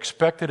system, they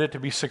expected it to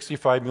be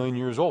 65 million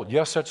years old.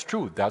 Yes, that's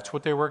true. That's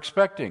what they were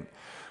expecting.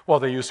 Well,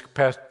 they used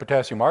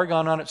potassium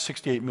argon on it,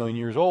 68 million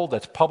years old.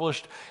 That's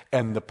published,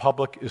 and the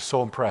public is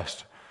so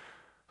impressed.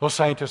 Those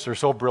scientists are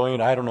so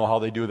brilliant. I don't know how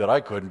they do that. I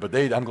couldn't, but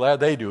I'm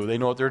glad they do. They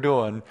know what they're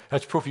doing.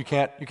 That's proof you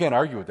can't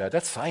argue with that.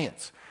 That's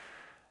science.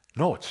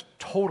 No, it's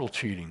total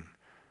cheating.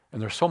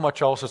 And there's so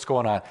much else that's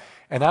going on.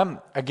 And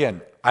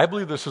I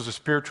believe this is a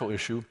spiritual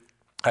issue.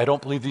 I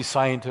don't believe these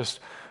scientists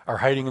are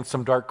hiding in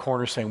some dark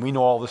corner saying, we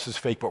know all this is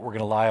fake, but we're going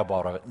to lie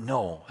about it.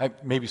 No.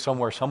 Maybe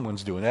somewhere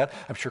someone's doing that.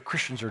 I'm sure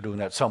Christians are doing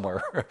that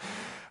somewhere.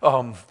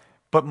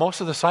 But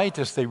most of the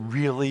scientists, they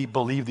really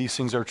believe these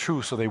things are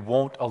true, so they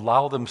won't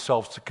allow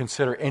themselves to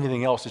consider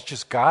anything else. It's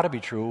just got to be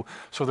true,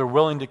 so they're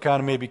willing to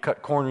kind of maybe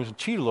cut corners and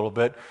cheat a little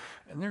bit.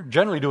 And they're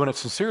generally doing it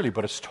sincerely,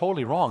 but it's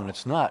totally wrong, and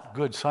it's not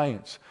good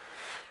science.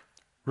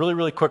 Really,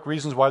 really quick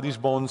reasons why these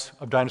bones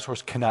of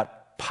dinosaurs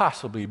cannot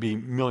possibly be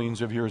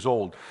millions of years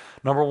old.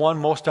 Number one,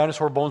 most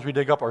dinosaur bones we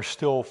dig up are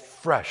still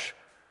fresh.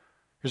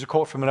 Here's a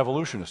quote from an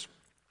evolutionist.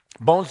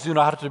 Bones do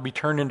not have to be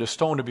turned into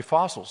stone to be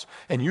fossils,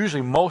 and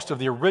usually most of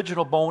the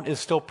original bone is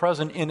still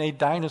present in a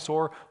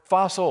dinosaur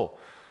fossil.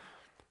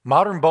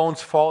 Modern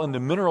bones fall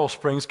into mineral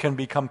springs, can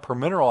become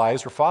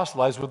permineralized or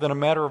fossilized within a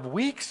matter of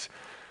weeks.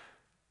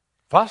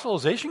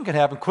 Fossilization can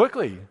happen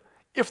quickly.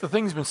 If the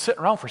thing's been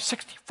sitting around for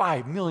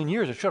 65 million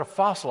years, it should have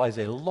fossilized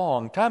a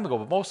long time ago,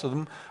 but most of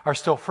them are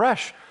still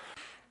fresh.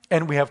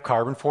 And we have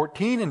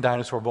carbon-14 in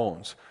dinosaur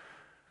bones.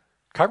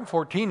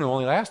 Carbon-14 will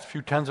only last a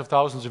few tens of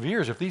thousands of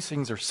years. If these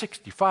things are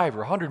 65 or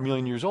 100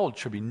 million years old, it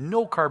should be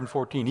no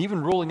carbon-14,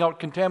 even ruling out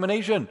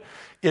contamination.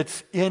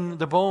 It's in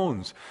the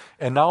bones.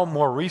 And now,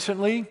 more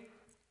recently,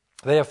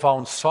 they have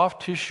found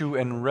soft tissue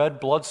and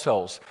red blood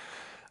cells.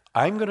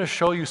 I'm going to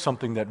show you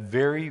something that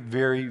very,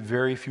 very,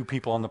 very few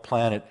people on the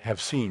planet have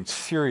seen.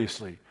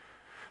 Seriously.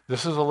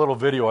 This is a little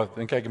video. I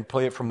think I can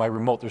play it from my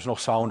remote. There's no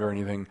sound or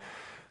anything.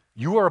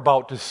 You are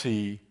about to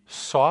see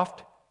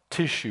soft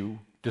tissue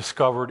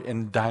discovered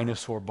in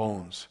dinosaur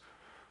bones.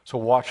 So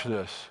watch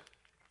this.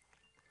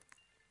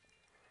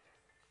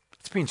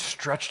 It's being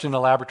stretched in a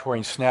laboratory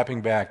and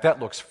snapping back. That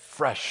looks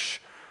fresh.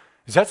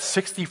 Is that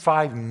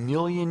 65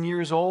 million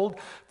years old?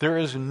 There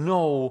is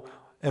no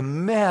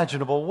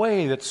imaginable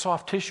way that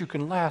soft tissue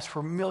can last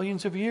for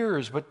millions of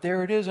years, but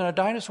there it is in a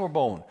dinosaur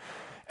bone.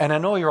 And I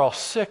know you're all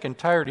sick and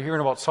tired of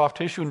hearing about soft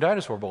tissue and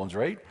dinosaur bones,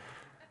 right?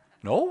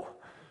 No?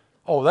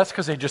 Oh, that's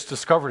because they just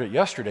discovered it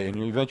yesterday and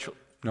you eventually...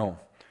 No.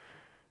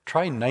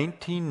 Try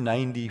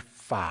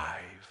 1995.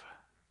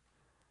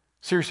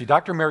 Seriously,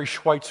 Dr. Mary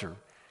Schweitzer,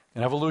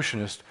 an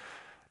evolutionist,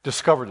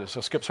 discovered this.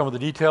 I'll skip some of the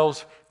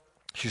details.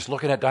 She's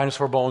looking at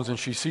dinosaur bones and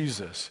she sees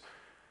this.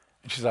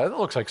 And she said, that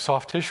looks like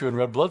soft tissue and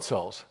red blood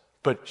cells.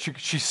 But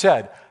she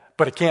said,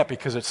 but it can't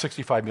because it's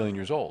 65 million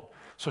years old.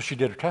 So she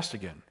did her test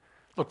again.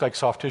 Looked like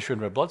soft tissue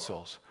and red blood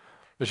cells.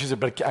 But she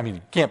said,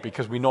 it can't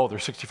because we know they're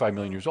 65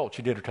 million years old.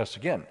 She did her test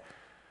again.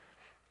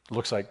 It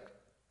looks like,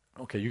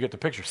 okay, you get the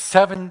picture.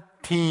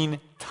 17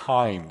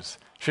 times.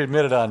 She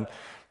admitted on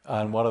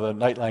one of the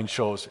Nightline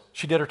shows,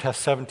 she did her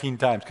test 17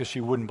 times because she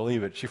wouldn't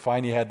believe it. She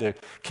finally had to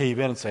cave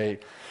in and say,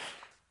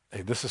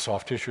 hey, this is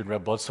soft tissue and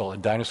red blood cell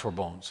and dinosaur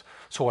bones.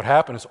 So what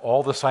happened is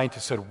all the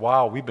scientists said,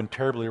 wow, we've been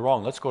terribly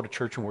wrong. Let's go to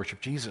church and worship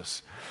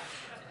Jesus.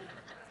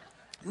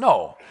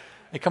 No.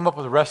 They come up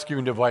with a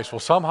rescuing device. Well,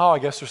 somehow, I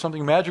guess there's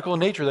something magical in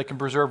nature that can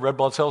preserve red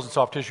blood cells and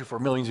soft tissue for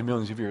millions and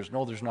millions of years.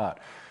 No, there's not.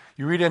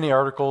 You read any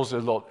articles,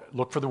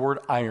 look for the word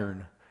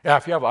iron. Yeah,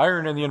 if you have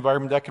iron in the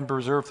environment, that can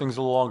preserve things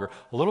a little longer.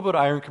 A little bit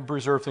of iron can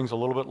preserve things a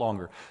little bit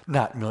longer.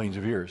 Not millions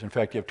of years. In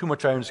fact, you have too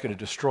much iron, it's going to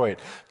destroy it.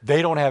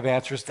 They don't have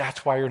answers.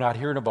 That's why you're not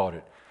hearing about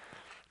it.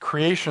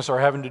 Creationists are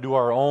having to do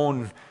our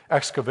own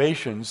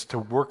excavations to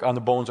work on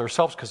the bones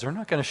ourselves because they're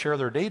not going to share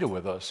their data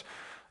with us.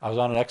 I was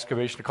on an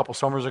excavation a couple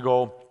summers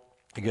ago.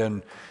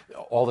 Again,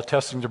 all the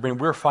testings are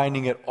we're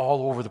finding it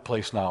all over the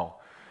place now.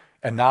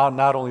 And now,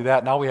 not only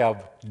that, now we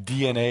have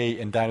DNA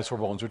in dinosaur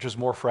bones, which is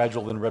more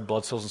fragile than red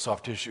blood cells and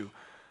soft tissue.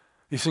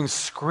 These things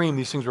scream.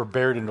 These things were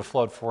buried in the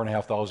flood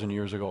 4,500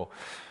 years ago.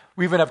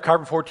 We even have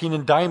carbon-14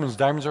 in diamonds.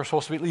 Diamonds are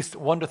supposed to be at least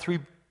 1 to 3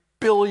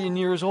 billion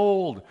years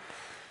old.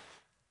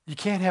 You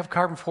can't have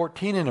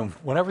carbon-14 in them.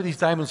 Whenever these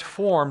diamonds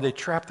form, they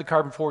trap the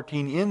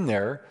carbon-14 in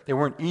there. They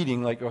weren't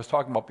eating, like I was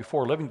talking about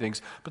before, living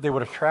things, but they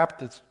would have trapped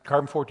the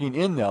carbon-14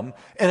 in them,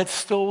 and it's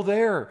still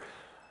there.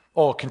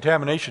 Oh,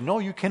 contamination. No,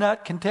 you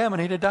cannot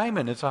contaminate a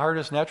diamond. It's the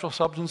hardest natural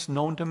substance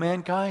known to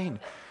mankind.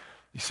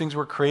 These things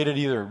were created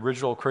either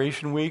original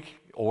creation week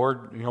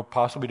or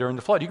possibly during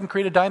the flood. You can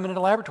create a diamond in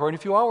a laboratory in a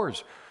few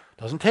hours.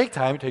 It doesn't take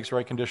time. It takes the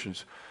right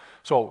conditions.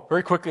 So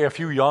very quickly, a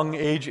few young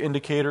age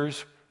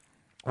indicators.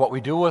 What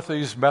we do with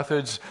these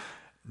methods,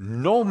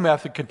 no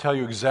method can tell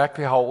you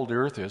exactly how old the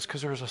Earth is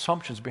because there's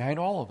assumptions behind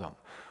all of them.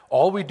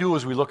 All we do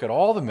is we look at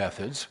all the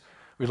methods,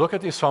 we look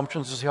at the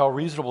assumptions to see how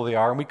reasonable they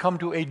are, and we come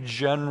to a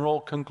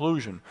general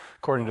conclusion.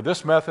 According to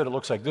this method, it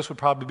looks like this would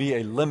probably be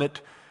a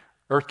limit.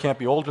 Earth can't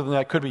be older than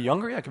that. Could be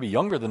younger. Yeah, it could be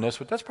younger than this,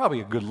 but that's probably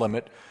a good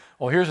limit.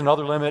 Well, here's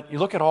another limit. You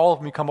look at all of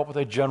them, you come up with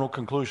a general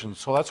conclusion.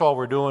 So that's all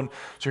we're doing.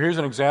 So here's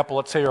an example.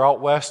 Let's say you're out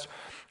west.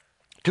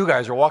 Two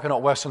guys are walking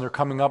out west, and they're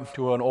coming up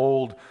to an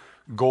old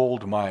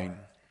gold mine.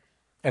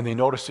 And they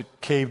notice it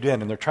caved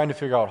in, and they're trying to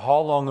figure out how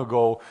long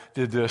ago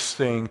did this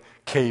thing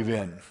cave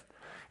in.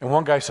 And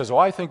one guy says,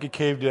 I think it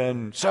caved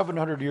in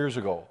 700 years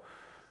ago.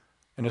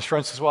 And his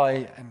friend says, well,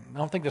 I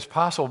don't think that's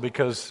possible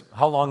because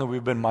how long have we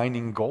been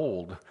mining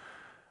gold?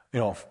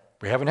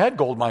 We haven't had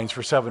gold mines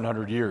for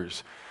 700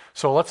 years.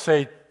 So let's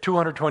say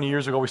 220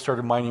 years ago we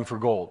started mining for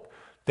gold.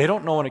 They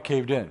don't know when it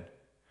caved in.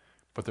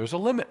 But there's a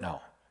limit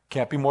now.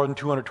 Can't be more than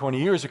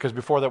 220 years because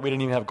before that we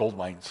didn't even have gold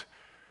mines.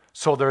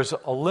 So there's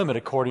a limit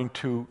according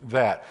to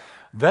that.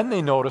 Then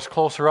they notice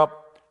closer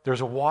up,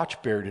 there's a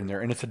watch buried in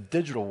there, and it's a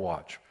digital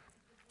watch.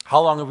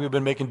 How long have we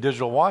been making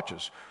digital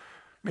watches?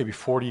 Maybe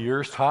 40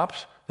 years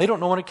tops. They don't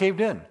know when it caved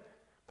in.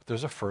 But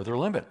there's a further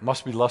limit. It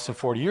must be less than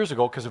 40 years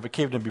ago, because if it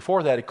caved in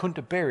before that, it couldn't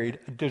have buried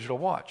a digital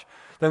watch.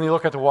 Then they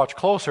look at the watch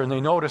closer, and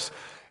they notice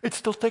it's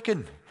still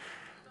ticking.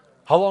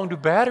 How long do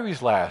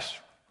batteries last?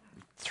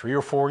 3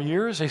 or 4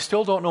 years? They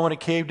still don't know when it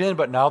caved in,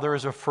 but now there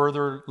is a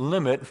further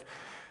limit,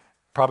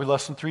 probably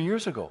less than 3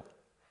 years ago.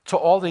 So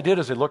all they did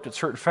is they looked at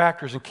certain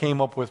factors and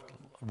came up with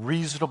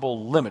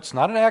reasonable limits,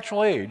 not an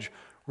actual age,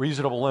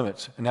 reasonable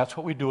limits. And that's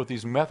what we do with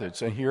these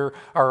methods. And here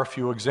are a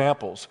few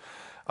examples.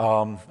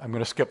 I'm going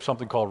to skip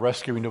something called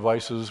rescuing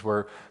devices,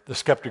 where the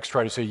skeptics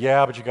try to say,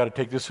 yeah, but you got to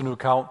take this into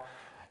account.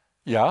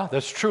 Yeah,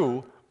 that's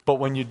true. But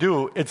when you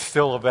do, it's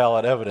still a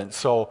valid evidence.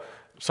 So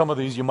some of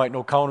these you might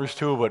know counters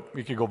to, but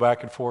we could go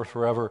back and forth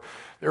forever.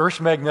 The Earth's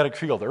magnetic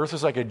field. The Earth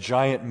is like a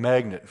giant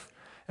magnet.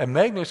 And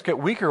magnets get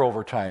weaker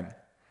over time.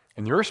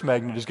 And the Earth's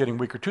magnet is getting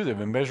weaker too. They've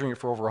been measuring it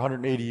for over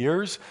 180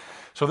 years.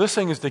 So this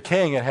thing is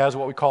decaying. It has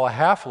what we call a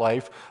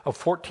half-life of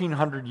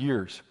 1,400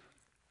 years.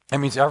 That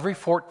means every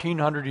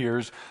 1,400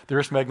 years, the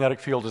Earth's magnetic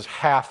field is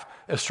half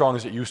as strong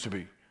as it used to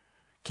be.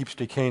 Keeps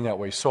decaying that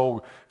way.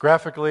 So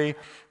graphically,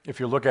 if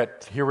you look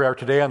at here we are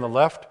today on the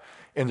left,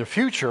 in the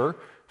future,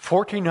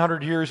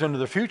 1,400 years into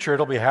the future,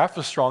 it'll be half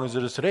as strong as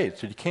it is today.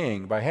 It's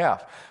decaying by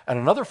half. And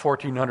another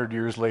 1,400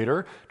 years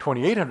later,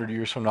 2,800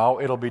 years from now,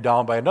 it'll be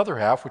down by another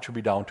half, which will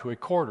be down to a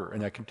quarter,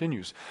 and that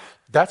continues.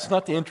 That's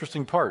not the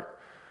interesting part,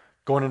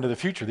 going into the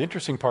future. The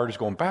interesting part is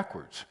going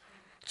backwards.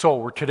 So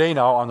we're today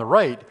now on the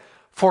right.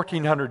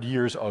 1,400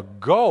 years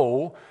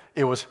ago,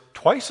 it was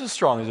twice as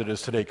strong as it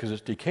is today because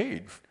it's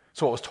decayed.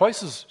 So it was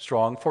twice as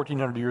strong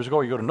 1,400 years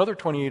ago. You go to another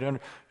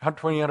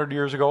 2,800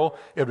 years ago, it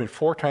would have been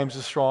 4 times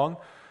as strong.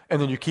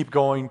 And then you keep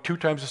going 2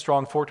 times as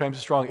strong, 4 times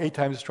as strong, 8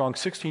 times as strong,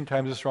 16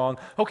 times as strong.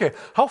 Okay,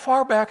 how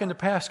far back in the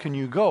past can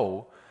you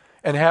go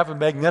and have a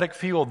magnetic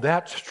field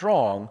that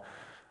strong?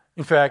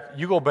 In fact,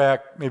 you go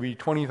back maybe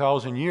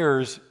 20,000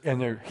 years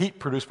and the heat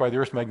produced by the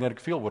Earth's magnetic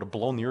field would have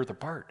blown the Earth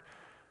apart.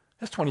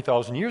 That's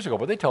 20,000 years ago,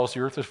 but they tell us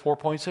the Earth is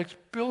 4.6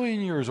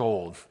 billion years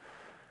old.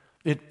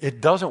 It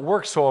doesn't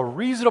work. So a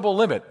reasonable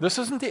limit. This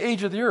isn't the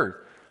age of the Earth.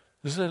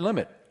 This is a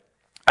limit.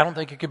 I don't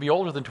think it could be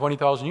older than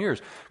 20,000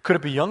 years. Could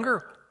it be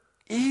younger?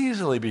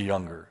 Easily be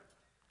younger.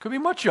 Could be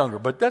much younger,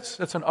 but that's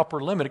an upper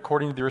limit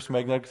according to the Earth's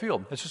magnetic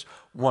field. That's just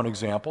one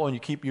example, and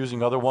you keep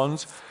using other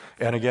ones.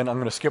 And again, I'm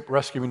going to skip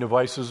rescuing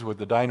devices with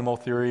the dynamo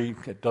theory.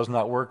 It does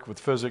not work with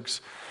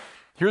physics.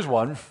 Here's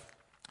one.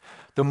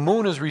 The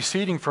moon is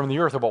receding from the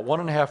Earth about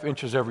 1.5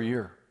 inches every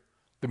year.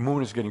 The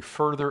moon is getting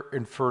further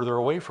and further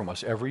away from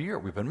us every year.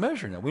 We've been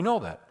measuring it. We know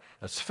that.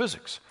 That's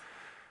physics.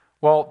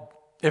 Well,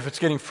 if it's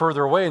getting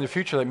further away in the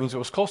future, that means it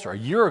was closer. A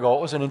year ago,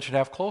 it was 1.5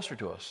 inches closer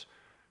to us.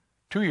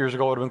 2 years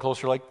ago, it would have been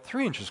closer, like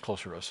 3 inches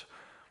closer to us.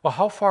 Well,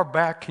 how far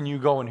back can you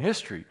go in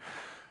history?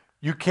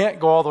 You can't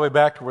go all the way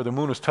back to where the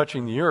moon is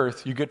touching the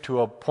Earth. You get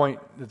to a point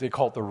that they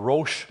call it the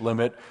Roche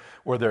limit,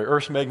 where the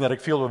Earth's magnetic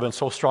field would have been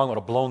so strong it would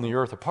have blown the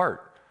Earth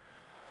apart.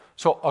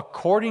 So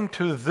according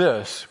to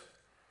this,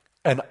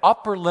 an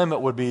upper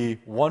limit would be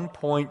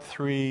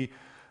 1.3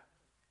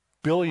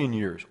 billion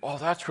years. Oh,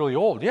 that's really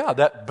old. Yeah,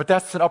 but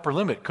that's an upper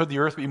limit. Could the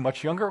Earth be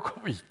much younger? It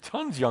could be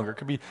tons younger. It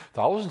could be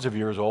thousands of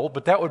years old,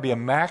 but that would be a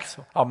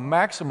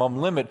maximum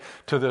limit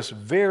to this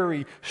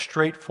very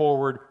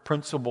straightforward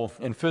principle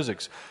in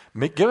physics.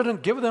 Give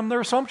them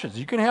their assumptions.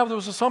 You can have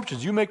those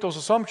assumptions. You make those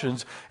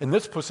assumptions, and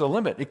this puts a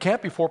limit. It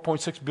can't be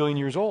 4.6 billion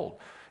years old.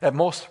 At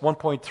most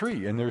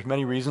 1.3, and there's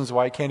many reasons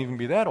why it can't even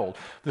be that old.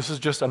 This is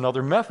just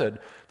another method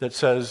that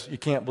says you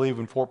can't believe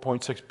in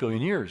 4.6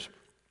 billion years.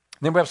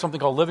 Then we have something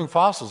called living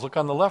fossils. Look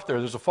on the left there.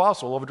 There's a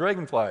fossil of a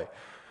dragonfly.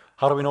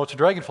 How do we know it's a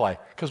dragonfly?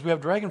 Because we have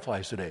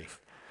dragonflies today.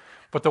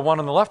 But the one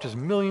on the left is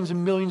millions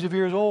and millions of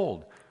years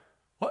old.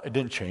 What? It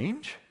didn't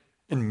change?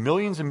 In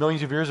millions and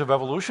millions of years of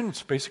evolution,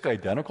 it's basically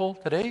identical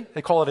today.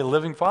 They call it a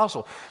living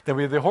fossil. Then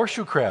we have the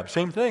horseshoe crab.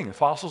 Same thing. The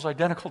fossil's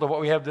identical to what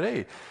we have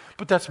today.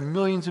 But that's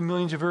millions and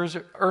millions of years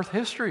of Earth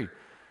history.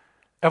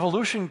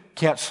 Evolution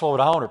can't slow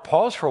down or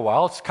pause for a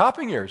while. It's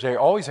copying errors. They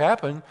always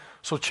happen.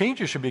 So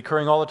changes should be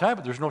occurring all the time,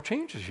 but there's no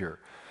changes here.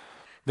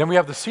 Then we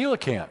have the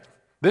coelacanth.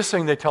 This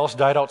thing, they tell us,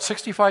 died out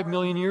 65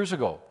 million years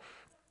ago.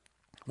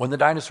 When the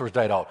dinosaurs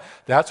died out,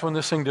 that's when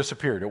this thing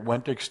disappeared. It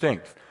went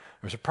extinct.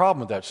 There's a problem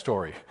with that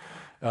story.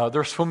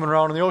 They're swimming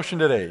around in the ocean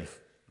today.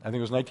 I think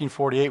it was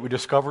 1948 we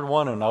discovered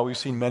one, and now we've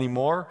seen many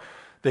more.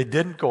 They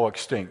didn't go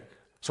extinct.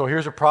 So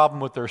here's a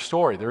problem with their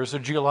story. There is a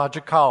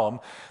geologic column.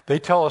 They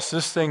tell us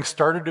this thing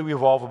started to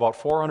evolve about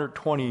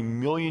 420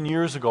 million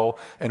years ago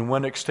and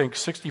went extinct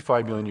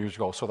 65 million years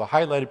ago. So the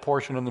highlighted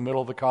portion in the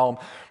middle of the column,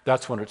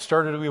 that's when it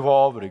started to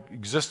evolve. It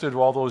existed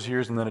all those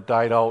years, and then it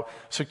died out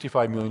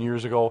 65 million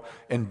years ago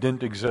and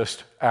didn't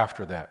exist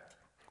after that.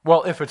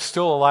 Well, if it's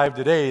still alive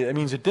today, that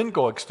means it didn't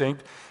go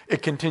extinct.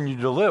 It continued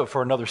to live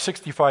for another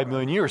 65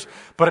 million years,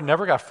 but it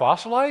never got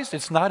fossilized.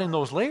 It's not in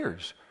those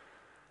layers.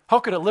 How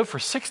could it live for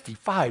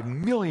 65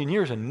 million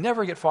years and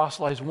never get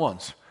fossilized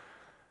once?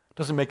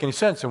 Doesn't make any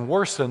sense. And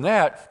worse than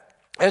that,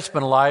 it's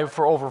been alive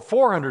for over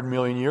 400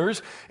 million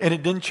years, and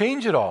it didn't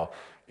change at all.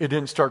 It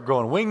didn't start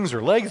growing wings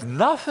or legs,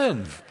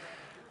 nothing.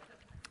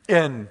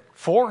 In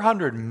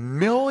 400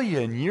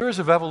 million years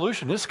of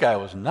evolution, this guy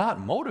was not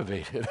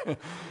motivated.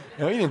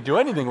 He didn't do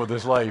anything with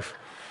his life.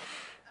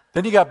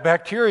 Then you got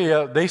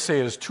bacteria, they say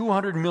is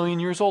 200 million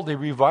years old. They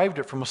revived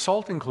it from a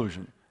salt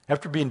inclusion.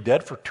 After being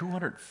dead for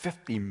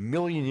 250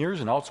 million years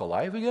and now it's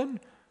alive again?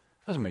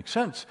 Doesn't make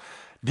sense.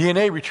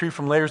 DNA retrieved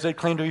from layers they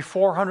claim to be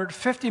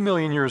 450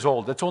 million years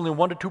old. That's only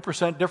 1% to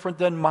 2% different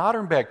than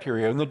modern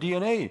bacteria in the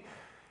DNA.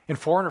 In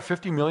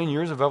 450 million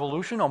years of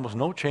evolution, almost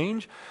no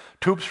change.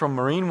 Tubes from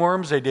marine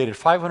worms, they dated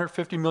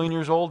 550 million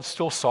years old,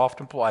 still soft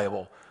and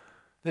pliable.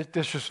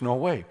 There's just no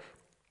way.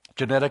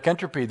 Genetic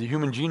entropy, the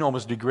human genome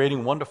is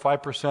degrading 1% to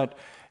 5%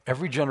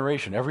 every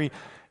generation.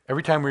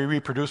 Every time we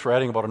reproduce, we're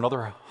adding about another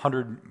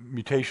 100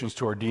 mutations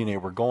to our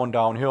DNA. We're going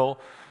downhill.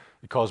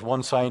 It caused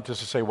one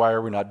scientist to say, why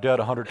are we not dead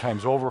 100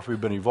 times over if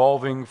we've been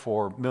evolving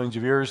for millions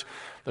of years?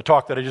 The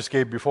talk that I just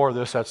gave before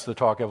this, that's the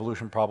talk,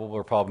 Evolution Probable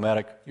or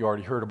Problematic. You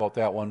already heard about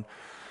that one.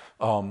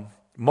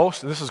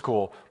 This is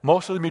cool.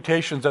 Most of the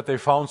mutations that they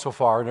found so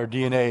far in our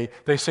DNA,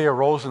 they say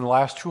arose in the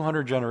last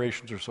 200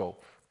 generations or so.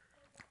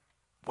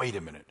 Wait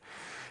a minute.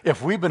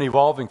 If we've been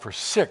evolving for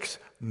 6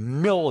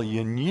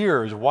 million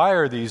years, why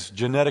are these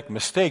genetic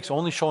mistakes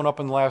only showing up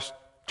in the last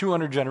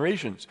 200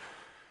 generations?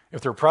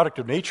 If they're a product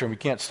of nature and we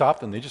can't stop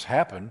them, they just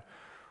happen.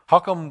 How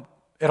come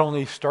it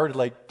only started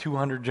like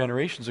 200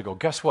 generations ago?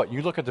 Guess what?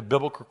 You look at the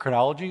biblical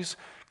chronologies,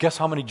 guess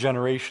how many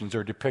generations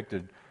are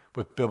depicted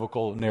with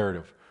biblical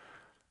narrative?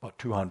 About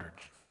 200.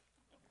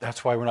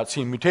 That's why we're not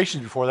seeing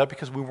mutations before that,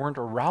 because we weren't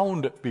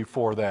around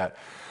before that.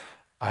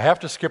 I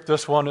have to skip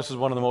this one. This is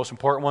one of the most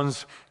important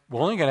ones.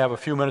 We're only going to have a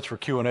few minutes for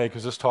Q&A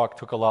because this talk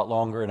took a lot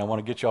longer and I want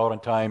to get you out on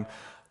time.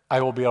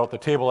 I will be out at the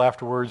table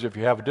afterwards if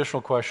you have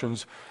additional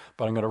questions,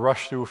 but I'm going to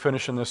rush through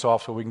finishing this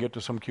off so we can get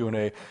to some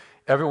Q&A.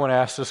 Everyone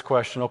asks this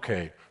question,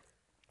 okay,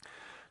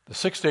 the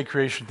six-day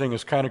creation thing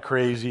is kind of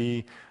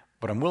crazy,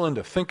 but I'm willing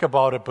to think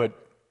about it, but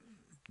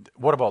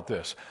what about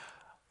this?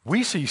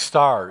 We see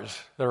stars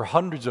that are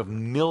hundreds of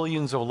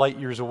millions of light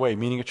years away,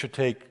 meaning it should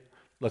take,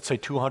 let's say,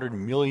 200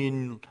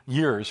 million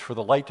years for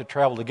the light to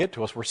travel to get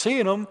to us. We're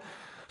seeing them,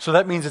 so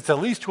that means it's at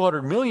least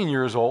 200 million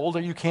years old, or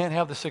you can't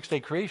have the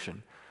six-day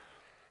creation.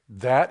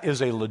 That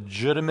is a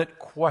legitimate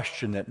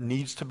question that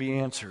needs to be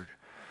answered.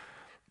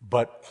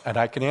 And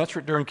I can answer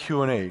it during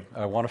Q&A.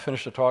 I want to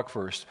finish the talk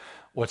first.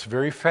 What's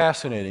very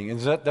fascinating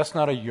is that's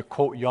not a,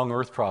 quote, young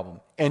earth problem.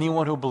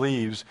 Anyone who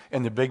believes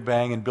in the Big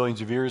Bang and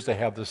billions of years, they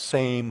have the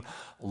same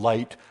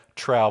light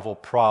travel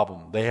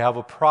problem. They have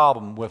a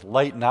problem with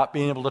light not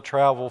being able to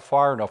travel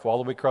far enough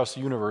all the way across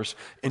the universe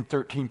in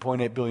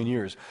 13.8 billion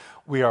years.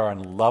 We are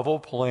on level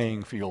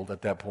playing field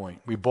at that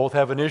point. We both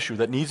have an issue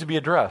that needs to be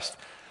addressed,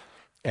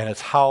 and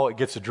it's how it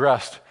gets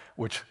addressed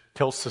which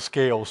tilts the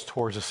scales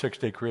towards a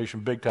six-day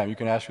creation big time. You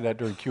can ask me that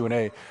during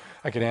Q&A.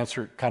 I can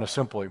answer it kind of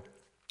simply.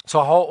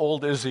 So how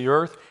old is the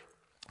earth?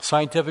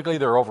 Scientifically,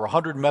 there are over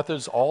 100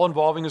 methods, all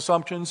involving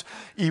assumptions.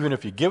 Even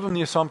if you give them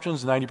the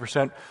assumptions,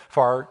 90%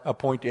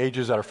 point to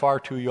ages that are far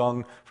too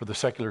young for the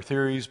secular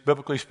theories.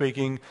 Biblically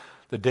speaking,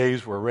 the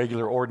days were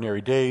regular,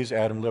 ordinary days.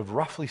 Adam lived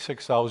roughly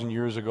 6,000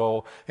 years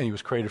ago, and he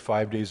was created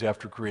 5 days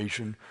after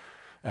creation.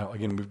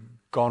 Again, we've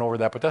gone over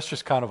that, but that's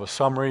just kind of a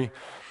summary.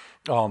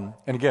 And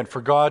again,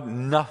 for God,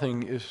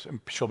 nothing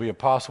shall be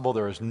impossible.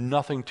 There is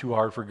nothing too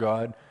hard for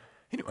God.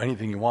 He can do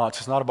anything he wants.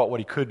 It's not about what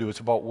he could do.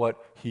 It's about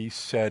what he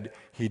said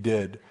he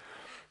did.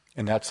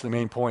 And that's the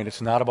main point.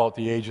 It's not about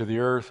the age of the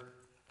earth.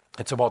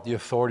 It's about the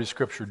authority of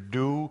Scripture.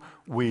 Do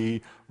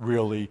we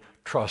really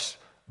trust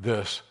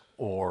this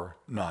or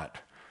not?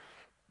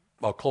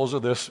 I'll close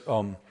with this.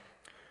 I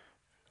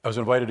was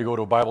invited to go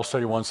to a Bible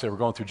study once. They were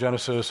going through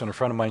Genesis, and a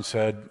friend of mine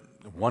said,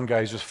 one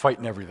guy's just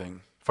fighting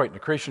everything. Fighting the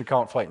creation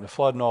account, fighting the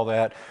flood and all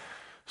that.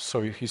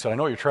 So he said, I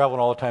know you're traveling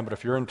all the time, but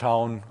if you're in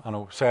town on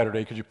a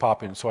Saturday, could you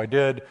pop in? So I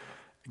did.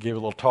 Gave a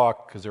little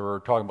talk because they were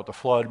talking about the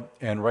flood,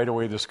 and right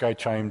away this guy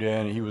chimed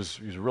in. And he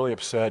was really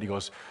upset. He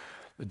goes,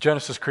 the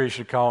Genesis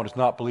creation account is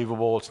not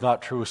believable. It's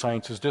not true.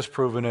 Science has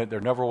disproven it. There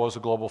never was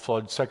a global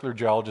flood. Secular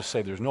geologists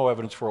say there's no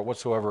evidence for it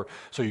whatsoever,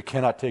 so you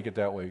cannot take it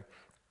that way.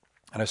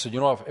 And I said,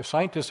 if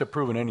scientists have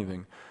proven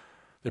anything,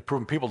 they've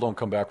proven people don't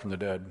come back from the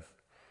dead.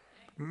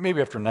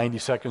 Maybe after 90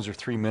 seconds or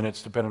 3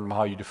 minutes, depending on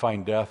how you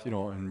define death,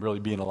 and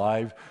really being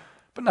alive,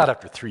 but not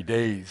after 3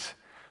 days.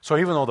 So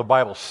even though the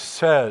Bible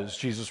says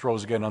Jesus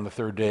rose again on the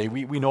third day,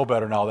 we know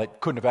better now. That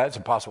couldn't have happened. It's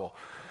impossible.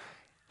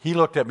 He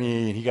looked at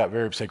me and he got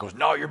very upset. He goes,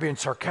 no, you're being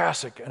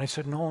sarcastic. And I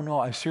said, no,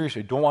 I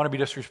seriously don't want to be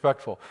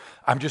disrespectful.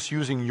 I'm just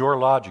using your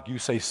logic. You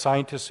say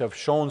scientists have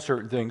shown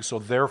certain things, so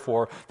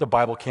therefore the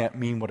Bible can't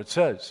mean what it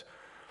says.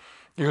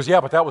 He goes,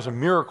 yeah, but that was a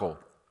miracle.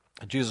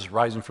 Jesus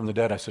rising from the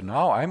dead. I said,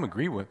 no, I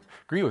agree with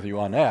you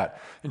on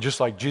that. And just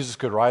like Jesus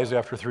could rise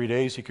after 3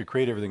 days, he could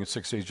create everything in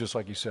 6 days, just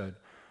like he said.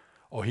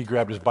 Oh, he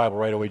grabbed his Bible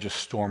right away, just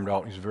stormed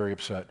out. He's very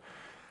upset.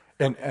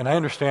 And I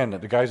understand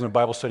that. The guys in the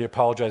Bible study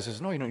apologize. He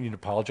says, no, you don't need to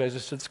apologize. I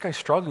said, this guy's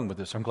struggling with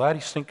this. I'm glad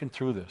he's thinking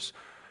through this.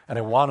 And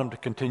I want him to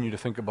continue to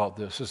think about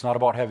this. It's not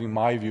about having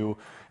my view.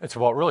 It's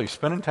about really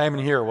spending time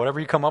in here.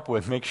 Whatever you come up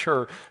with, make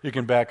sure you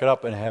can back it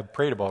up and have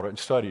prayed about it and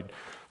studied.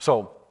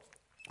 So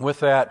with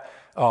that,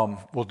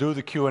 we'll do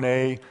the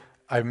Q&A.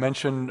 I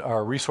mentioned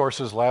our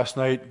resources last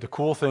night. The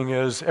cool thing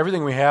is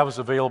everything we have is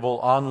available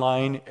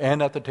online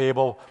and at the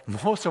table.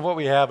 Most of what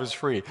we have is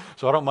free.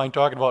 So I don't mind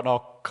talking about it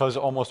now because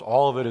almost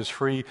all of it is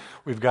free.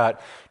 We've got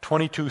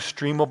 22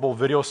 streamable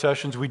video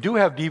sessions. We do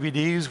have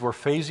DVDs. We're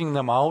phasing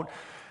them out.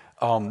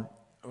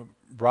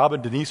 Rob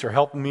and Denise are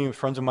helping me,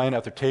 friends of mine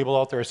at the table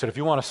out there. I said, if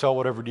you want to sell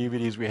whatever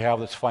DVDs we have,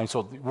 that's fine.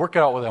 So work it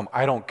out with them.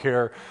 I don't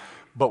care.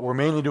 But we're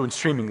mainly doing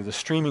streaming. The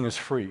streaming is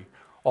free.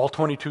 All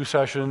 22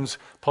 sessions,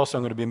 plus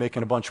I'm going to be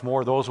making a bunch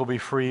more. Those will be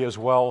free as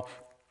well.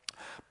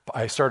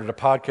 I started a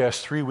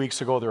podcast 3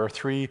 weeks ago. There are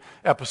 3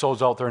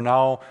 episodes out there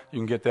now. You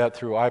can get that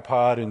through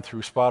iPod and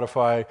through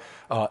Spotify.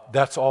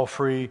 That's all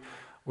free.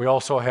 We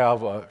also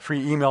have a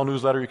free email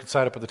newsletter. You can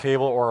sign up at the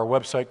table, or our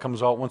website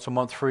comes out once a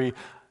month free.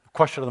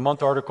 Question of the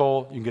Month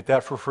article, you can get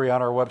that for free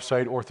on our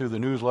website or through the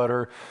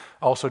newsletter.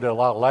 I also did a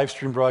lot of live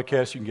stream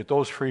broadcasts. You can get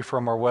those free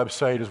from our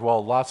website as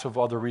well. Lots of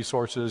other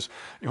resources.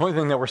 The only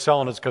thing that we're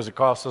selling is because it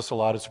costs us a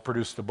lot is to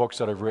produce the books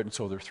that I've written.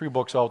 So there are 3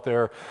 books out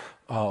there.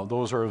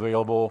 Those are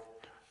available.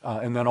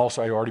 And then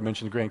also, I already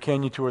mentioned the Grand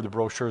Canyon Tour. The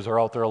brochures are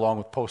out there along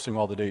with posting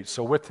all the dates.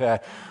 So with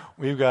that,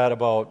 we've got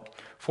about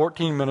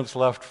 14 minutes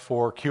left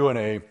for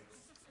Q&A.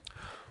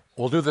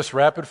 We'll do this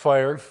rapid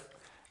fire.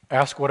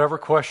 Ask whatever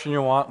question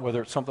you want,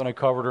 whether it's something I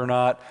covered or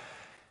not.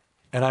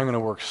 And I'm going to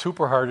work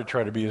super hard to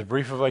try to be as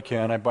brief as I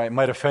can. I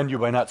might offend you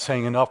by not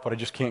saying enough, but I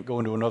just can't go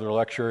into another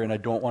lecture, and I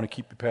don't want to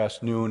keep you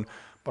past noon.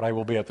 But I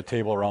will be at the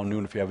table around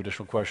noon if you have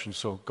additional questions.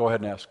 So go ahead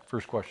and ask.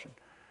 First question.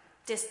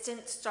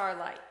 Distant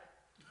starlight.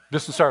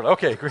 Distant starlight.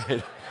 Okay,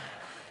 great.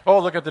 Oh,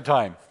 look at the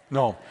time.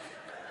 No.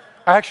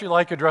 I actually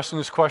like addressing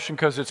this question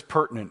because it's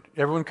pertinent.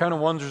 Everyone kind of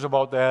wonders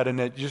about that, and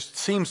it just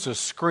seems to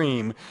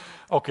scream,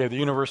 okay, the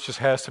universe just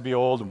has to be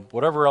old, and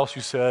whatever else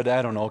you said,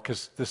 I don't know,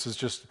 because this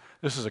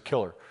is a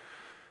killer.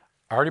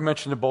 I already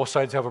mentioned that both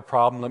sides have a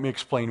problem. Let me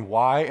explain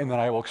why, and then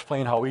I will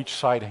explain how each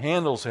side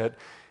handles it,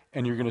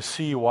 and you're going to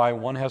see why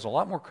one has a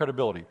lot more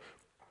credibility.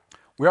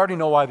 We already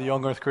know why the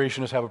young earth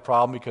creationists have a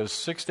problem, because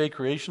 6-day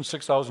creation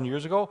 6,000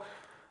 years ago,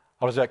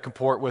 how does that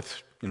comport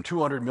with in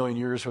 200 million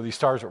years of these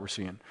stars that we're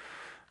seeing?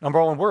 Number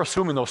one, we're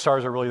assuming those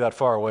stars are really that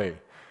far away.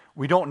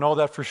 We don't know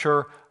that for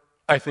sure.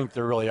 I think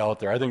they're really out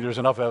there. I think there's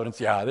enough evidence.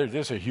 Yeah,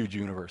 there's a huge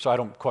universe. I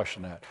don't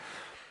question that.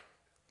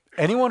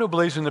 Anyone who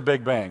believes in the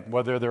Big Bang,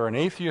 whether they're an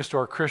atheist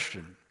or a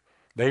Christian,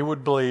 they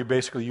would believe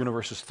basically the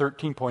universe is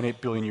 13.8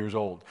 billion years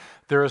old.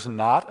 There is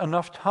not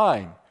enough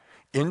time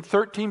in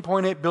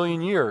 13.8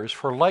 billion years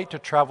for light to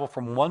travel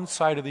from one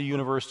side of the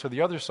universe to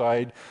the other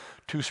side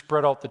to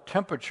spread out the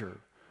temperature.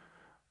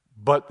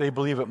 But they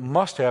believe it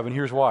must have, and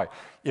here's why.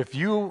 If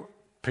you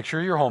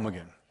picture your home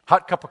again,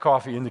 hot cup of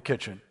coffee in the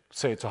kitchen,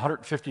 say it's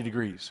 150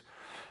 degrees.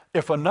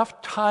 If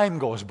enough time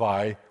goes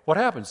by, what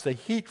happens? The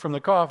heat from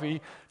the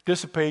coffee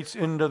dissipates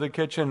into the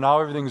kitchen.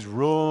 Now everything's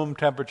room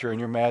temperature, and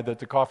you're mad that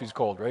the coffee's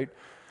cold, right?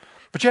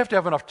 But you have to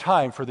have enough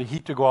time for the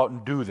heat to go out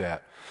and do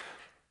that.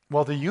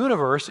 Well, the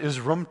universe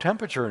is room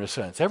temperature in a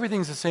sense.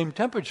 Everything's the same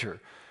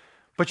temperature.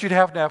 But you'd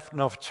have to have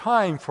enough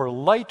time for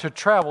light to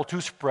travel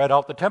to spread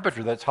out the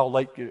temperature. That's how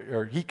light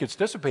or heat gets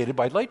dissipated,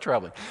 by light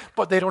traveling.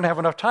 But they don't have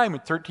enough time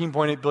in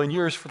 13.8 billion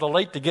years for the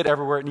light to get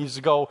everywhere it needs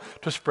to go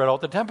to spread out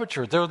the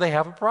temperature. There they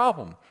have a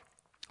problem.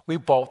 We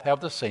both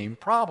have the same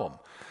problem.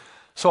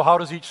 So how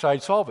does each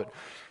side solve it?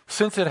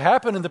 Since it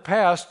happened in the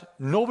past,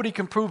 nobody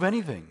can prove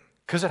anything.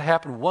 Because it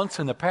happened once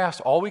in the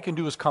past, all we can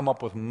do is come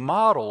up with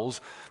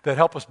models that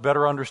help us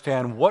better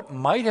understand what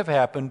might have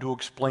happened to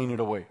explain it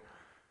away.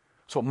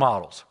 So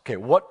models. Okay,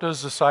 what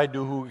does the side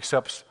do who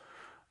accepts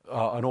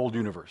an old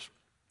universe?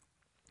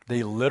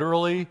 They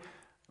literally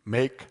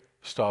make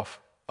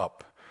stuff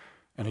up.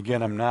 And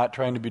again, I'm not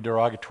trying to be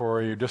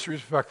derogatory or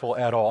disrespectful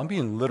at all. I'm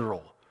being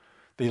literal.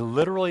 They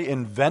literally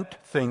invent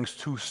things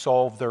to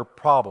solve their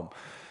problem.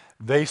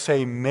 They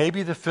say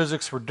maybe the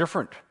physics were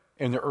different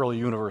in the early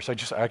universe. I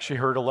actually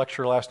heard a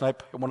lecture last night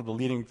by one of the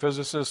leading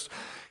physicists.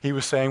 He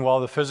was saying, well,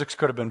 the physics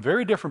could have been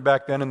very different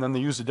back then, and then they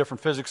used a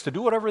different physics to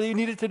do whatever they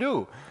needed to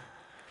do.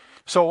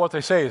 So what they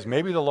say is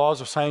maybe the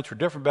laws of science were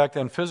different back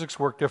then, physics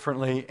worked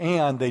differently,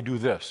 and they do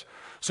this.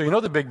 So you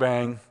know the Big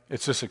Bang,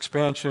 it's this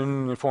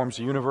expansion that forms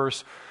the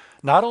universe.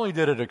 Not only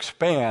did it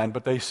expand,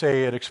 but they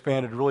say it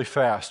expanded really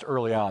fast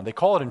early on. They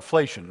call it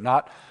inflation,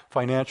 not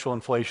financial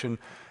inflation.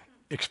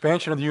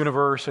 Expansion of the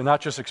universe, and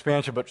not just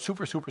expansion, but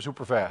super, super,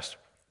 super fast.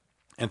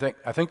 And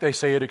I think they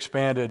say it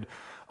expanded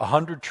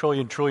 100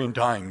 trillion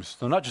times.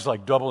 So not just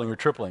like doubling or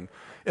tripling.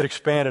 It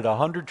expanded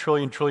 100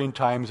 trillion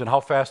times, and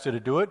how fast did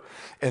it do it?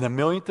 In a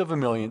millionth of a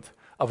millionth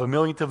of a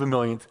millionth of a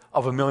millionth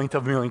of a millionth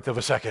of a millionth of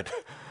a second.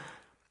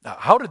 Now,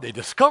 how did they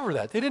discover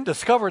that? They didn't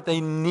discover it.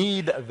 They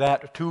need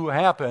that to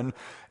happen.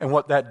 And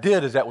what that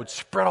did is that would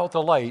spread out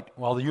the light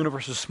while the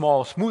universe is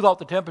small, smooth out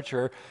the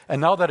temperature,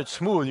 and now that it's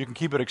smooth, you can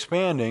keep it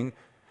expanding,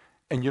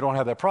 and you don't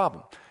have that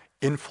problem.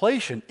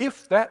 Inflation,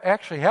 if that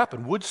actually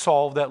happened, would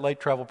solve that light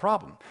travel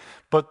problem.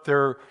 But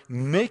they're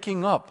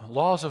making up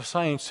laws of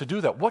science to do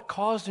that. What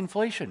caused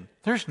inflation?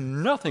 There's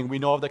nothing we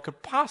know of that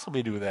could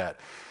possibly do that.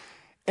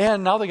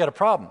 And now they got a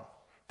problem.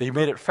 They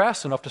made it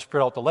fast enough to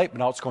spread out the light, but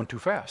now it's going too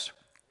fast.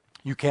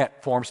 You can't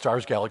form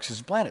stars, galaxies,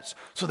 and planets.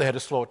 So they had to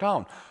slow it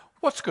down.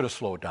 What's going to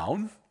slow it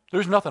down?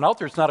 There's nothing out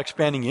there. It's not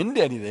expanding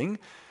into anything.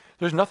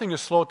 There's nothing to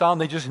slow it down.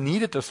 They just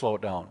need it to slow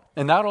it down.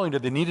 And not only do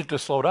they need it to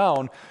slow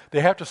down,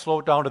 they have to slow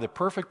it down to the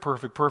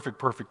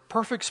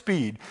perfect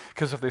speed.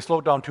 Because if they slow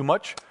it down too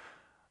much,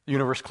 the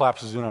universe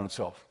collapses in on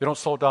itself. They don't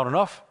slow it down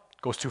enough,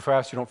 it goes too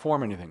fast, you don't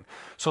form anything.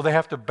 So they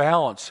have to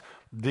balance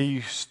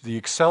the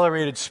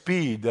accelerated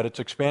speed that it's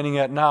expanding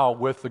at now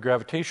with the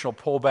gravitational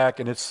pullback,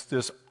 and it's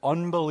this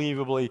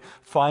unbelievably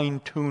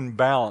fine-tuned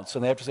balance.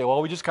 And they have to say,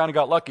 well, we just kind of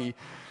got lucky.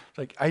 It's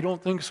like, I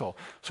don't think so.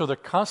 So they're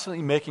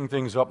constantly making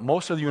things up.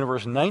 Most of the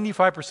universe,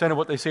 95% of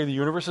what they say the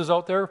universe is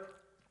out there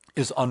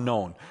is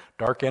unknown.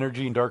 Dark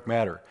energy and dark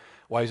matter.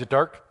 Why is it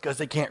dark? Because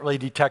they can't really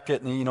detect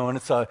it, and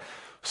it's a...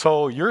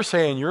 So you're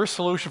saying your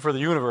solution for the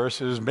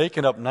universe is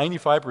making up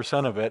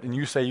 95% of it, and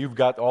you say you've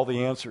got all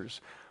the answers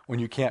when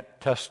you can't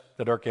test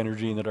the dark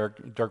energy and the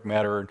dark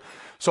matter.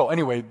 So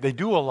anyway, they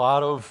do a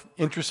lot of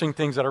interesting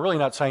things that are really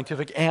not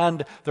scientific,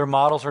 and their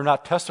models are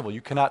not testable.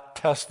 You cannot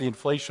test the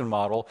inflation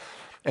model,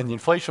 and the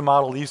inflation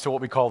model leads to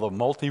what we call the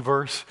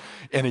multiverse,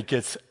 and it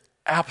gets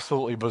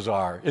absolutely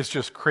bizarre. It's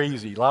just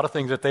crazy. A lot of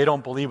things that they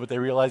don't believe, but they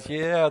realize,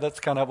 yeah, that's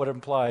kind of what it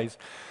implies.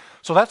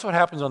 So that's what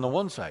happens on the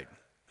one side.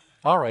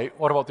 All right,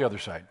 what about the other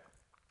side?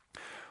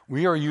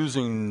 We are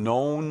using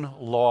known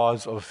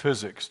laws of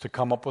physics to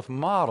come up with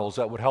models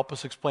that would help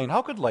us explain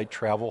how could light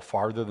travel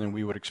farther than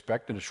we would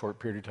expect in a short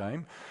period of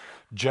time.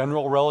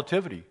 General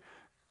relativity,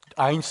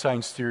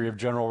 Einstein's theory of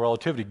general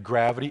relativity,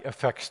 gravity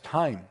affects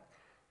time.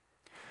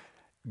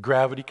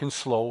 Gravity can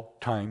slow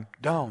time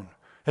down.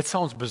 That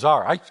sounds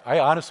bizarre. I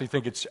honestly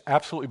think it's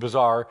absolutely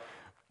bizarre,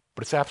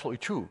 but it's absolutely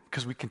true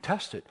because we can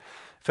test it.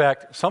 In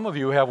fact, some of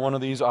you have one of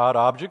these odd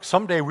objects.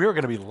 Someday we're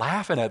going to be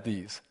laughing at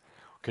these.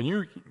 Can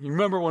you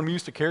remember when we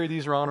used to carry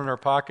these around in our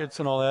pockets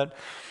and all that?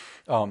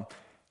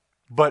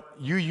 But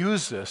you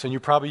use this, and you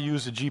probably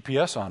use the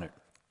GPS on it.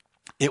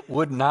 It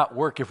would not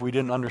work if we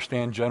didn't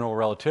understand general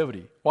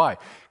relativity. Why?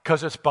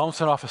 Because it's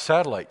bouncing off of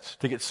satellites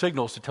to get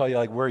signals to tell you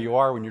like where you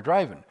are when you're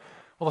driving.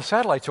 Well, the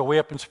satellites are way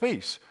up in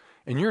space,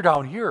 and you're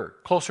down here,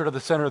 closer to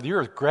the center of the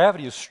Earth.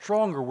 Gravity is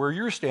stronger where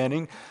you're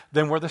standing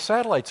than where the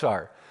satellites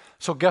are.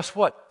 So guess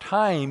what?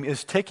 Time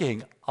is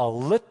ticking a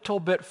little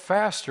bit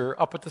faster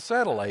up at the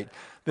satellite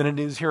than it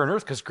is here on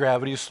Earth because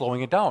gravity is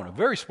slowing it down, a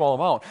very small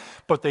amount.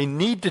 But they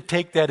need to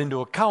take that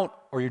into account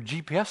or your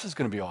GPS is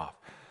going to be off.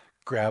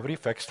 Gravity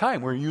affects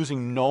time. We're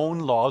using known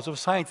laws of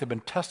science that have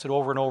been tested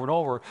over and over and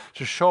over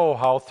to show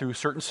how through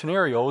certain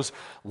scenarios,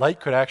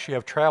 light could actually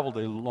have traveled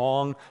a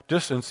long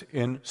distance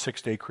in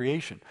 6-day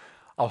creation.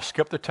 I'll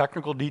skip the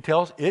technical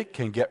details. It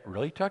can get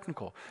really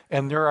technical.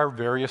 And there are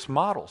various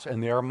models,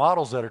 and there are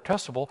models that are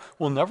testable.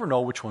 We'll never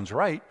know which one's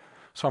right.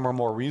 Some are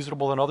more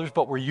reasonable than others,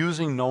 but we're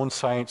using known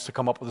science to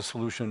come up with a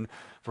solution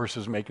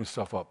versus making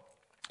stuff up.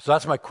 So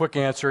that's my quick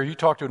answer. You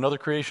talk to another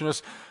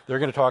creationist, they're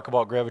going to talk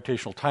about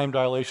gravitational time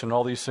dilation and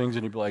all these things,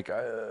 and you'd be like,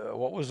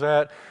 what was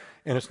that?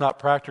 And it's not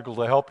practical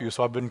to help you.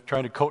 So I've been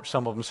trying to coach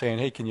some of them saying,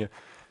 hey, can you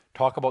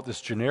talk about this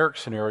generic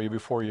scenario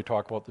before you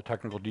talk about the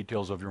technical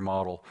details of your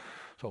model?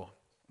 So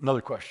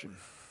another question.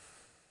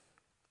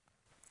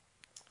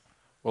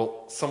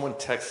 Well, someone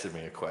texted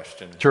me a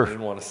question. Sure. I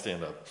didn't want to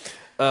stand up.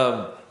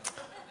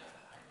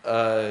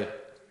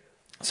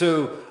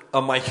 So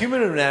my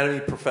human anatomy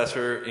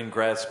professor in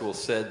grad school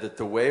said that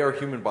the way our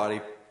human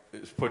body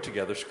is put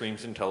together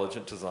screams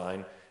intelligent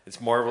design. It's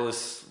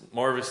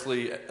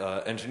marvelously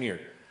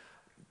engineered,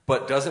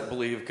 but doesn't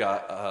believe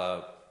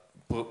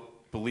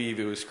believe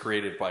it was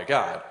created by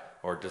God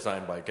or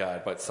designed by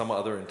God, but some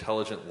other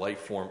intelligent life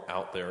form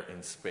out there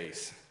in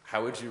space.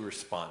 How would you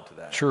respond to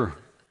that? Sure.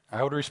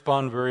 I would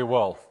respond very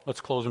well.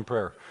 Let's close in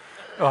prayer.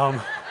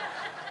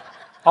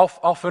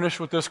 I'll finish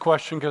with this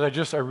question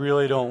because I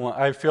really don't want,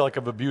 I feel like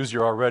I've abused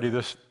you already.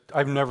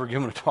 I've never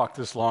given a talk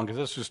this long because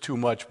this is too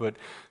much, but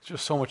it's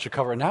just so much to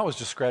cover. And that was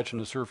just scratching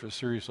the surface,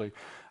 seriously.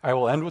 I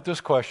will end with this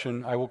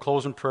question. I will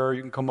close in prayer.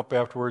 You can come up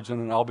afterwards, and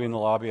then I'll be in the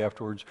lobby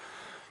afterwards.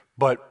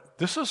 But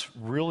this is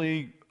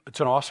really, it's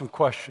an awesome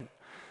question.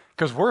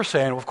 Because we're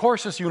saying, well, of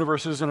course this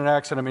universe isn't an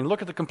accident. I mean,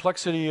 look at the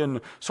complexity and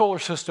the solar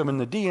system and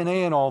the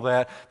DNA and all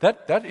that.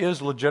 That is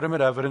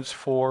legitimate evidence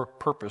for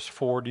purpose,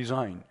 for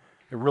design.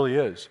 It really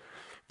is.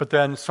 But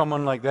then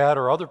someone like that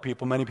or other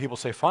people, many people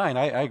say, fine,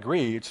 I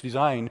agree, it's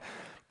design,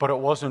 but it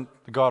wasn't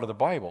the God of the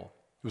Bible.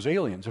 It was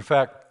aliens. In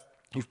fact,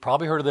 you've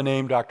probably heard of the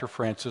name Dr.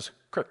 Francis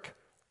Crick.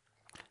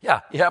 Yeah,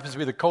 he happens to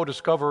be the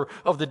co-discoverer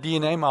of the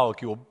DNA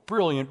molecule.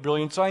 Brilliant,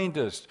 brilliant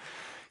scientist.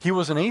 He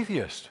was an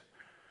atheist.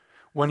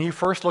 When he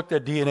first looked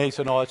at DNA, he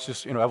said, no, it's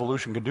just,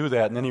 evolution can do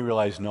that. And then he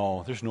realized,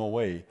 no, there's no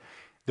way.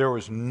 There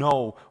was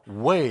no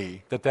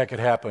way that could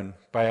happen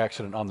by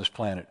accident on this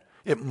planet.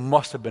 It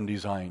must have been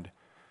designed.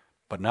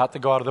 But not the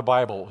God of the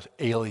Bible. It was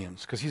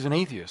aliens, because he's an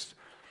atheist.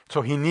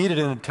 So he needed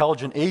an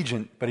intelligent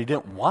agent, but he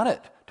didn't want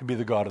it to be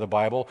the God of the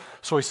Bible.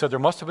 So he said there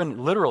must have been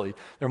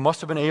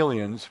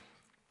aliens,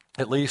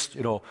 at least,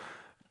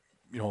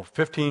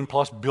 15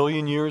 plus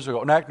billion years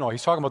ago. No,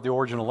 he's talking about the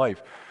origin of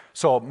life.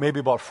 So maybe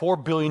about 4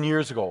 billion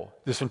years ago,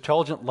 this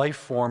intelligent life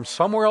form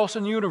somewhere else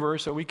in the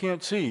universe that we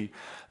can't see,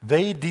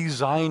 they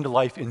designed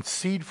life in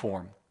seed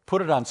form,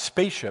 put it on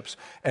spaceships,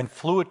 and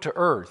flew it to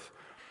Earth.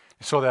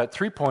 So that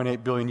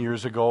 3.8 billion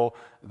years ago,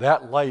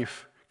 that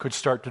life could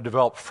start to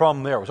develop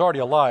from there. It was already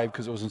alive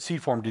because it was in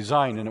seed form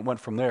design, and it went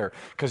from there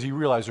because he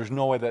realized there's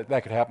no way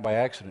that could happen by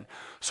accident.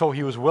 So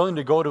he was willing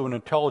to go to an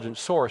intelligent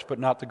source, but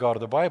not the God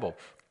of the Bible.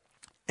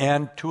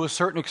 And to a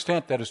certain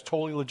extent, that is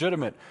totally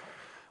legitimate.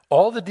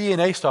 All the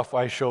DNA stuff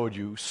I showed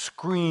you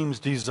screams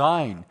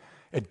design.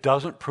 It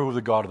doesn't prove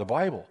the God of the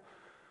Bible.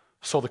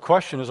 So the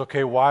question is,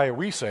 okay, why are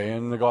we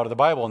saying the God of the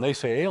Bible and they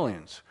say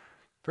aliens?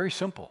 Very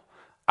simple.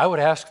 I would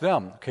ask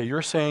them, okay,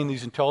 you're saying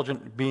these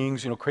intelligent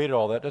beings, created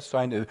all that. That's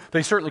fine.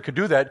 They certainly could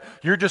do that.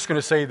 You're just going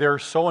to say they're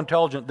so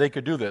intelligent they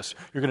could do this.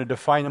 You're going to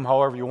define them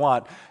however you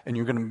want, and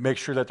you're going to make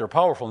sure that they're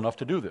powerful enough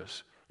to do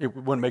this. It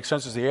wouldn't make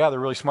sense to say, yeah, they're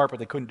really smart, but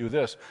they couldn't do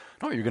this.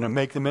 No, you're going to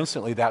make them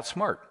instantly that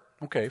smart.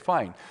 Okay,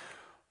 fine.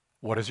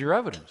 What is your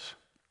evidence?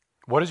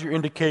 What is your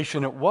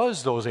indication it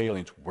was those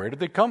aliens? Where did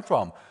they come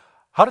from?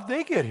 How did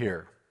they get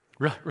here?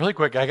 Really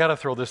quick, I got to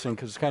throw this in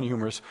because it's kind of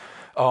humorous.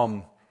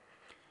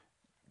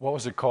 What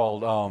was it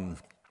called?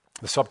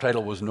 The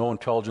subtitle was No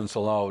Intelligence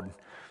Allowed.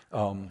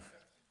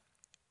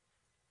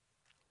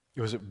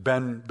 It was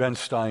Ben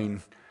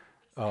Stein.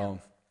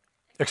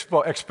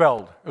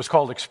 Expelled. It was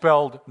called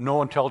Expelled,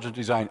 No Intelligent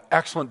Design.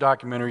 Excellent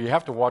documentary. You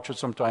have to watch it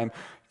sometime.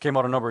 It came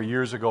out a number of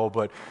years ago,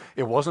 but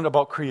it wasn't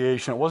about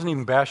creation. It wasn't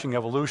even bashing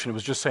evolution. It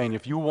was just saying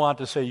if you want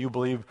to say you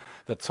believe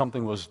that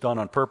something was done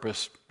on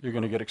purpose, you're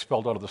going to get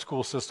expelled out of the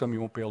school system. You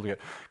won't be able to get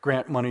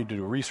grant money to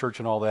do research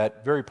and all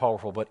that. Very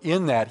powerful. But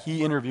in that,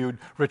 he interviewed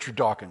Richard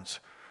Dawkins,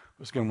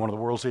 who's again one of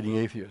the world's leading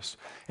atheists.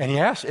 And he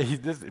asked,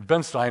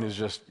 Ben Stein is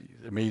just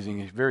amazing.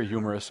 He's very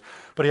humorous.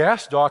 But he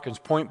asked Dawkins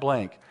point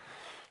blank,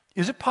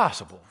 is it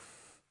possible?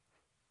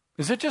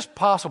 Is it just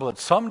possible that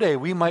someday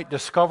we might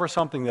discover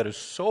something that is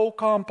so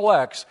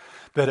complex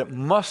that it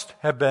must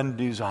have been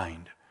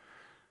designed?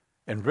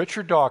 And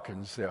Richard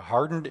Dawkins, the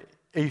hardened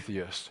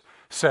atheist,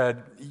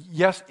 said,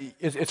 yes,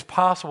 it's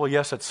possible,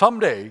 yes, that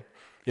someday,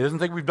 he doesn't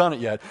think we've done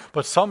it yet,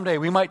 but someday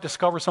we might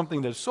discover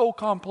something that's so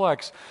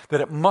complex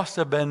that it must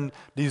have been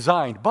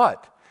designed.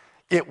 But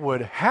it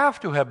would have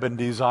to have been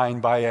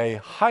designed by a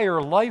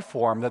higher life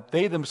form that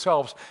they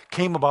themselves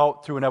came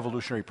about through an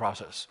evolutionary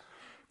process.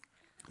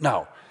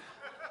 Now,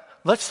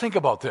 let's think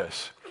about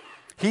this.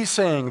 He's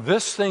saying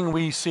this thing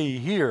we see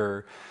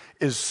here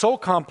is so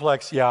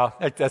complex, yeah,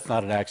 that's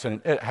not an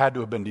accident. It had to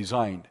have been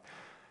designed.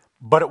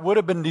 But it would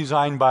have been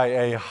designed by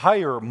a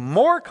higher,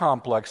 more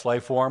complex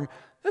life form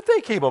that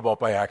they came about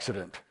by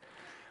accident.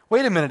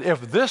 Wait a minute,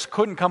 if this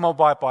couldn't come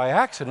about by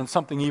accident,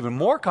 something even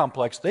more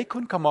complex, they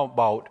couldn't come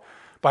about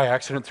by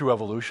accident through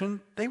evolution,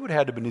 they would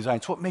have had to be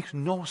designed. So it makes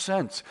no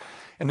sense.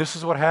 And this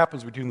is what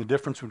happens between the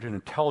difference between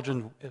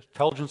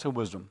intelligence and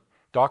wisdom.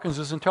 Dawkins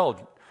is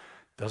intelligent,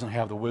 doesn't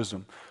have the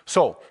wisdom.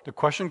 So the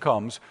question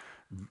comes,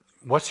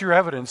 what's your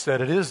evidence that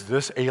it is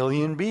this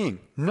alien being?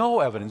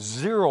 No evidence,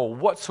 zero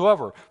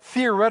whatsoever.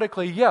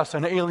 Theoretically, yes,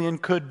 an alien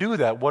could do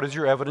that. What is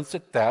your evidence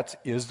that that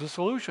is the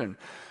solution?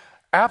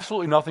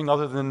 Absolutely nothing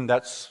other than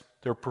that's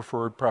their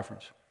preferred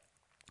preference.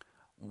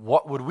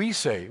 What would we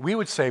say? We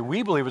would say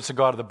we believe it's the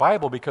God of the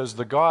Bible because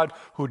the God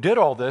who did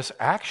all this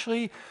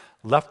actually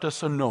left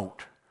us a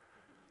note.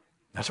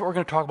 That's what we're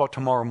going to talk about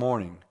tomorrow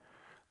morning.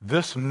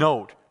 This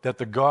note that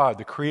the God,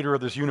 the creator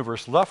of this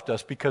universe, left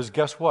us because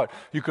guess what?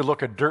 You could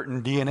look at dirt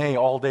and DNA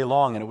all day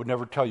long and it would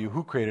never tell you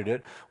who created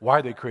it,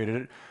 why they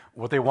created it,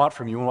 what they want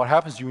from you, and what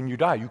happens to you when you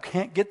die. You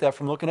can't get that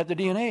from looking at the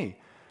DNA.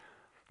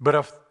 But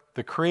if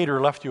the creator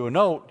left you a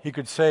note, he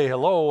could say,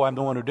 hello, I'm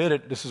the one who did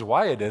it. This is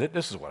why I did it.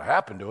 This is what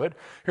happened to it.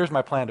 Here's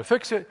my plan to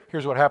fix it.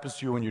 Here's what happens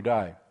to you when you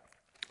die.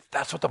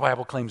 That's what the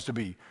Bible claims to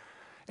be.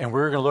 And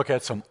we're going to look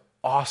at some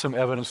awesome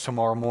evidence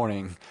tomorrow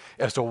morning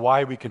as to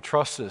why we can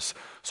trust this.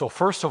 So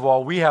first of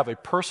all, we have a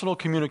personal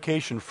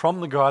communication from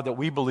the God that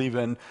we believe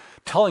in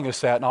telling us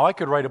that. Now, I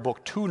could write a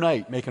book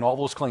tonight making all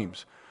those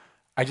claims.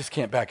 I just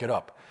can't back it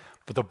up.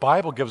 But the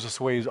Bible gives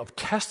us ways of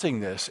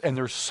testing this, and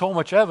there's so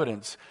much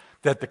evidence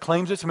that the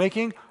claims it's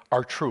making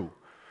are true.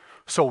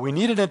 So we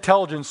need an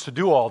intelligence to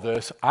do all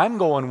this. I'm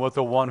going with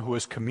the one who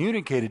has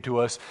communicated to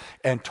us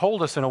and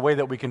told us in a way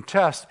that we can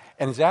test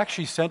and has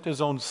actually sent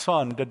his own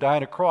son to die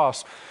on a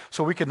cross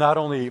so we could not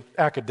only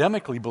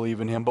academically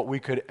believe in him, but we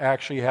could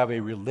actually have a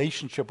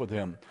relationship with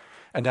him.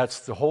 And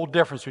that's the whole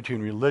difference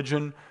between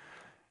religion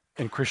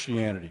and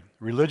Christianity.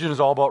 Religion is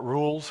all about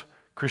rules.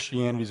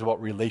 Christianity is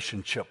about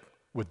relationship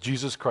with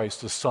Jesus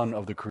Christ, the Son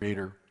of the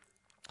Creator.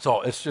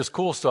 So it's just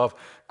cool stuff.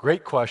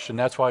 Great question.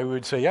 That's why we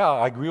would say, yeah,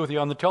 I agree with you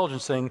on the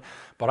intelligence thing,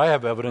 but I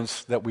have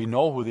evidence that we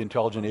know who the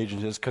intelligent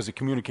agent is because he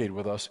communicated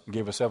with us and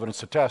gave us evidence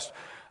to test.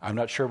 I'm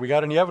not sure we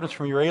got any evidence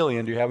from your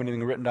alien. Do you have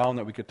anything written down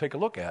that we could take a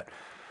look at?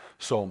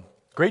 So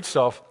great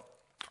stuff.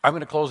 I'm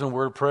going to close in a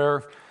word of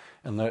prayer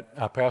and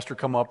let Pastor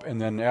come up,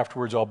 and then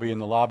afterwards I'll be in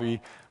the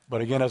lobby.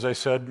 But again, as I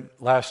said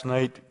last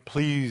night,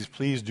 please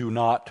do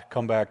not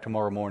come back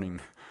tomorrow morning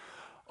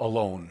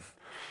alone.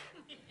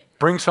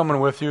 Bring someone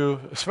with you,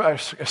 a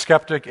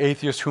skeptic,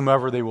 atheist,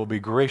 whomever. They will be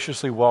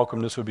graciously welcome.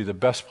 This would be the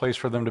best place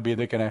for them to be.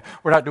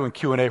 We're not doing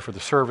Q&A for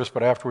the service,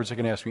 but afterwards they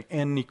can ask me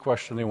any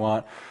question they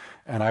want,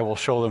 and I will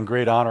show them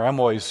great honor. I'm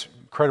always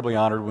incredibly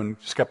honored when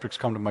skeptics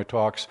come to my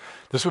talks.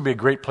 This would be a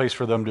great place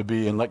for them to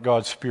be, and let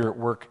God's Spirit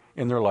work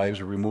in their lives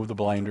and remove the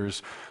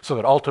blinders so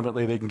that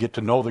ultimately they can get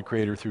to know the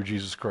Creator through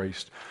Jesus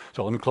Christ.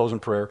 So let me close in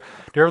prayer.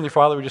 Dear Heavenly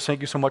Father, we just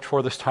thank you so much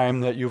for this time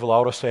that you've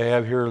allowed us to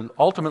have here,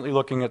 ultimately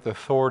looking at the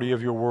authority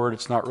of your word.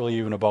 It's not really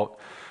even about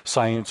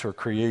science or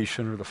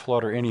creation or the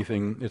flood or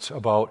anything. It's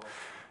about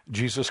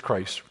Jesus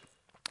Christ.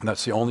 And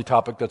that's the only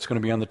topic that's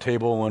going to be on the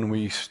table when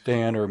we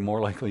stand, or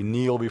more likely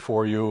kneel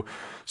before you.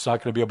 It's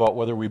not going to be about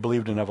whether we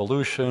believed in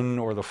evolution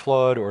or the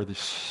flood, or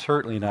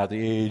certainly not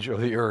the age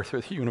of the earth or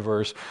the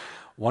universe.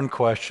 One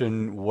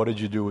question: what did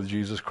you do with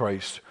Jesus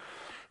Christ?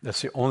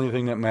 That's the only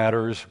thing that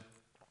matters.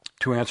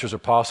 Two answers are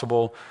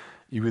possible.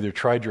 You either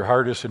tried your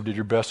hardest and did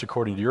your best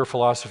according to your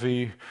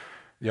philosophy.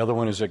 The other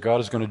one is that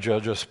God is going to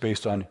judge us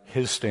based on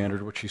his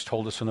standard, which he's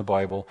told us in the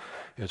Bible.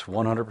 It's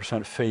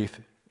 100% faith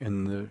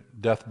in the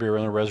death, burial,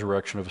 and the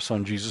resurrection of his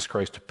Son, Jesus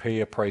Christ, to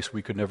pay a price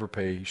we could never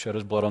pay. He shed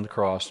his blood on the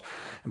cross.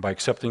 And by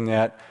accepting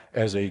that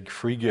as a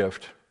free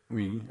gift,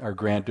 we are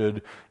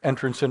granted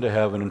entrance into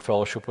heaven and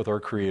fellowship with our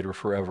Creator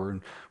forever.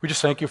 And we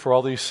just thank you for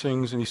all these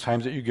things and these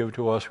times that you give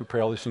to us. We pray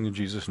all these things in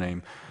Jesus'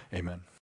 name. Amen.